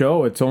in their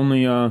show. It's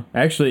only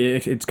actually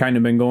it's kind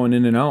of been going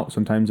in and out.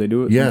 Sometimes they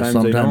do it,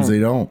 sometimes they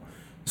don't.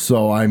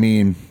 So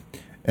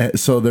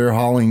so they're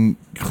hauling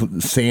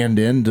sand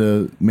in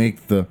to make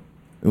at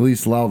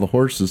least allow the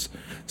horses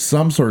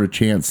some sort of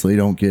chance they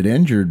don't get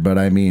injured. But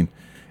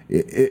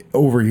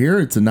over here,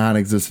 it's a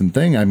non-existent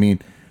thing.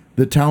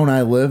 The town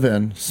I live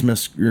in,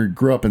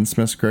 grew up in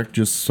Smiths Creek,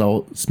 just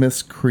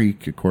Smiths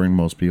Creek, according to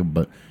most people,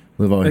 but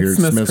live out here at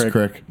Smiths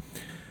Creek.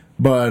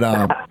 But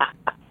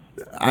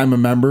I'm a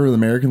member of the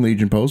American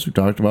Legion Post. We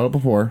talked about it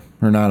before.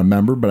 Or not a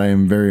member, but I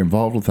am very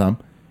involved with them.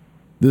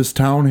 This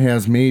town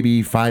has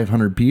maybe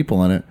 500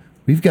 people in it.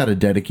 We've got a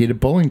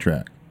dedicated pulling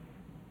track.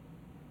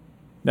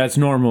 That's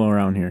normal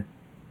around here.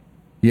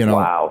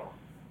 Wow.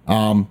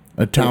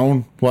 A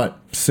town,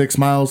 6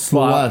 miles to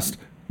the west.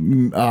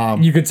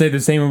 You could say the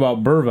same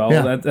about Burville.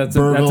 Yeah, That's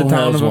a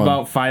town of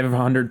about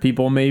 500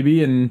 people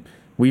maybe, and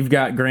we've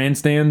got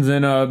grandstands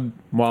and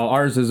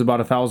ours is about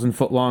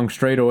 1,000-foot long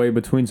straightaway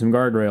between some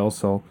guardrails.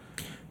 So,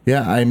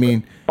 yeah,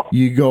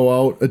 you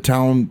go out a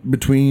town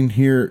between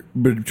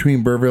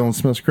Burville and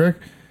Smiths Creek,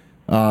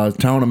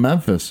 town of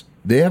Memphis.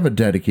 They have a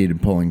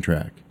dedicated pulling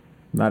track.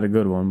 Not a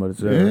good one, but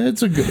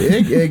it's a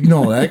good.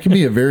 No, that can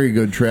be a very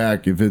good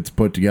track if it's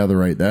put together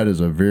right. That is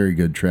a very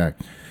good track.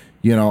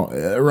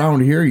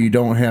 Around here you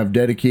don't have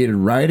dedicated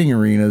riding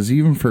arenas,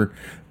 even for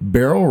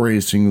barrel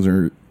racing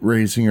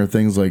or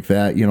things like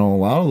that. A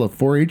lot of the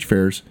 4-H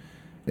fairs,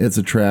 it's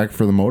a track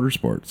for the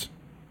motorsports.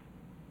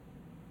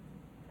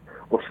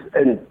 Well,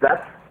 and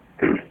that's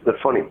the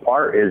funny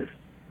part is,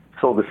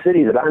 so the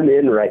city that I'm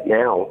in right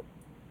now,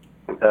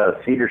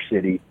 Cedar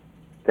City,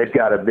 they've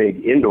got a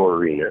big indoor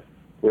arena,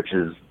 which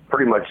is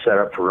pretty much set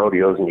up for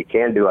rodeos, and you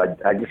can do.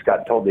 I just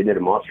got told they did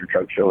a monster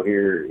truck show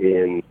here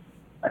in,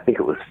 I think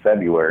it was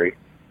February,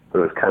 but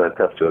it was kind of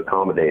tough to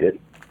accommodate it.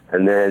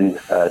 And then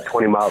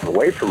 20 miles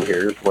away from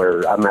here is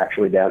where I'm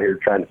actually down here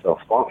trying to sell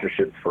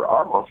sponsorships for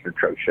our monster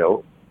truck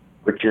show,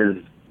 which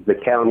is the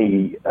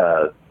county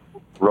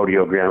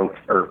rodeo grounds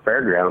or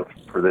fairgrounds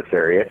for this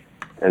area,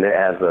 and it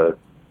has a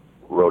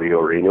rodeo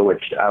arena,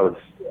 which I was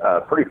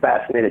pretty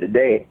fascinated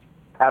today.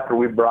 After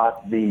we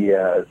brought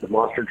the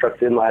monster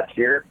trucks in last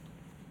year,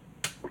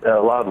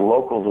 a lot of the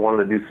locals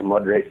wanted to do some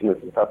mud racing and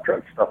some tough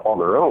truck stuff on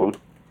their own.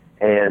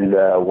 And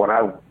when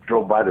I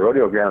drove by the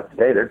rodeo grounds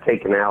today, they're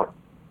taking out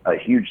a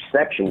huge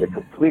section to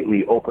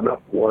completely open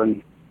up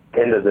one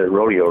end of the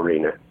rodeo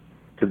arena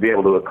to be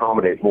able to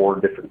accommodate more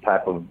different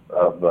type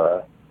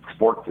of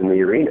sports in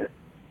the arena,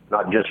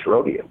 not just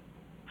rodeo.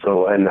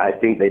 So, and I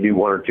think they do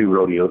 1 or 2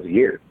 rodeos a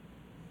year.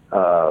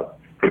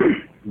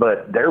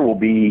 But there will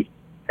be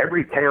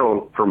every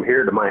town from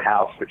here to my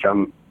house, which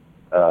I'm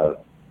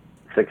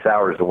 6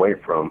 hours away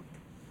from,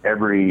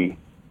 every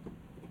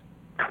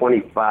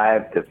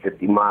 25 to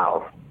 50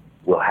 miles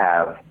will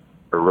have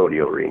a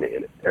rodeo arena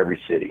in it,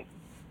 every city.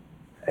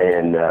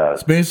 And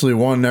it's basically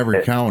one in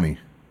every county.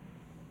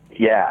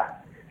 Yeah.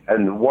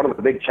 And one of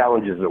the big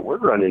challenges that we're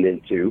running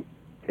into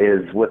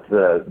is with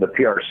the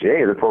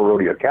PRCA, the Pro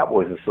Rodeo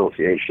Cowboys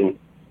Association,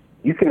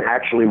 you can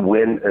actually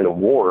win an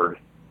award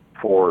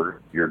for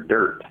your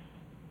dirt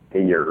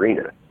in your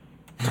arena.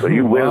 So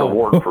you win an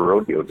award for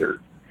rodeo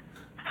dirt.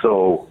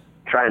 So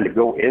trying to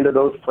go into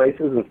those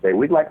places and say,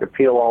 we'd like to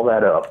peel all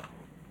that up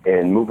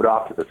and move it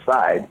off to the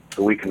side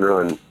so we can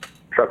run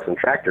trucks and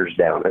tractors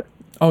down it.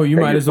 Oh, you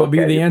might as well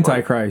be the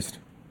Antichrist.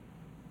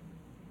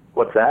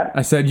 What's that?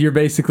 I said you're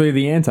basically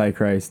the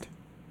Antichrist.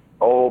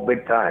 Oh,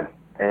 big time.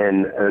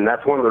 And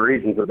that's one of the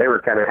reasons that they were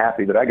kind of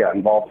happy that I got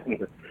involved in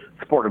the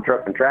sport of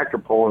truck and tractor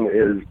pulling,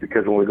 is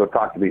because when we go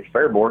talk to these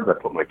fair boards, I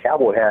put my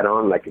cowboy hat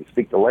on and I can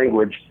speak the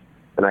language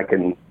and I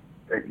can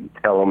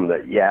tell them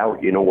that, yeah,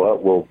 you know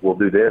what, we'll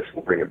do this,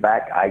 we'll bring it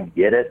back. I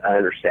get it. I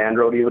understand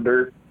rodeo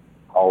dirt.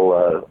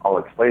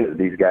 I'll explain it to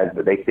these guys,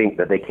 but they think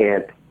that they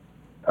can't.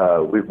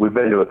 We've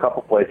been to a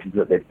couple places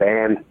that they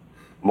banned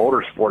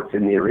motorsports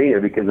in the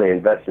arena because they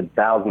invested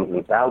thousands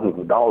and thousands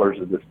of dollars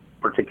in this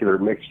particular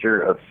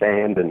mixture of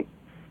sand and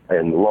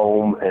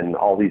loam and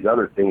all these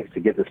other things to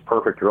get this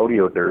perfect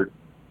rodeo dirt.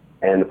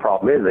 And the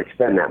problem is they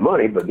spend that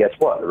money, but guess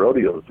what? The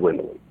rodeo is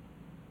dwindling.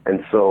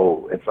 And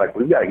so it's like,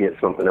 we've got to get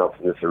something else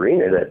in this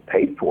arena that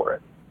paid for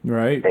it.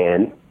 Right.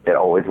 And it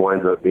always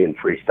winds up being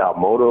freestyle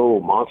moto,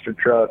 monster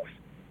trucks.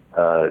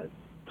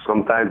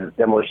 Sometimes it's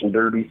demolition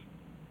derbies.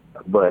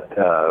 But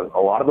a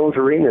lot of those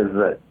arenas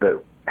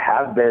that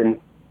have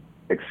been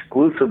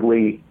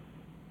exclusively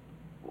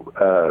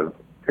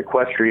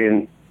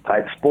equestrian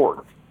type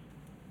sports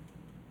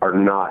are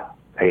not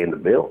paying the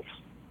bills.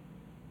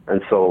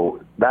 And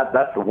so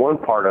that's the one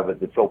part of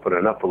it that's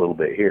opening up a little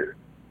bit here.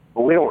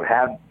 But we don't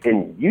have,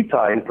 in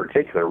Utah in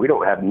particular, we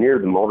don't have near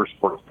the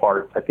motorsports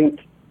part. I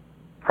think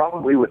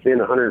probably within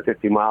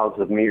 150 miles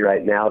of me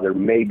right now, there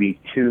may be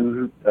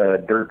 2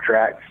 dirt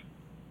tracks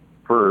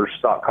for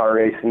stock car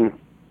racing.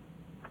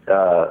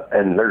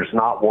 And there's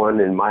not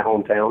one in my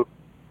hometown.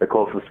 The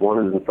closest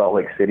one is in Salt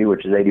Lake City,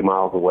 which is 80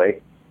 miles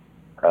away.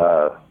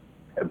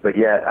 But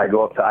yet I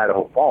go up to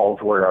Idaho Falls,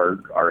 where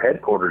our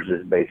headquarters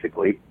is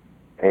basically,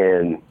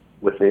 and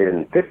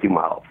within 50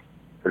 miles,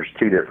 there's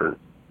 2 different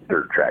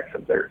dirt tracks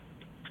up there.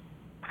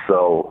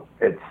 So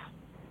it's,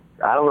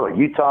 I don't know,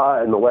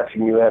 Utah and the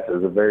Western U.S.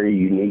 is a very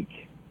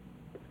unique,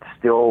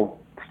 still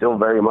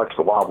very much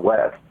the Wild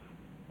West,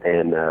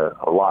 and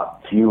a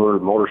lot fewer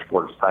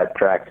motorsports type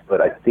tracks.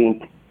 But I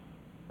think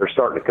they're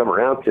starting to come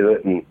around to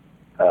it, and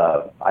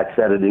I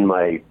said it in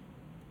my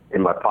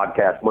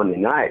podcast Monday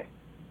night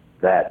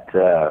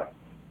that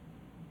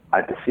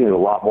I've seen a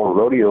lot more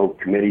rodeo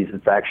committees.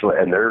 It's actually,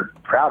 and they're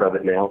proud of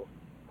it now.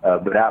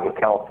 But out in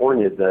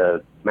California,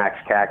 the Max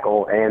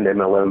Cackle and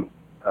MLM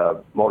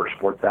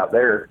Motorsports out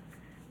there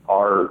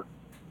are,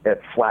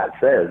 it flat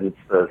says it's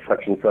the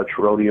such and such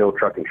rodeo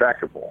truck and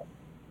tractor pull.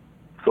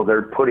 So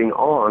they're putting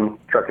on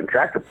truck and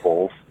tractor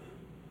pulls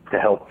to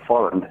help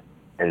fund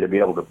and to be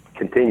able to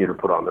continue to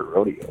put on their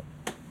rodeo.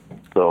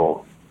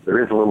 So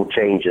there is a little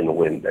change in the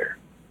wind there.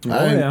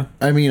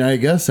 I mean, I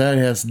guess that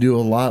has to do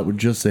a lot with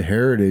just the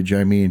heritage.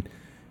 I mean,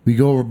 we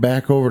go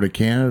back over to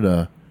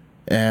Canada,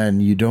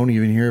 and you don't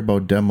even hear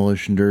about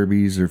demolition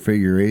derbies or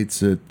figure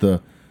eights at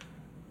the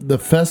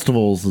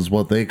festivals, is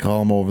what they call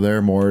them over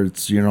there more.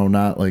 It's,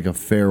 not like a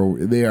fair.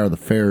 They are the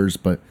fairs,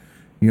 but,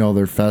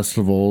 they're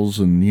festivals.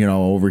 And,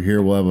 over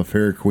here we'll have a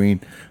fair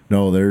queen.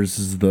 No, theirs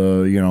is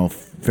the,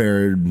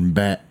 fair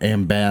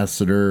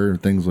ambassador,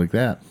 things like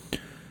that.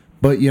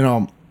 But,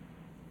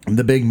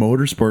 the big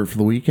motorsport for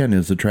the weekend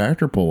is the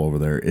tractor pull over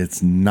there.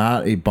 It's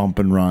not a bump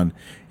and run.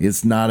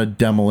 It's not a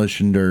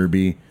demolition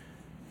derby.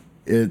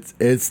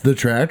 It's the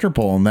tractor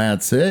pull, and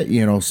that's it.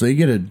 So you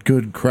get a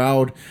good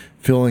crowd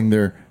filling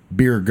their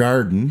beer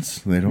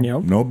gardens. They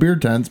don't no beer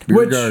tents,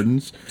 beer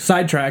gardens.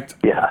 Sidetracked.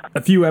 Yeah.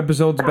 A few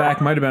episodes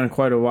back, might have been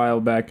quite a while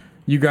back,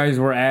 you guys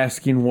were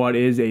asking what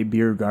is a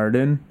beer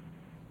garden.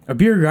 A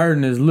beer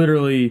garden is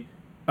literally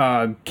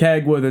a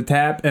keg with a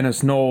tap and a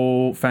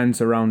snow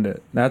fence around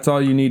it. That's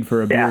all you need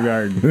for a beer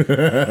garden.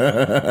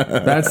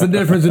 That's the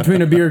difference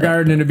between a beer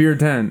garden and a beer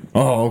tent.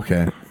 Oh,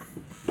 okay.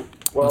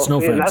 Well,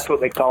 and that's what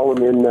they call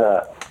them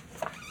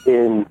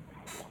in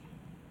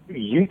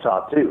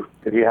Utah too.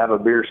 If you have a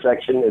beer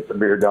section, it's a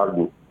beer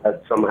garden.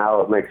 That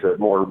somehow it makes it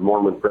more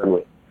Mormon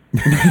friendly.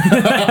 There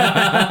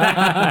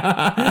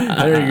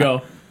you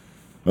go.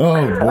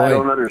 Oh boy. I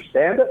don't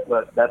understand it,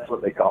 but that's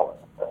what they call it.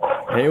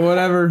 Hey,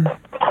 whatever.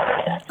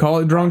 Call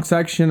it drunk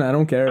section. I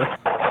don't care.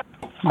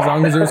 As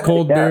long as there's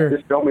cold beer.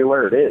 Just tell me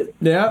where it is.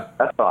 Yeah.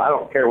 That's all. I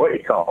don't care what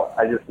you call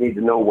it. I just need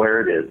to know where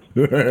it is.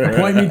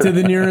 Point me to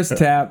the nearest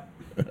tap.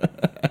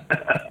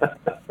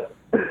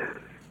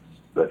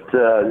 But,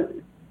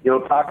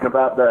 talking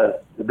about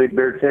the big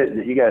beer tent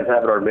that you guys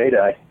have at Armada,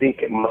 I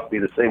think it must be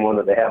the same one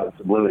that they have in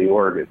Sublimity,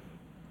 Oregon.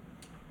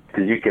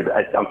 Because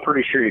I'm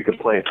pretty sure you could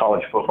play a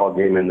college football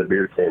game in the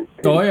beer tent.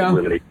 Oh, yeah.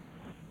 Sublimity.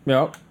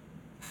 Yep.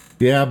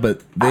 Yeah,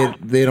 but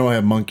they don't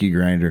have Monkey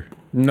Grinder.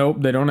 Nope,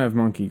 they don't have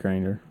Monkey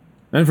Grinder.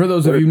 And for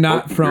those of you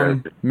not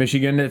from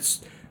Michigan,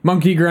 it's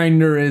Monkey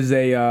Grinder is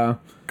a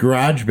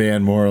garage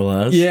band, more or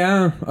less.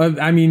 Yeah,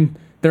 I mean,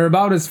 they're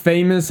about as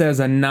famous as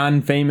a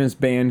non-famous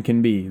band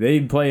can be. They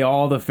play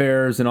all the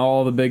fairs and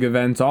all the big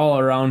events all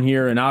around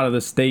here and out of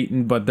the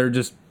state, but they're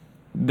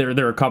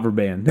a cover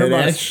band. They're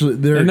a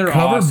cover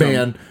awesome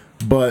band,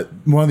 but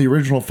one of the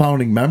original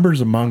founding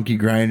members of Monkey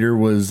Grinder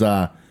was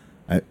Darren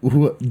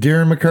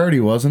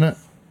McCarty, wasn't it?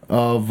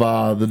 Of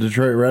the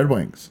Detroit Red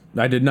Wings.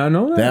 I did not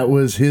know that. That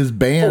was his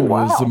band,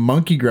 was the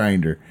Monkey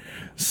Grinder.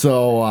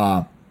 So,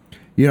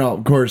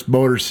 of course,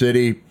 Motor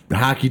City,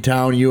 Hockey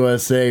Town,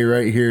 USA,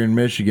 right here in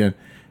Michigan.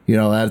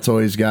 That's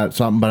always got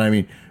something. But, I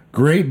mean,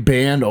 great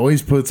band,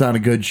 always puts on a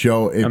good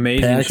show. It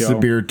Amazing packs show. The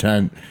beer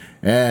tent.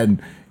 And,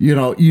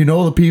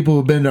 the people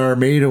who've been to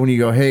Armada when you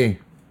go, hey,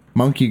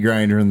 Monkey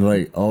Grinder, and they're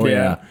like, oh,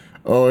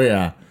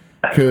 yeah.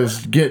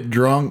 Because get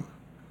drunk,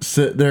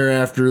 sit there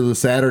after the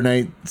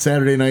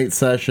Saturday night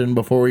session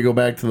before we go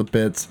back to the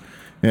pits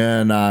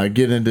and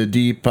get into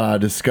deep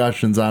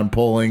discussions on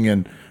polling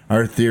and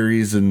our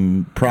theories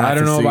and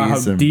prophecies. I don't know about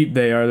how deep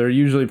they are. They're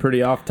usually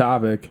pretty off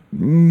topic.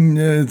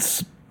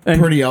 It's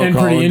pretty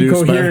alcohol and pretty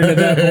incoherent at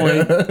that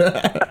point.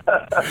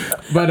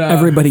 But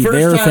everybody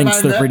there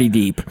thinks they're pretty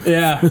deep.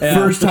 Yeah.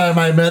 First time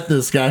I met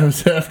this guy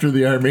was after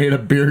the Armada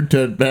beer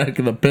tent back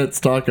in the pits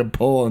talking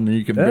polling.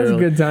 You can That was a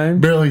good time.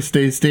 Barely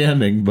stay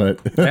standing, but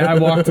I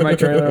walked to my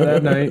trailer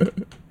that night.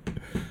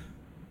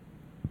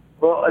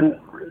 Well, and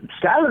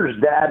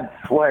Skyler's dad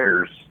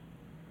swears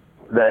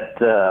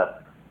that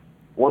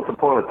once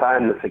upon a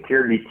time the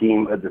security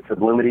team at the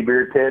Sublimity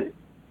beer tent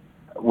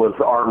was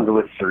armed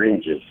with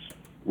syringes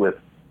with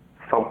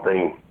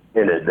something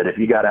in it that if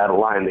you got out of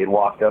line, they'd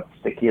walk up,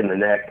 stick you in the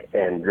neck,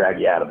 and drag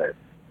you out of there.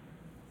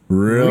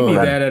 Really? We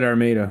did that at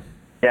Armada.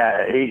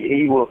 Yeah,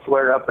 he will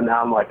swear up and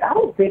down. I'm like, I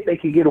don't think they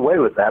could get away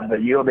with that, but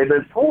they've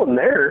been pulling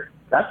there.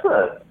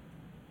 The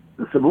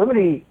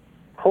Sublimity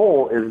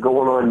poll is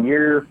going on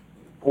year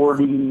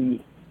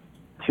 42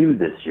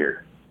 this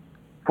year.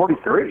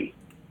 43.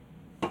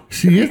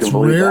 See, it's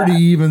rare to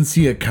even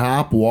see a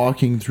cop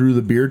walking through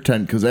the beer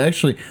tent because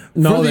actually,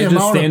 they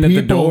just stand at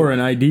the door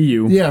and ID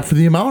you. Yeah, for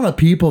the amount of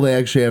people they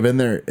actually have in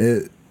there,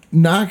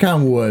 knock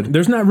on wood,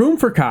 there's not room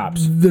for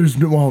cops. There's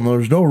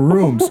no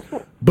rooms.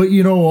 But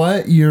you know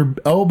what? You're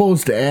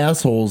elbows to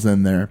assholes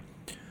in there.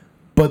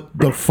 But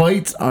the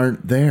fights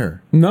aren't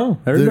there. No,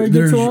 everybody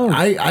gets along.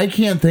 I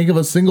can't think of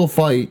a single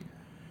fight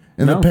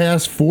in the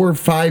past 4 or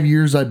 5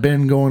 years I've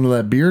been going to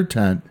that beer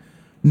tent.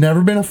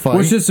 Never been a fight.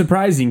 Which is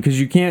surprising because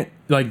you can't,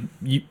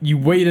 you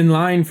wait in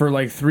line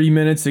for 3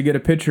 minutes to get a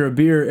pitcher of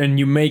beer and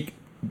you make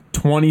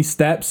 20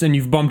 steps and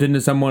you've bumped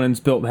into someone and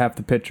spilt half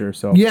the pitcher.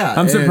 So yeah,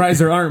 I'm surprised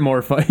there aren't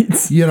more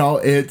fights.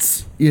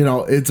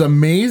 It's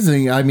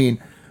amazing. I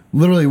mean,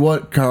 literally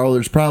Carl,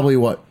 there's probably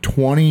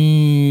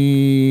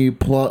 20,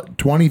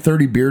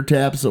 30 beer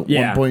taps at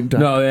one point in time.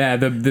 No, yeah.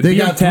 They beer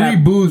got tap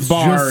 3 booths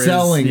bar just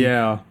selling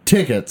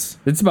tickets.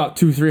 It's about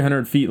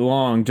 200-300 feet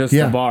long,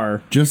 the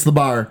bar. Just the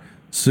bar.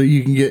 So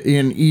you can get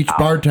in. Each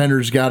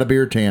bartender's got a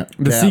beer tap.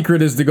 The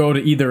secret is to go to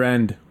either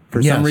end.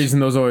 For some reason,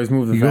 those always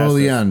move the fastest. You go to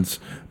the ends.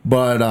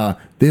 But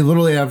they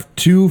literally have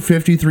 2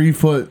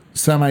 53-foot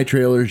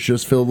semi-trailers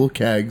just filled with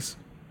kegs.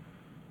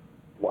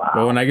 Wow.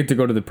 But when I get to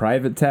go to the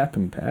private tap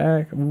and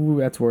pack,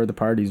 that's where the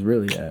party's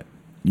really at.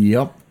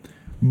 Yep.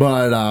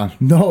 But,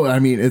 no, I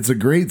mean, it's a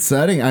great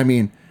setting. I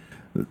mean,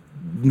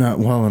 one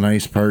of the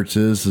nice parts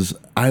is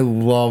I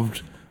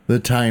loved the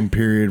time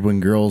period when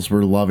girls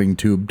were loving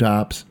tube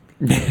tops.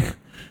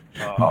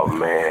 Oh,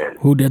 man.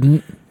 Who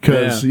didn't?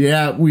 Because,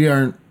 we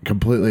aren't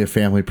completely a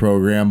family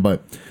program,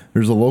 but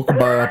there's a local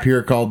bar up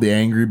here called the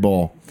Angry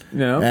Bull.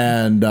 Yeah.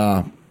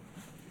 And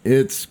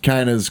it's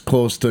kind of as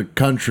close to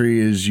country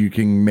as you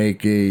can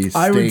make a steakhouse.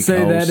 I would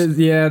say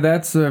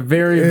that's a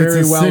very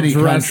well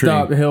dressed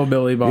up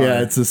hillbilly bar.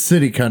 Yeah, it's a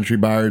city country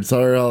bar. It's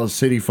where all the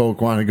city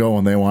folk want to go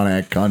when they want to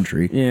act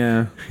country.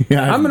 Yeah.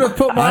 I'm going to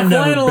put my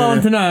flannel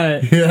on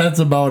tonight. Yeah, that's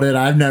about it.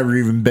 I've never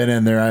even been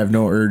in there. I have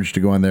no urge to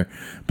go in there.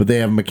 But they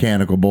have a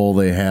mechanical bull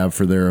they have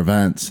for their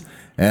events.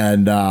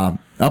 And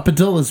up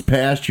until this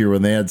past year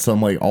when they had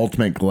some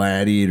ultimate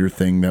gladiator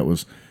thing that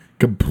was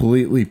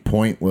completely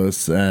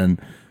pointless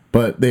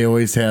but they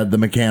always had the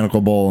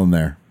mechanical bull in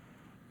there.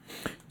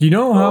 You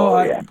know how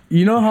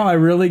I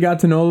really got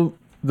to know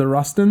the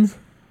Rustins?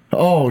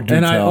 Oh,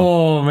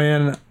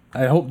 man,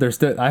 I hope they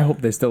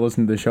still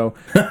listen to the show.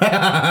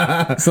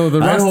 So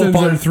the Rustins, I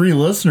hope our 3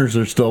 listeners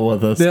are still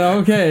with us. Yeah,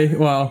 okay.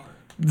 Well,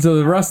 so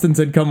the Rustins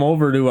had come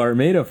over to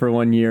Armada for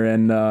 1 year,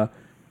 and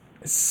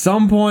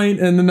some point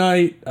in the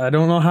night, I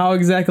don't know how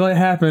exactly it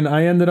happened,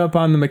 I ended up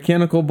on the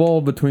mechanical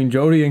bull between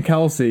Jody and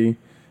Kelsey.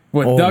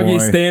 With Dougie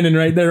standing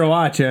right there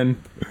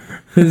watching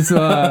his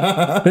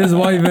wife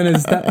and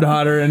his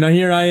stepdaughter, and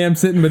here I am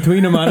sitting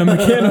between them on a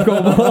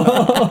mechanical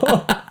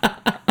bull.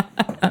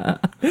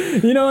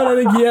 You know what? I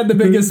think he had the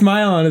biggest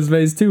smile on his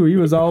face too. He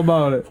was all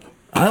about it.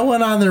 I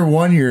went on there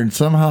 1 year and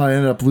somehow I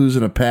ended up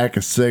losing a pack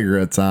of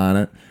cigarettes on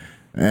it,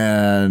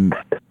 and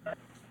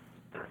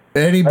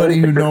Anybody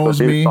who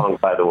knows me. Song,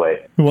 by the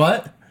way.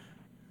 What?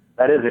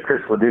 That is a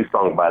Chris Ledoux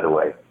song, by the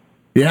way.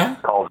 Yeah?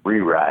 It's called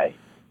Rewrite.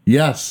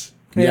 Yes.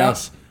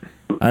 Yes.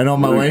 I know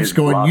my wife's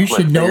going, you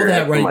should know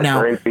that right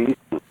now.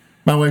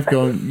 My wife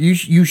going,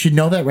 you should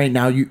know that right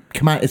now.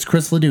 Come on, it's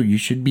Chris Ledoux. You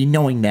should be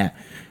knowing that.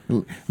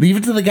 Leave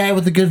it to the guy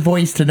with the good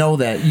voice to know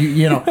that.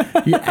 You know,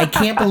 I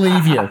can't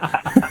believe you.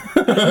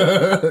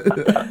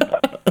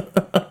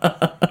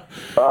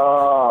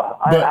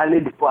 I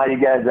need to fly you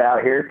guys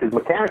out here because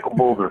mechanical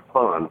bulls are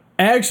fun.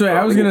 Actually,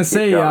 I was gonna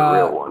say,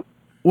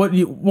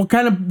 what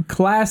kind of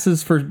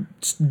classes for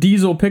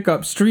diesel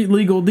pickups, street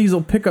legal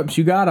diesel pickups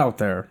you got out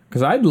there?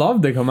 Because I'd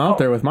love to come out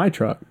there with my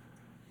truck.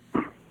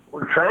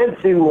 We're trying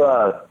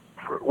to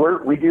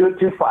we do a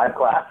 2.5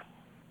 class,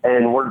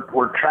 and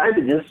we're trying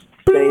to just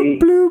stay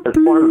as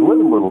far as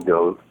little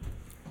goes.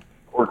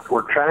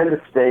 We're trying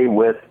to stay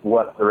with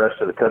what the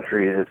rest of the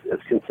country is as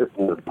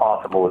consistent as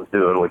possible is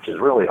doing, which is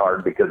really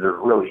hard because there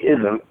really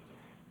isn't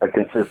a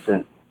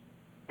consistent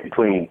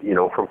between,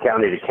 from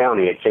county to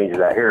county. It changes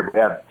out here. But we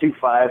have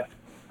 2.5,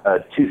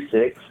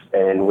 2.6,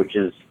 and which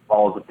is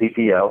follows the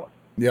PPO,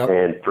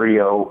 and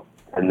 3.0,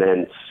 and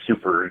then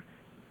super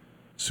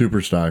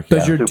stock.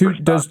 Does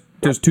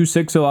does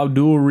 2.6 allow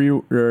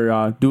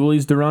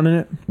dualies to run in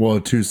it? Well,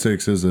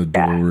 2.6 is a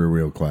dual rear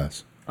wheel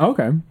class.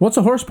 Okay. What's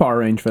the horsepower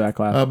range for that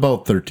class?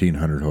 About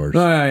 1,300 horse. Oh,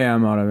 yeah,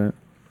 I'm out of it.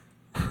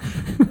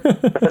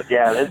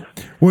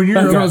 When you're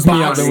a box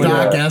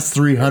stock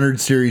S300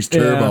 series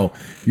turbo,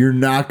 you're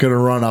not going to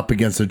run up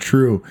against a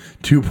true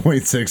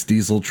 2.6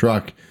 diesel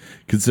truck.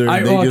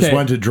 Considering they just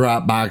went to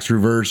drop box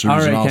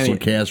reversers and also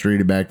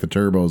castrated back the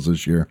turbos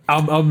this year.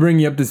 I'll bring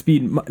you up to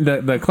speed.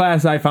 The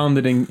class I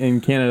founded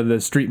in Canada,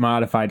 the street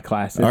modified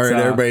class. All right,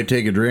 everybody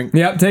take a drink.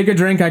 Yep, take a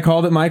drink. I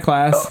called it my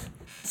class.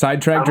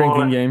 Sidetracked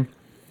drinking game.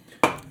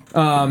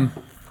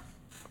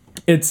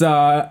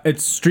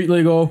 It's street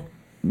legal,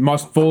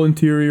 must full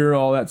interior,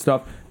 all that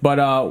stuff.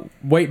 But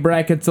weight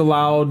brackets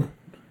allowed.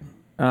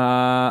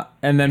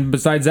 And then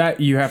besides that,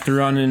 you have to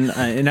run an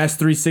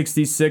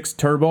S366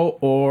 turbo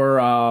or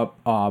a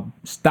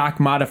stock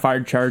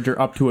modified charger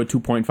up to a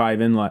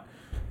 2.5 inlet.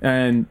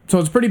 And so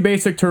it's pretty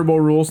basic turbo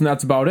rules, and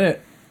that's about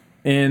it.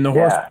 And the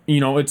horse,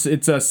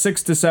 it's a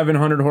 600 to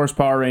 700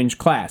 horsepower range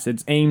class.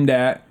 It's aimed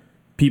at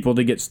people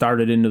to get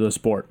started into the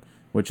sport,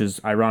 which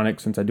is ironic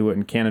since I do it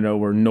in Canada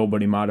where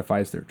nobody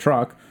modifies their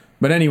truck.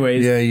 But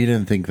anyways. Yeah, you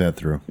didn't think that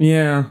through.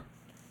 Yeah.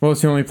 Well,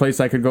 it's the only place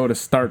I could go to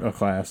start a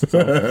class. So.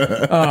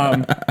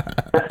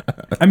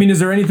 I mean, is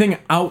there anything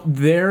out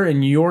there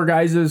in your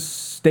guys'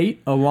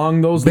 state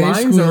along those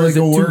lines? Or is it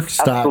a work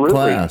stock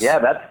class? Yeah,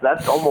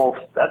 that's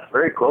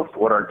very close to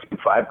what our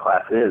 2.5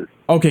 class is.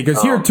 Okay,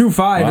 because here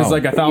 2.5 is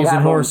like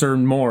 1,000 horse or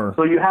more.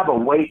 So you have a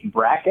weight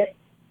bracket?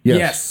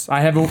 Yes, I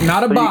have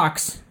not a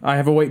box. I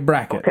have a weight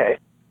bracket. Okay.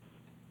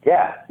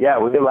 Yeah,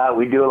 we do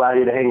allow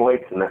you to hang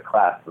weights in that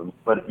class,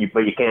 but you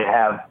can't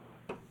have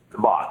the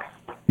box.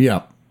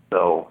 Yeah.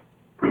 So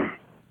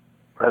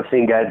I've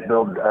seen guys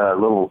build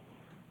little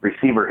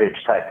receiver hitch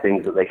type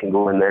things that they can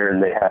go in there,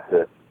 and they have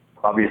to,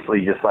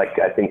 obviously, just like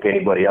I think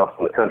anybody else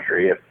in the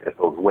country, if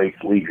those weights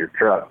leave your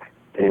truck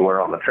anywhere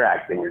on the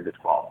track, then you're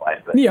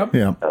disqualified. But, they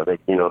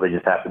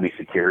just have to be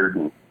secured.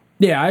 And,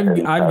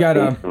 I've got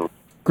a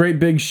great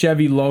big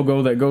Chevy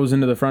logo that goes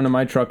into the front of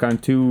my truck on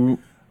two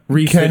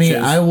reef Kenny,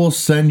 hitches. I will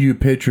send you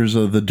pictures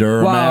of the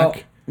Duramac. Well,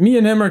 me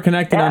and him are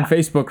connected on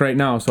Facebook right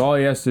now, so all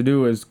he has to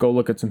do is go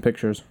look at some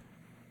pictures.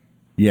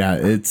 Yeah,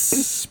 it's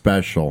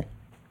special.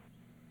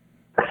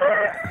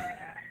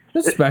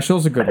 Special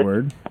is a good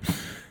word.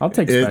 I'll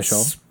take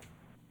special.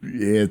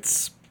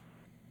 It's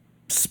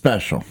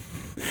special.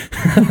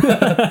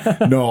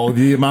 No,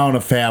 the amount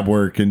of fab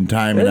work and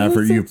time and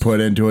effort you've put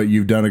into it,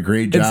 you've done a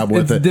great job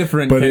with it. It's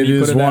different, but it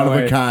is one of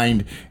a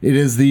kind. It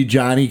is the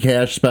Johnny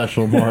Cash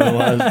special, more or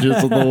less,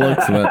 just with the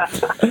looks of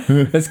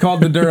it. It's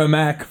called the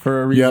Duramac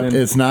for a reason. Yep,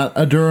 it's not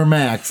a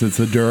Duramax, it's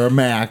a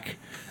Duramac.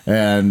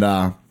 And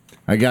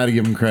I got to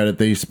give them credit.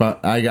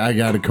 I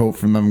got a coat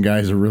from them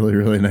guys, a really,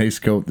 really nice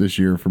coat this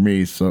year for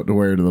me, so to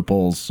wear to the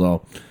polls.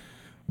 So,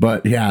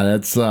 but yeah,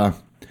 that's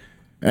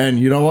and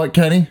you know what,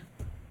 Kenny?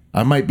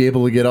 I might be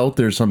able to get out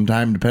there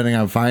sometime, depending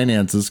on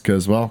finances,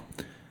 because, well,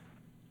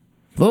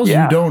 for those of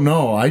you who don't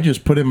know, I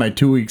just put in my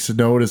 2 weeks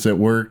notice at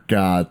work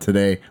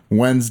today.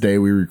 Wednesday,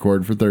 we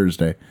record for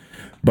Thursday.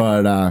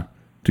 But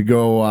to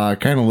go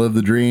kind of live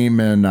the dream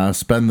and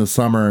spend the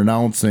summer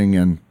announcing,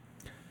 and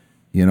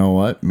you know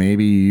what?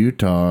 Maybe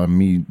Utah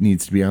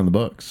needs to be on the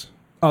books.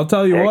 I'll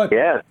tell you what.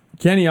 Yeah.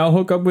 Kenny, I'll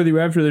hook up with you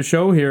after the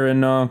show here,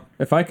 and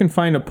if I can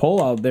find a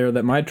pull out there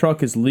that my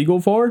truck is legal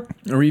for,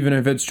 or even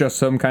if it's just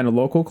some kind of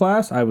local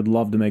class, I would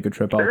love to make a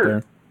trip out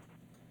there.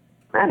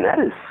 Man, that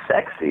is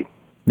sexy.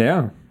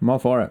 Yeah, I'm all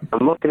for it.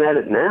 I'm looking at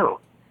it now.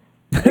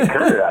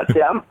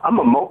 See, I'm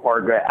a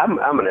Mopar guy.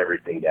 I'm an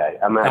everything guy.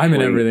 I'm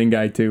an everything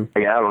guy, too.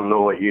 I don't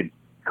know what you'd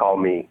call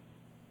me,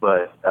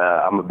 but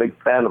I'm a big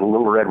fan of the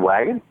Little Red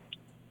Wagon.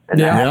 And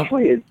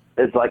actually,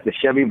 it's like the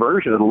Chevy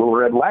version of the Little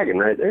Red Wagon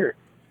right there.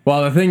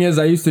 Well, the thing is,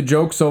 I used to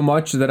joke so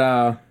much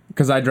that,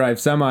 because I drive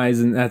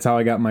semis, and that's how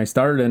I got my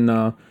start, and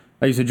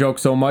I used to joke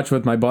so much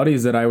with my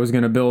buddies that I was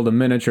going to build a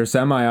miniature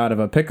semi out of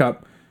a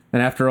pickup.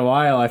 And after a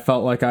while, I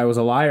felt like I was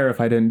a liar if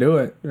I didn't do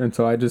it. And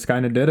so I just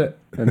kind of did it.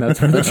 And that's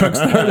where the truck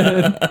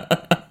started.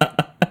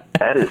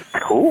 That is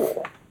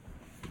cool.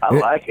 I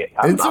like it.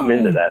 I'm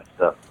into that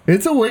stuff.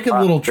 It's a wicked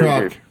little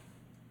truck.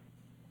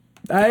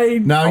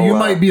 Now, you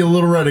might be a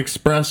Little Red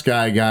Express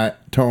guy,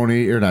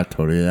 Tony, or not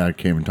Tony, I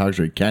can't even talk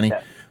to you, Kenny.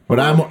 Yeah. But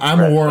I'm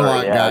a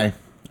Warlock guy.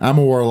 I'm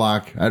a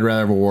Warlock. I'd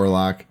rather have a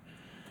Warlock.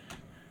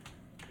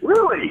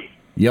 Really?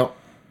 Yep.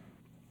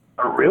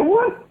 A real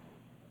one?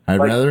 I'd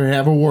rather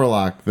have a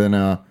Warlock than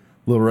a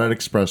Little Red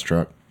Express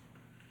truck.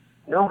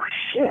 No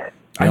shit.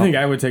 I think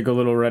I would take a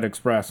Little Red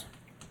Express.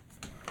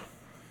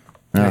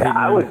 Yeah,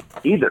 I would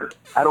either.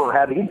 I don't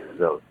have either of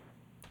those.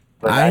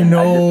 But I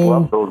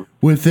know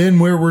within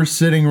where we're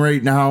sitting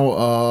right now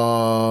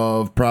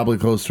of probably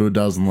close to a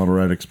dozen Little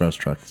Red Express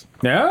trucks.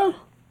 Yeah?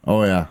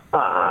 Oh, yeah.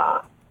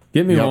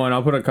 Get me one.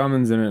 I'll put a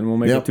Cummins in it, and we'll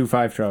make a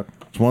 2.5 truck.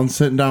 There's one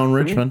sitting down in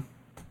Richmond.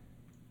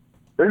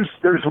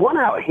 There's one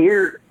out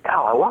here.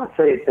 I want to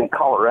say it's in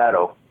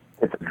Colorado.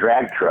 It's a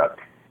drag truck.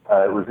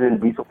 It was in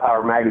Diesel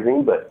Power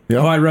magazine, but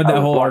I read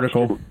that whole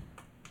article.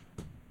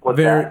 What's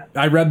that?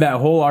 I read that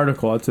whole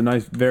article. It's a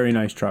very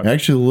nice truck.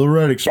 Actually, the Little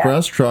Red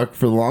Express truck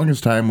for the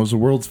longest time was the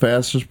world's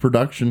fastest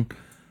production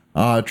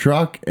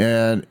truck,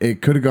 and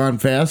it could have gone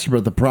faster,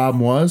 but the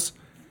problem was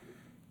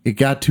it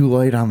got too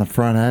light on the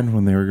front end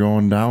when they were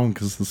going down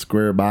because of the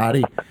square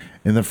body,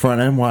 and the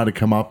front end wanted to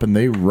come up, and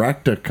they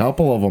wrecked a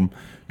couple of them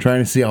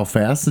trying to see how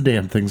fast the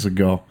damn things would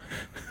go.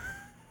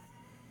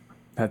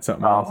 That's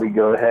something else. We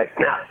go ahead.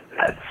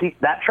 See,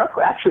 that truck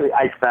actually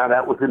I found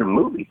out was in a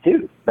movie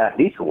too. That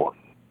diesel one.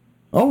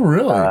 Oh,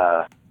 really?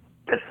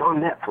 It's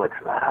on Netflix.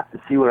 I have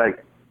to see what I...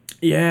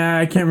 Yeah,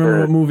 I can't remember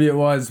what movie it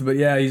was, but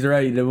yeah, he's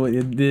right.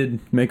 It did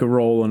make a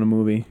role in a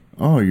movie.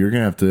 Oh, you're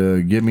going to have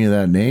to give me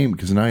that name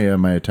because now you have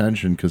my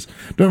attention. Because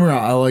don't get me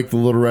wrong, I like the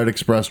Little Red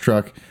Express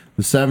truck.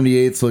 The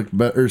 78s look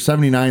better, or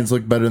 79s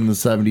look better than the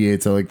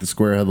 78s. I like the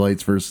square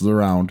headlights versus the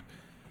round.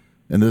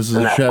 And this is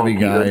a Chevy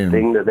guy. And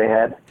thing that they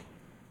had?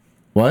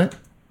 What?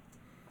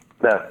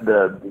 That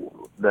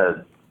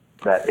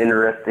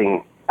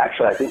interesting...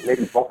 Actually, I think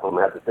maybe both of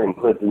them had the same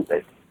hood, didn't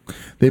they?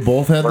 They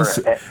both had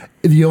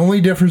the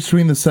only difference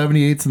between the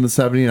 78s and the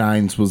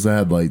 79s was the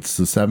headlights.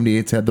 The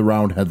 78s had the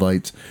round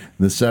headlights.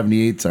 And the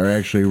 78s are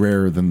actually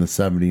rarer than the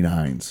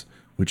 79s,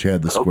 which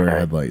had the square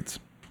headlights.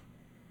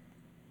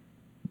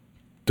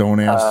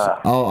 Don't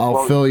ask.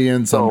 I'll fill you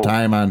in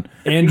sometime on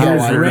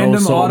Andrew's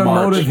random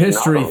automotive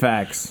history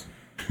facts.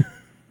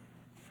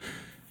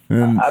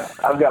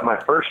 I've got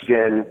my first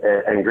gen,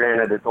 and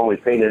granted, it's only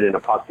painted in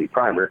epoxy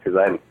primer because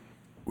I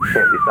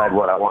can't decide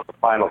what I want the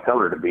final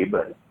color to be,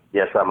 but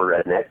yes, I'm a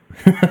redneck.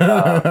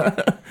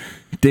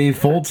 Dave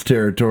Foltz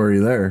territory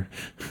there.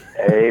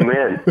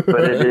 Amen.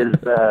 But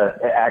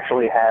it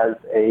actually has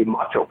a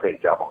Macho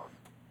paint job on.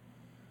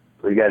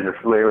 So you guys are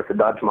familiar with the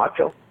Dodge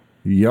Macho?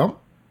 Yep.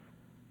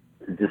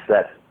 Just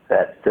that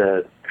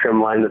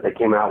trim line that they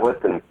came out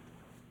with, and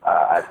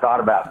I thought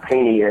about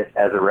painting it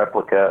as a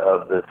replica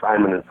of the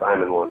Simon and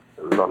Simon one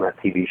that was on that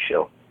TV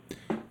show.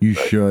 You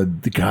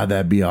should. God,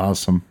 that'd be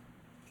awesome.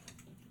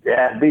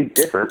 Yeah, it'd be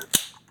different.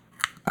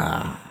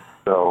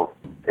 So,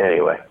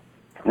 anyway.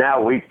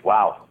 Now we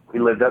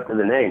lived up to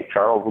the name.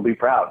 Charles will be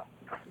proud.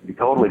 We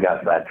totally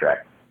got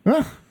sidetracked.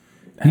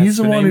 He's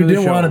the one who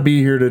didn't want to be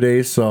here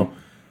today, so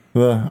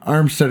the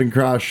Armstead and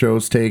Cross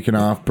show's taken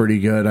off pretty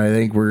good. I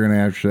think we're going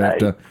to actually have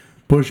to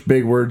push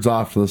big words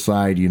off to the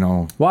side, you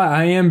know. Why?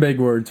 I am big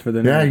words for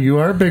the night. Yeah, you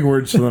are big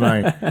words for the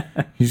night.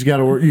 You got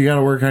to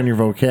work on your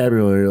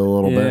vocabulary a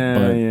little bit.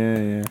 But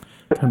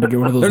Yeah. Time to get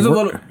one of those.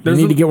 You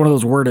need to get one of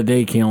those word a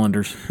day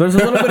calendars. There's a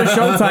little bit of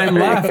showtime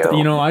left.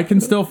 You know, I can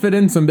still fit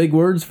in some big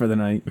words for the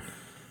night.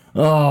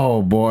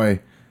 Oh boy,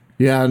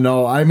 yeah.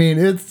 No, I mean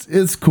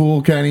it's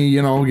cool, Kenny.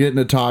 You know, getting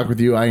to talk with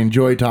you. I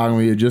enjoy talking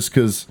with you just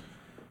because,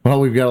 well,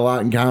 we've got a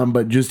lot in common.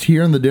 But just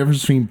hearing the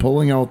difference between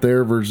pulling out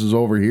there versus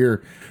over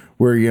here,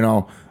 where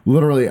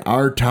literally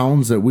our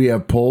towns that we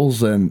have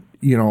pulls, and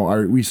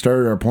we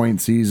started our point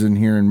season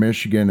here in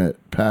Michigan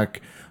at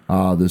Peck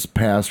this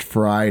past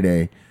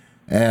Friday.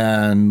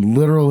 And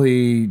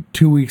literally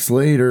 2 weeks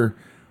later,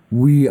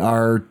 we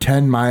are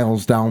 10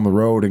 miles down the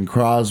road in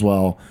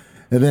Croswell.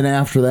 And then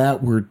after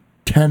that, we're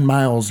 10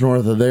 miles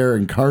north of there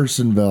in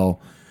Carsonville.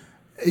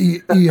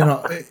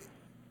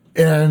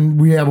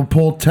 And we have a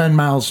pull 10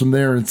 miles from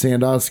there in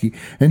Sandusky,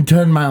 and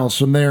 10 miles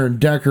from there in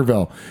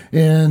Deckerville,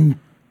 and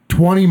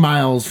 20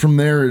 miles from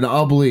there in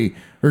Ubley,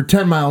 or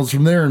 10 miles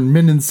from there in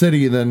Minden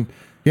City. Then,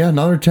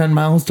 another 10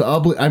 miles to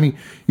Ubley. I mean,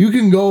 you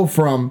can go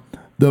from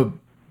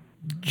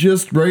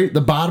just right at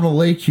the bottom of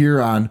Lake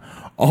Huron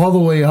all the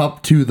way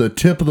up to the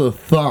tip of the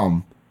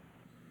thumb,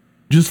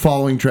 just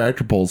following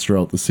tractor pulls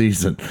throughout the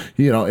season.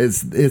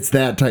 It's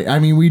that tight. I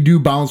mean, we do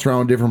bounce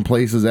around different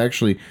places.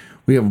 Actually,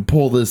 we have a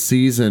pull this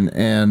season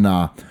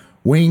in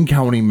Wayne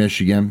County,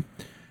 Michigan.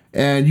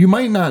 And you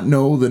might not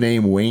know the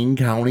name Wayne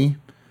County,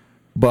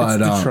 but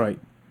it's Detroit.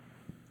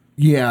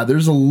 Yeah,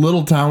 there's a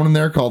little town in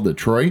there called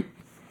Detroit.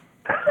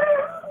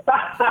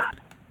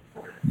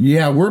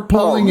 Yeah, we're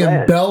pulling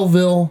in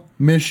Belleville,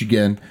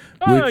 Michigan.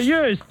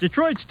 Yes,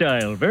 Detroit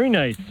style. Very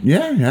nice.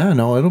 Yeah,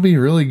 no, it'll be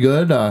really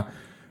good. I'm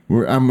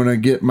going to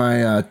get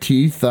my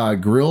teeth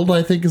grilled,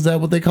 I think. Is that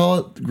what they call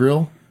it?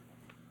 Grill?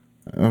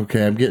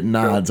 Okay, I'm getting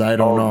nods. I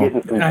don't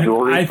know.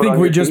 I think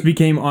we just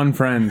became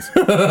unfriends.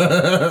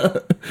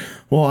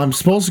 Well, I'm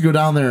supposed to go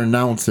down there and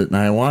announce it, and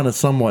I want to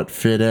somewhat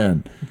fit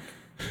in.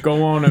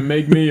 Go on and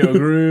make me a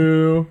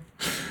grill.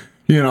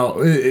 You know,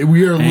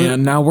 we are...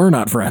 And now we're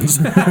not friends.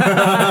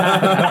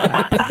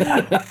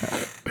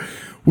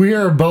 We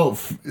are about...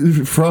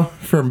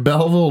 From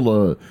Belleville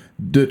to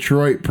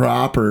Detroit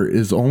proper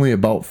is only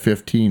about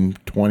 15,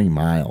 20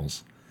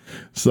 miles.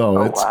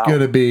 So it's going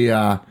to be...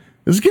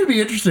 It's going to be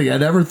interesting. I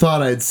never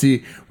thought I'd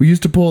see... We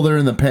used to pull there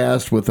in the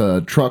past with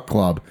a truck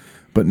club,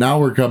 but now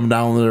we're coming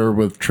down there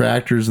with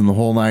tractors and the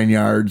whole 9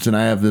 yards, and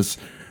I have this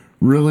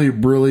really,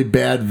 really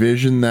bad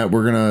vision that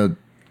we're going to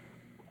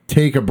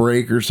take a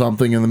break or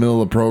something in the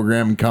middle of the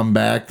program and come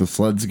back. The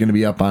sled's going to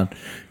be up on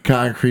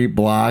concrete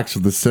blocks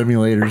with the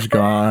simulator's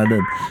gone.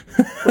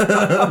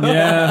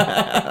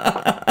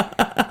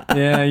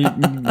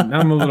 And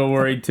I'm a little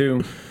worried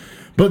too.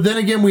 But then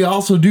again, we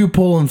also do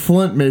pull in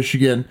Flint,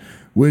 Michigan,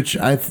 which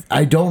I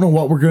don't know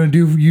what we're going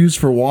to use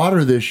for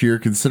water this year,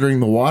 considering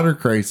the water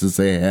crisis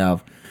they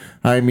have.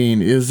 I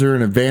mean, is there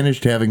an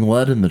advantage to having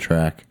lead in the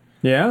track?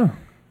 Yeah.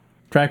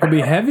 Track will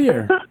be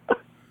heavier.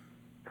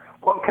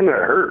 What can it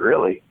hurt,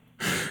 really?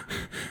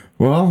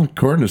 Well,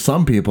 according to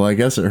some people, I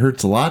guess it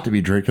hurts a lot to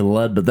be drinking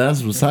lead, but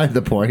that's beside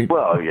the point.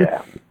 Well,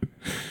 yeah.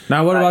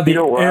 Now, what about the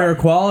air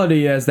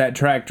quality as that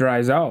track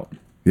dries out?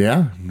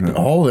 Yeah.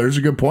 Oh, there's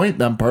a good point.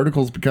 Them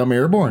particles become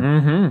airborne.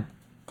 Mm-hmm.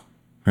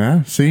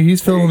 Yeah. See,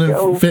 he's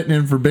fitting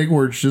in for big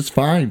words just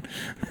fine.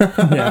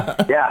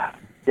 Yeah.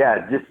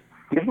 Just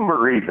give them a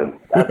reason.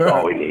 That's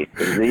all we need.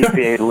 Because the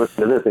EPA to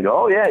listen to this and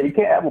go, oh, yeah, you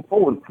can't have a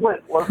pull in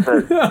Flint. What if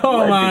the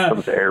lead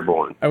becomes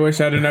airborne? I wish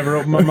I'd have never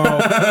opened my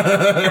mouth.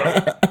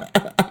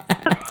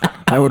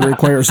 That would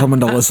require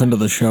someone to listen to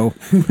the show.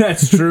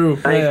 That's true.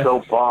 Thanks,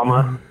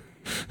 Obama.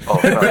 Oh,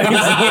 sorry.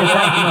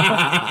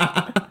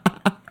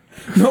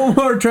 No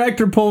more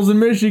tractor pulls in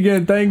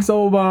Michigan. Thanks,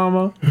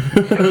 Obama.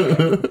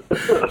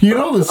 You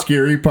know, the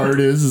scary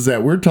part is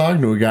that we're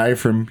talking to a guy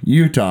from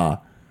Utah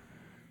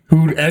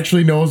who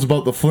actually knows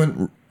about the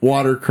Flint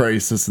water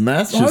crisis, and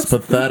that's just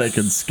pathetic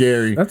and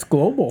scary. That's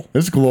global.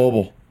 It's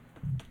global.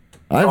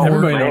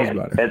 Everybody knows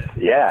about it.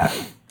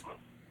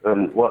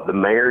 And what, the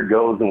mayor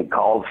goes and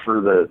calls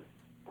for the...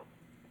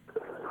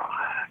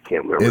 I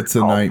can't remember. It's a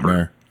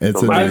nightmare.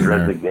 It's a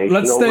nightmare.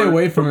 Let's stay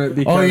away from it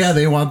because...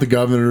 they want the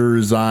governor to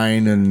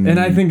resign, and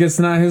I think it's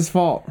not his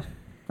fault.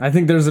 I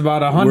think there's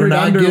about 100 We're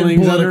not underlings. Getting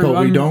political.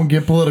 We don't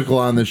get political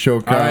on the show,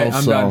 Kyle. All right,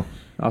 I'm done.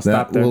 I'll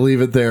stop there. We'll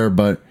leave it there,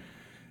 but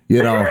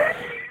you know,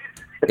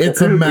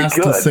 it's a mess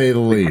to say the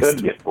least. We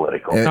could get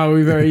political.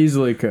 We very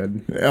easily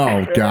could.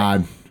 Oh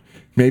God.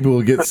 Maybe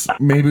we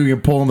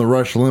can pull in the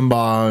Rush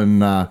Limbaugh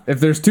and if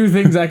there's two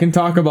things I can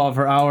talk about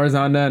for hours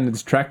on end,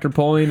 it's tractor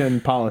pulling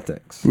and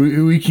politics.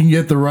 We can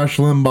get the Rush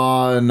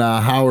Limbaugh and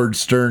Howard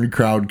Stern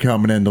crowd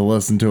coming in to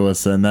listen to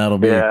us, and that'll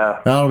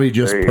be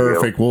just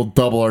perfect. We'll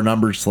double our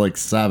numbers to like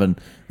 7.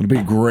 It'll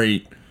be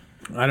great.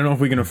 I don't know if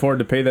we can afford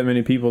to pay that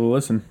many people to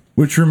listen.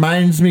 Which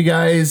reminds me,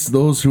 guys,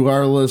 those who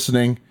are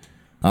listening,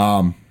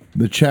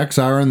 the checks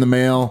are in the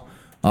mail.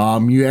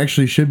 You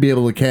actually should be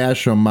able to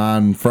cash them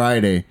on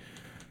Friday.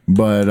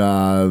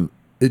 But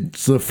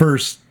it's the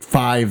first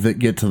 5 that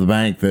get to the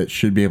bank that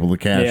should be able to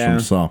cash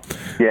them. So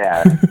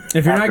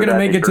if you're not going to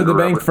make it to the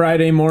bank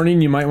Friday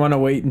morning, you might want to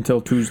wait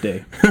until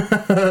Tuesday.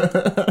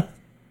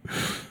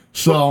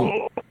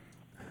 So,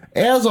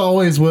 as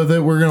always with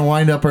it, we're going to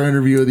wind up our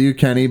interview with you,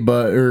 Kenny,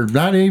 or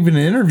not even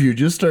an interview,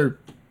 just our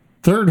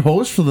third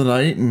host for the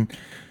night. And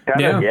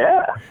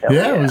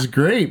it was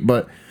great.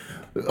 But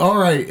all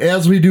right,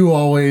 as we do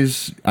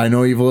always, I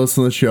know you've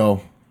listened to the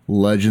show.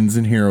 Legends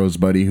and heroes,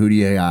 buddy. Who do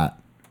you got?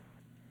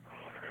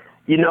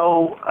 You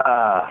know,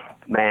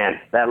 man,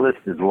 that list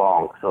is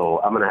long,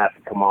 so I'm going to have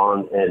to come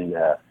on and,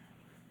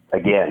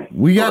 again.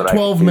 We got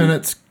 12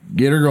 minutes.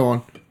 Get her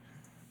going.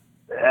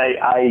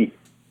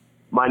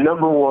 My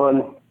number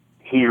one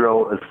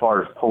hero as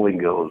far as pulling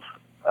goes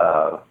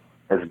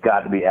has got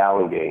to be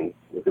Alan Gaines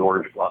with the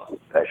Orange Blossom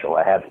Special.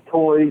 I had the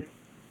toys.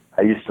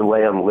 I used to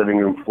lay on the living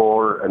room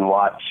floor and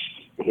watch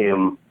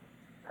him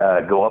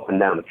go up and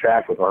down the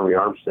track with Army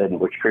Armstead and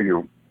Butch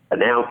Krieger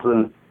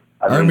announcing.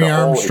 Army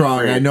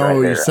Armstrong. I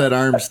know you said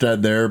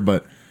Armstead there,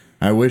 but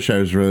I wish I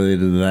was related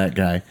to that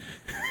guy.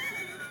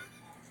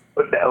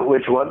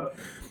 Which one?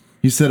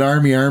 You said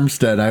Army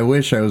Armstead. I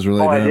wish I was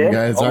related to that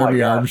guy. It's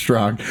Army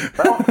Armstrong.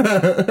 Well,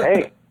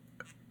 hey, at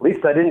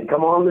least I didn't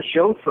come on the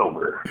show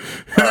sober.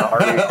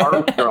 Army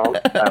Armstrong.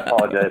 I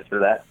apologize for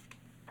that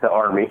to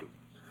Army.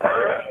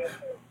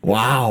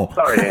 Wow.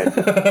 Sorry, Dan.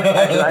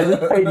 I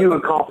just paid you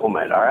a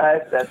compliment, all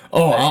right?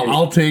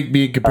 I'll take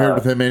being compared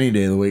with him any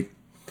day of the week.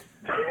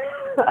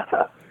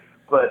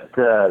 But,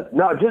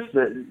 no, just,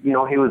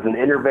 he was an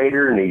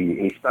innovator, and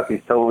he stuck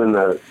his toe in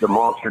the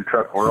monster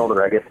truck world,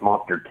 or I guess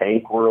monster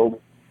tank world.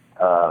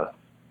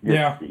 He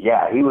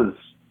was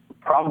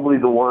probably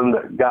the one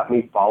that got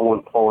me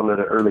following pulling at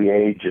an early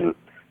age, and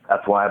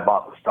that's why I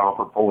bought the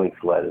Stomper pulling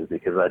sled, is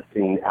because I'd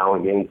seen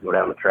Alan Gaines go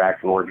down the track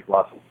in Orange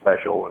Blossom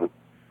Special, and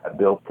I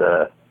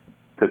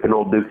took an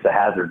old Dukes of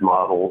Hazzard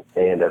model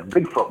and a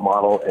Bigfoot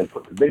model and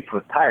put the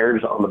Bigfoot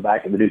tires on the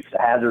back of the Dukes of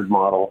Hazzard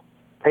model,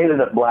 painted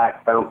it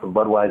black, found some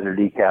Budweiser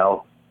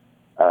decals,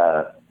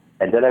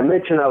 and did I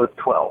mention I was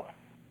 12?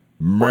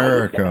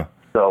 America.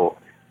 So,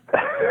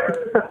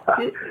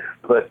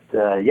 but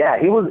yeah,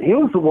 he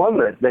was the one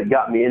that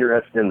got me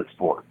interested in the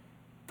sport.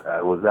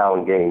 Was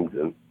Alan Gaines,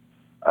 and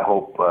I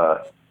hope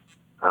I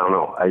don't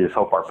know. I just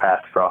hope our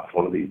paths cross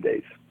one of these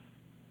days.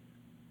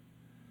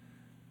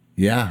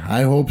 Yeah,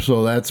 I hope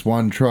so. That's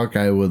one truck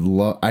I would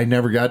love. I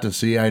never got to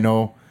see. I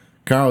know,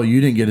 Carl, you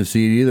didn't get to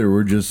see it either.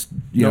 We're just,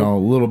 you know, a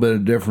little bit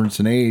of difference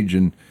in age.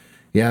 And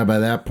yeah, by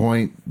that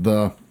point,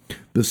 the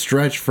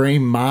stretch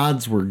frame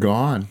mods were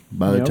gone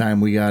by the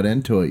time we got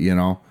into it, you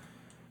know.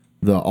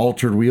 The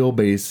altered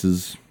wheelbase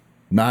is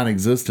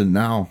non-existent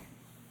now.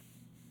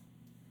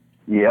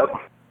 Yep,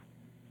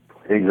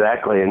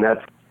 exactly. And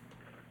that's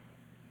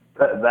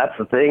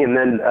the thing. And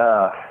then,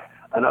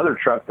 another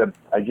truck that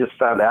I just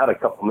found out a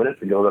couple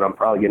minutes ago that I'm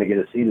probably going to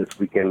get to see this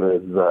weekend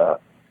is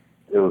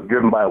it was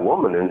driven by a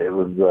woman, and it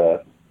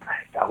was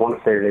I want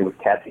to say her name was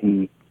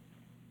Kathy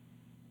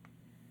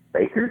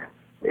Baker,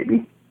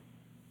 maybe.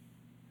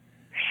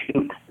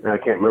 Shoot, I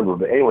can't remember,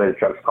 but anyway, the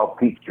truck's called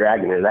Pete's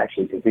Dragon. It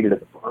actually competed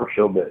at the farm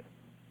show, but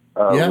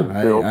was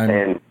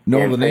I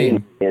know the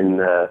name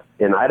in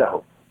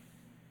Idaho,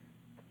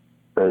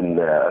 and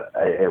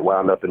it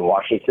wound up in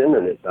Washington,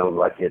 and it sounds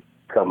like it's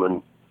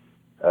coming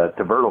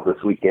to Vernal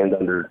this weekend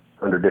under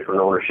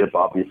different ownership,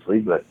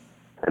 obviously,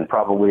 and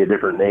probably a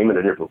different name and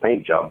a different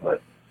paint job.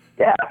 But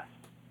yeah,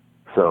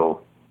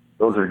 so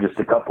those are just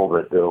a couple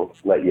that they'll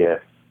let you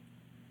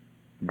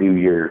do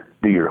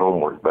your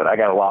homework. But I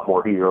got a lot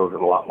more heroes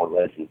and a lot more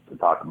legends to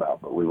talk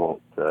about, but we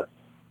won't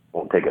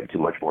take up too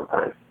much more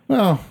time.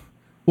 Well,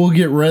 we'll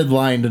get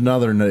redlined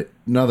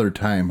another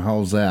time.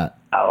 How's that?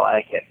 I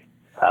like it.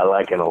 I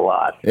like it a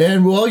lot.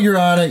 And while you're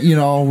on it, you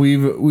know,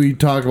 we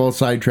talk about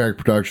Sidetracked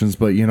Productions,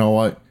 but you know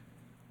what?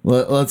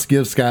 Let's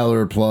give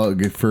Skylar a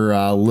plug for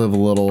Live a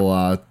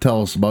Little.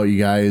 Tell us about you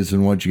guys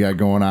and what you got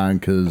going on,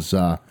 because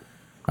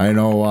I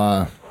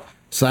know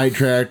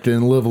Sidetracked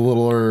and Live a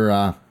Little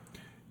are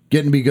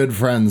getting to be good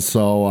friends.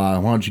 So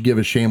why don't you give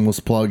a shameless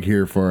plug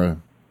here for it?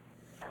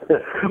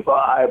 Well,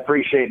 I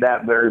appreciate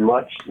that very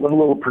much. Live a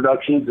Little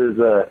Productions is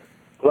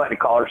we like to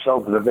call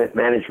ourselves an event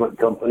management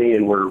company,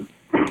 and we're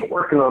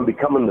working on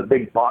becoming the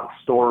big box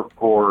store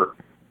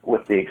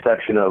with the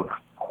exception of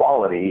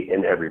quality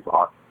in every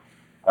box,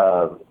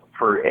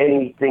 for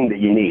anything that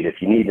you need.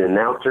 If you need an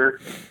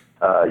announcer,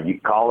 you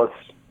call us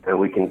and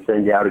we can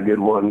send you out a good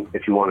one.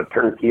 If you want a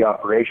turnkey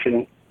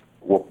operation,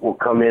 we'll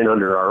come in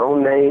under our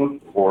own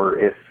name, or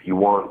if you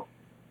want,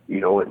 you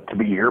know, it to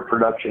be your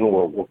production,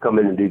 we'll come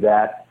in and do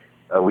that.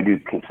 We do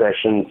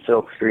concessions,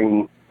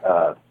 silkscreen,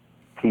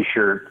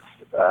 T-shirts,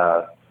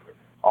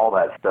 all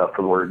that stuff.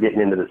 And we're getting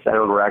into the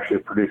sound. We're actually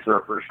producing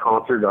our first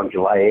concert on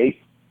July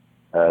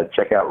 8th.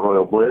 Check out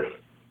Royal Bliss.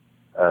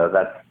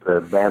 That's the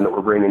band that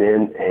we're bringing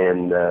in.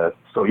 And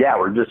so, yeah,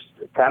 we're just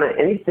kind of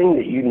anything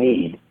that you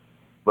need.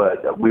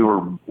 But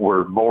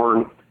we're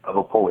born of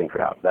a pulling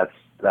crowd.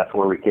 That's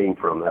where we came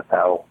from. That's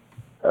how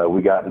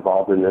we got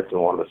involved in this and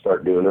wanted to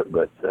start doing it.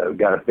 But we've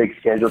got a big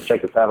schedule.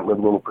 Check us out at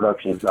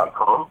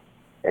livelittleproductions.com.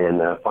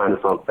 And find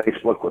us on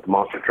Facebook with the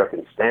Monster Truck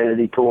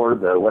Insanity Tour,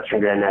 the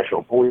Western Grand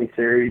National Pulling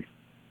Series,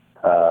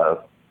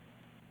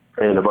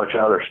 and a bunch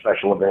of other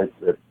special events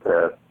that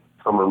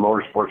some are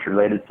motorsports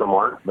related, some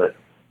aren't. But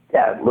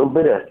yeah, a little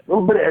bit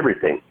of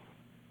everything.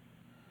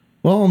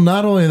 Well,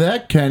 not only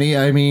that, Kenny.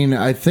 I mean,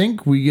 I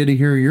think we get to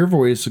hear your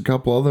voice a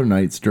couple other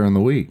nights during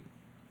the week.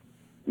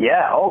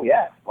 Yeah. Oh,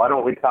 yeah. Why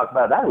don't we talk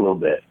about that a little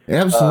bit?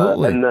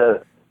 Absolutely. And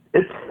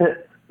it's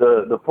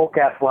the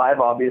Fullcast Live,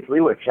 obviously,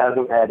 which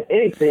hasn't had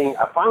anything.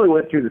 I finally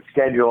went through the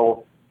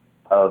schedule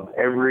of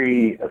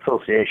every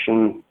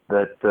association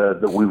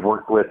that we've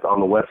worked with on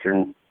the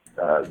Western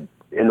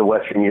in the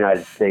Western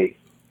United States.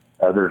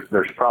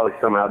 There's probably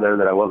some out there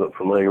that I wasn't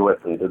familiar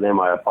with, and to them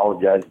I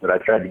apologize. But I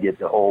tried to get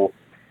the whole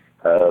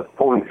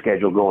polling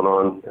schedule going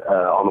on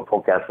the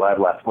Fullcast Live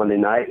last Monday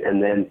night,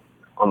 and then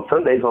on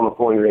Sundays on the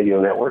Pulling Radio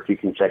Network, you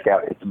can check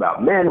out It's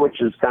About Men, which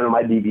is kind of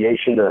my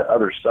deviation to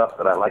other stuff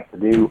that I like to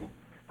do.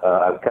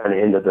 I'm kind of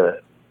into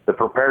the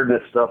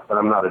preparedness stuff, but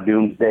I'm not a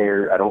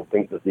doomsdayer. I don't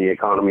think that the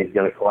economy is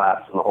going to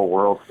collapse and the whole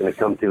world's going to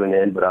come to an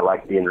end, but I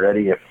like being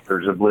ready if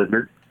there's a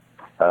blizzard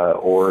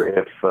or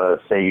if,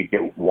 say, you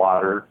get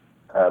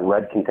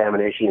lead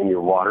contamination in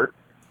your water.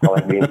 I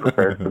like being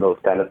prepared for those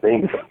kind of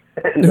things.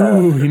 And,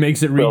 Ooh, he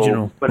makes it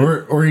regional.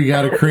 Or you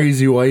got a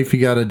crazy wife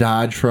you got to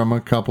dodge from a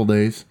couple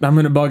days. I'm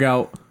going to bug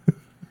out.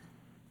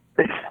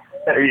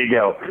 There you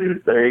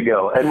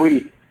go. And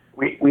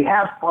we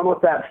have fun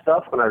with that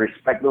stuff, and I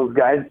respect those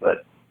guys,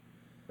 but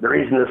the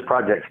reason this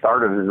project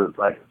started is it's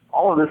like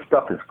all of this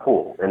stuff is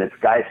cool, and it's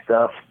guy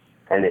stuff,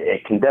 and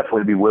it can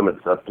definitely be women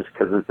stuff. Just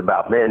because it's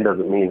about men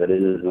doesn't mean that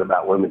it isn't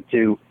about women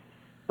too.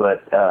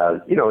 But,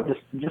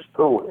 just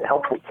little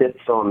helpful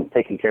tips on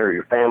taking care of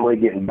your family,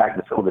 getting back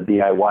to some of the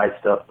DIY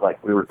stuff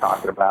like we were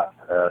talking about,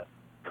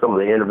 some of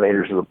the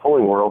innovators of the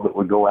pulling world that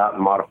would go out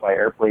and modify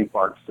airplane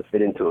parts to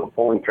fit into a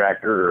pulling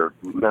tractor or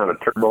mount a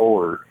turbo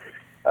or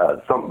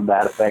something to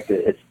that effect.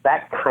 It's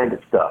that kind of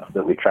stuff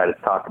that we try to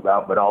talk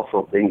about, but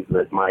also things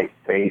that might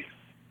face.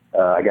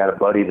 I got a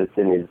buddy that's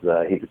in his,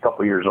 he's a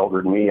couple years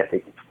older than me. I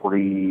think he's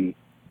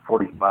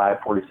 45,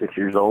 46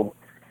 years old,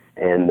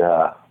 and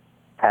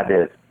had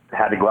to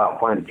go out and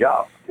find a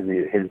job because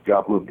his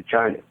job moved to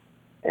China.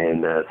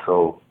 And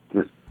so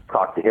just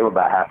talked to him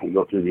about having to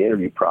go through the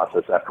interview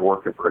process after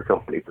working for a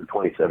company for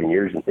 27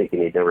 years and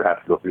thinking he'd never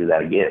have to go through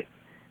that again.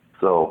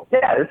 So,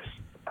 yeah, it's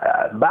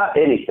about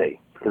anything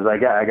because I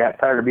got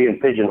tired of being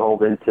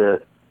pigeonholed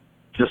into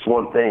just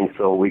one thing.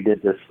 So we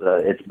did this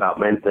It's About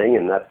Men thing,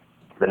 and that's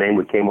the name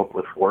we came up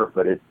with for it.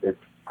 But it's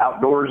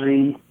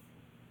outdoorsy,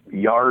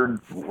 yard,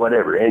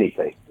 whatever,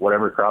 anything,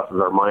 whatever crosses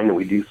our mind, and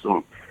we do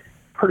some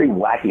pretty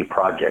wacky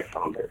projects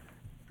on there,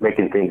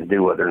 making things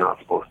do what they're not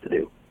supposed to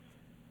do.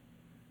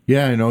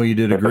 Yeah, I know you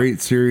did a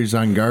great series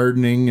on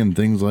gardening and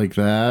things like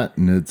that,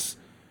 and it's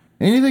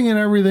anything and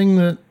everything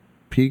that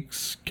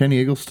piques Kenny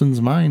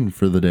Eggleston's mind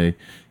for the day.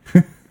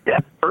 Yeah,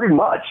 pretty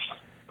much,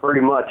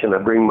 and I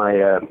bring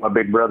my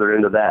big brother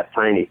into that,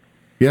 Tiny.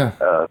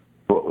 Yeah,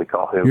 what we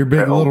call him. Your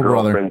big little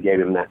brother. Girlfriend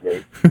gave him that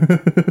name.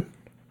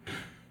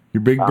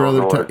 Your big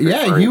brother.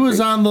 Yeah, he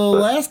was on the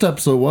last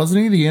episode,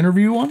 wasn't he? The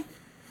interview one.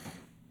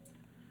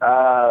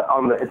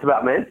 On the It's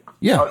About Men?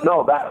 Yeah.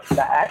 No, that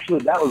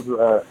was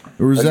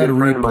or was that a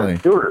friend of mine, replay?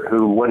 Stuart,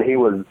 who when he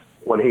was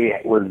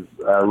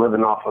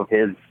living off of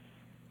his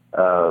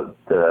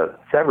the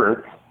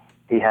severance,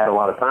 he had a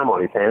lot of time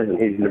on his hands, and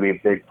he's going to be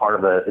a big part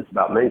of the It's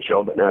About Men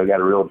show. But now he got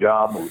a real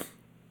job,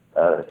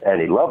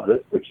 and he loves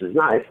it, which is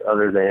nice.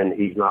 Other than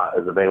he's not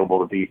as available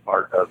to be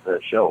part of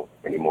the show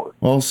anymore.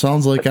 Well,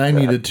 sounds like I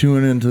need to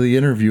tune into the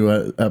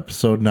interview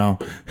episode now.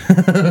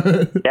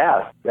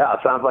 Yeah. It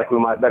sounds like we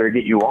might better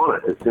get you on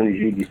it as soon as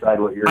you decide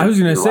what you're. I was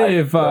going to say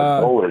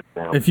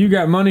if you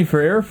got money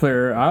for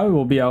airfare, I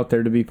will be out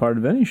there to be part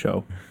of any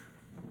show.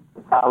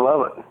 I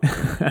love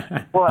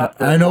it. Well,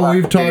 I know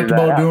we've talked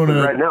about doing it.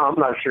 Right now, I'm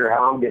not sure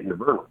how I'm getting to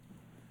Burville.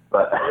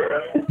 But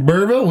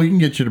Burville? We can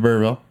get you to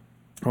Burville.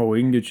 Oh, we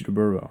can get you to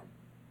Burville.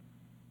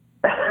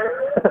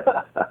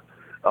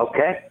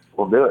 Okay,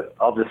 we'll do it.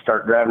 I'll just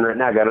start driving right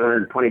now. I got a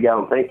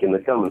 120-gallon tank in the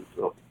coming.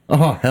 So.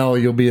 Oh, hell,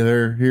 you'll be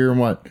there here in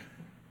what?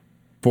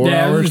 4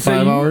 hours,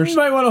 5 hours? You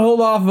might want to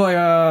hold off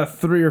like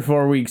 3 or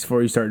 4 weeks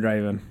before you start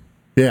driving.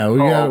 Yeah,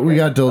 we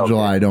got till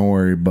July, don't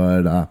worry,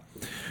 but...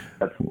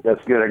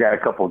 That's good. I got a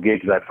couple of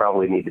gigs I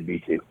probably need to be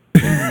to.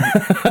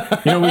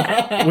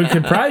 We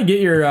could probably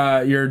get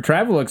your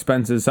travel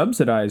expenses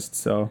subsidized,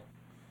 so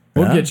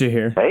we'll get you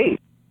here. Hey,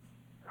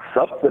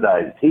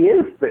 subsidized. He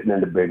is fitting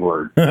into big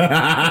words.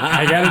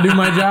 I got to do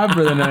my job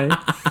for the night.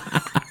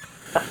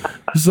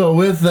 So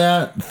with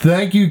that,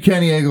 thank you,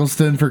 Kenny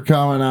Eggleston, for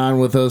coming on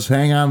with us.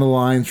 Hang on the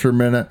lines for a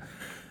minute.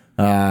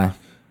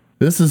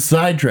 This is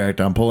Sidetracked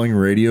on Pulling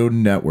Radio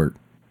Network.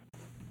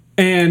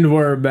 And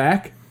we're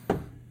back.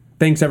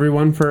 Thanks,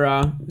 everyone,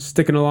 for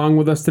sticking along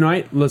with us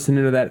tonight,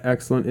 listening to that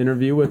excellent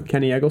interview with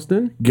Kenny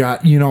Eggleston.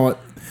 You know what?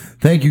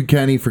 Thank you,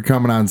 Kenny, for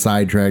coming on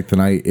Sidetrack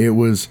tonight. It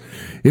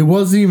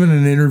wasn't even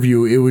an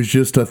interview. It was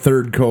just a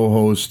third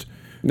co-host,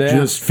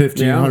 just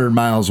 1,500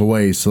 miles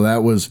away. So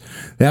that was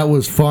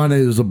fun.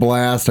 It was a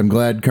blast. I'm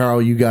glad,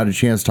 Carl, you got a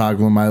chance to talk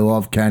with him. I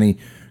love Kenny.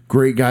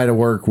 Great guy to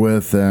work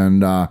with, and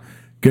going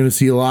to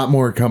see a lot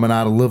more coming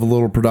out of Live a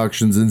Little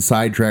Productions and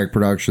Sidetrack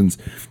Productions.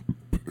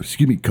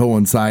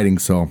 Coinciding.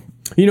 So.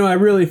 I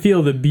really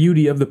feel the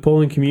beauty of the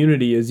pulling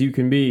community is you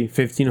can be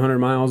 1,500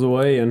 miles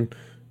away, and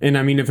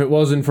I mean, if it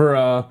wasn't for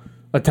a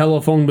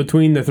telephone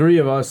between the three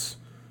of us,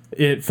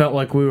 it felt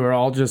like we were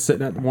all just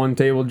sitting at one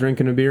table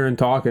drinking a beer and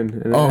talking.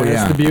 And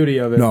that's the beauty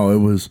of it. No, it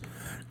was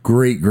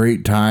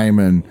great time,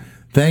 and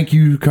thank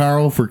you,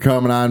 Carl, for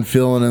coming on,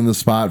 filling in the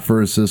spot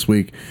for us this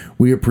week.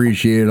 We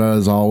appreciate it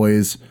as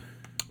always.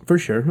 For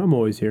sure, I'm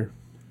always here.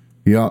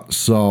 Yeah,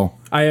 so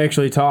I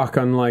actually talk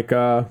unlike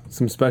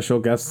some special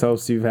guest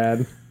hosts you've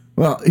had.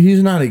 Well,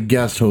 he's not a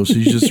guest host.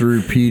 He's just a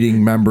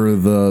repeating member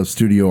of the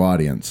studio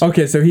audience.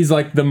 Okay, so he's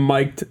like the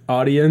mic'd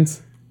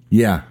audience?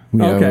 Yeah.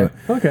 Okay.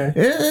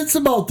 It's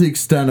about the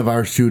extent of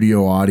our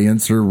studio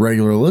audience or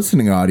regular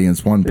listening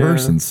audience, one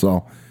person,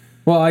 so.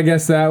 Well, I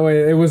guess that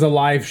way it was a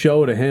live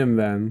show to him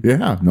then.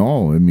 Yeah,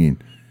 no, I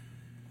mean.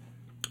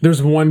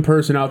 There's one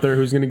person out there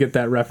who's going to get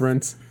that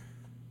reference.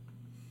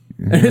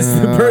 It's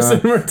the person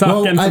we're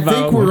talking about. I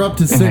think we're up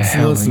to 6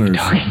 listeners.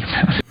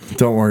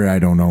 Don't worry, I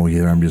don't know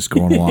either. I'm just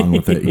going along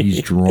with it. He's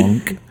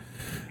drunk.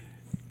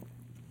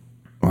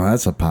 Well,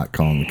 that's a pot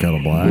calling the kettle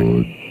black.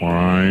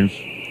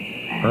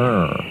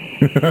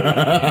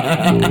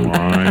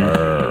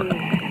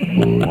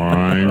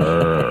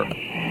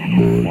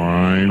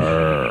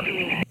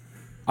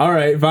 All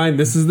right, fine.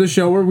 This is the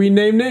show where we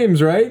name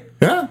names, right?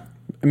 Yeah.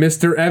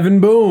 Mr.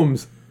 Evan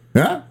Booms.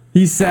 Yeah.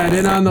 He sat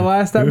in on the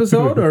last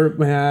episode, or it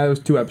was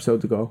 2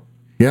 episodes ago.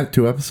 Yeah,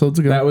 2 episodes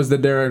ago. That was the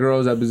Derek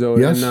Rose episode.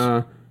 Yes.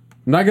 And,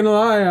 I'm not gonna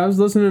lie, I was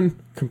listening,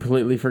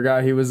 completely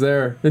forgot he was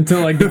there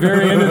until like the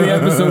very end of the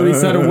episode. He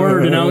said a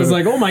word, and I was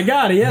like, "Oh my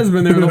god, he has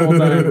been there the whole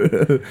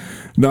time."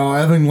 No,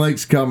 Evan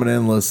likes coming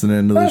in,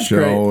 listening to the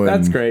show. Great.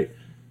 That's great.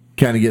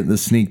 Kind of getting the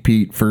sneak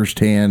peek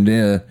firsthand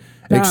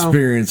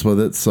experience with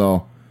it.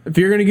 So if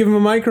you're gonna give him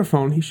a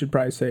microphone, he should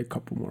probably say a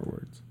couple more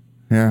words.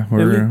 Yeah,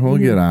 we'll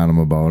get on him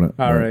about it.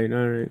 All right.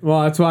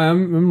 Well, that's why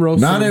I'm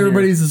roasting. Not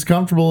everybody's as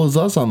comfortable as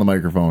us on the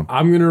microphone.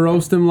 I'm gonna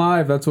roast him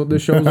live. That's what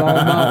this show's all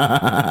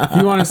about. If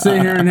you want to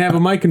sit here and have a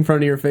mic in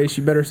front of your face,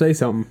 you better say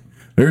something.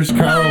 There's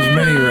Carl's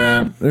mini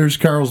rant. There's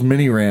Carl's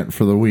mini rant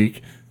for the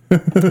week.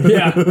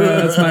 Yeah,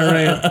 that's my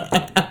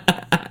rant.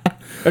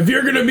 If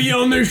you're gonna be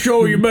on this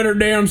show, you better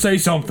damn say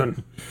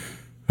something.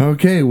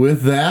 Okay,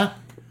 with that,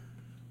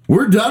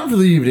 we're done for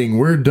the evening.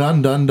 We're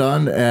done.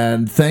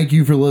 And thank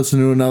you for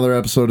listening to another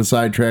episode of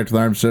Sidetracked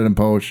with Armstead and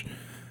Posh.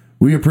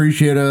 We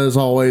appreciate it as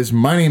always.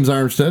 My name's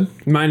Armstead.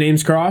 My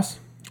name's Cross.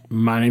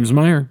 My name's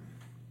Meyer.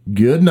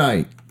 Good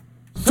night.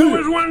 It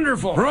was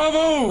wonderful.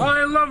 Bravo!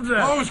 I loved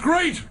that. Oh, it was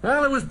great.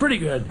 Well, it was pretty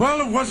good.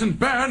 Well, it wasn't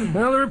bad.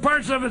 Well, there were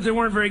parts of it that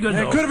weren't very good, It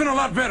though. could have been a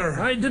lot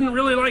better. I didn't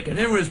really like it.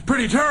 It was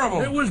pretty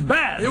terrible. It was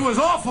bad. It was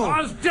awful. It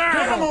was terrible.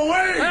 Get him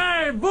away!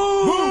 Hey,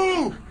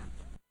 boo! Boo!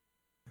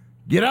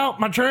 Get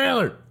out my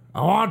trailer.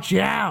 I want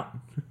you out.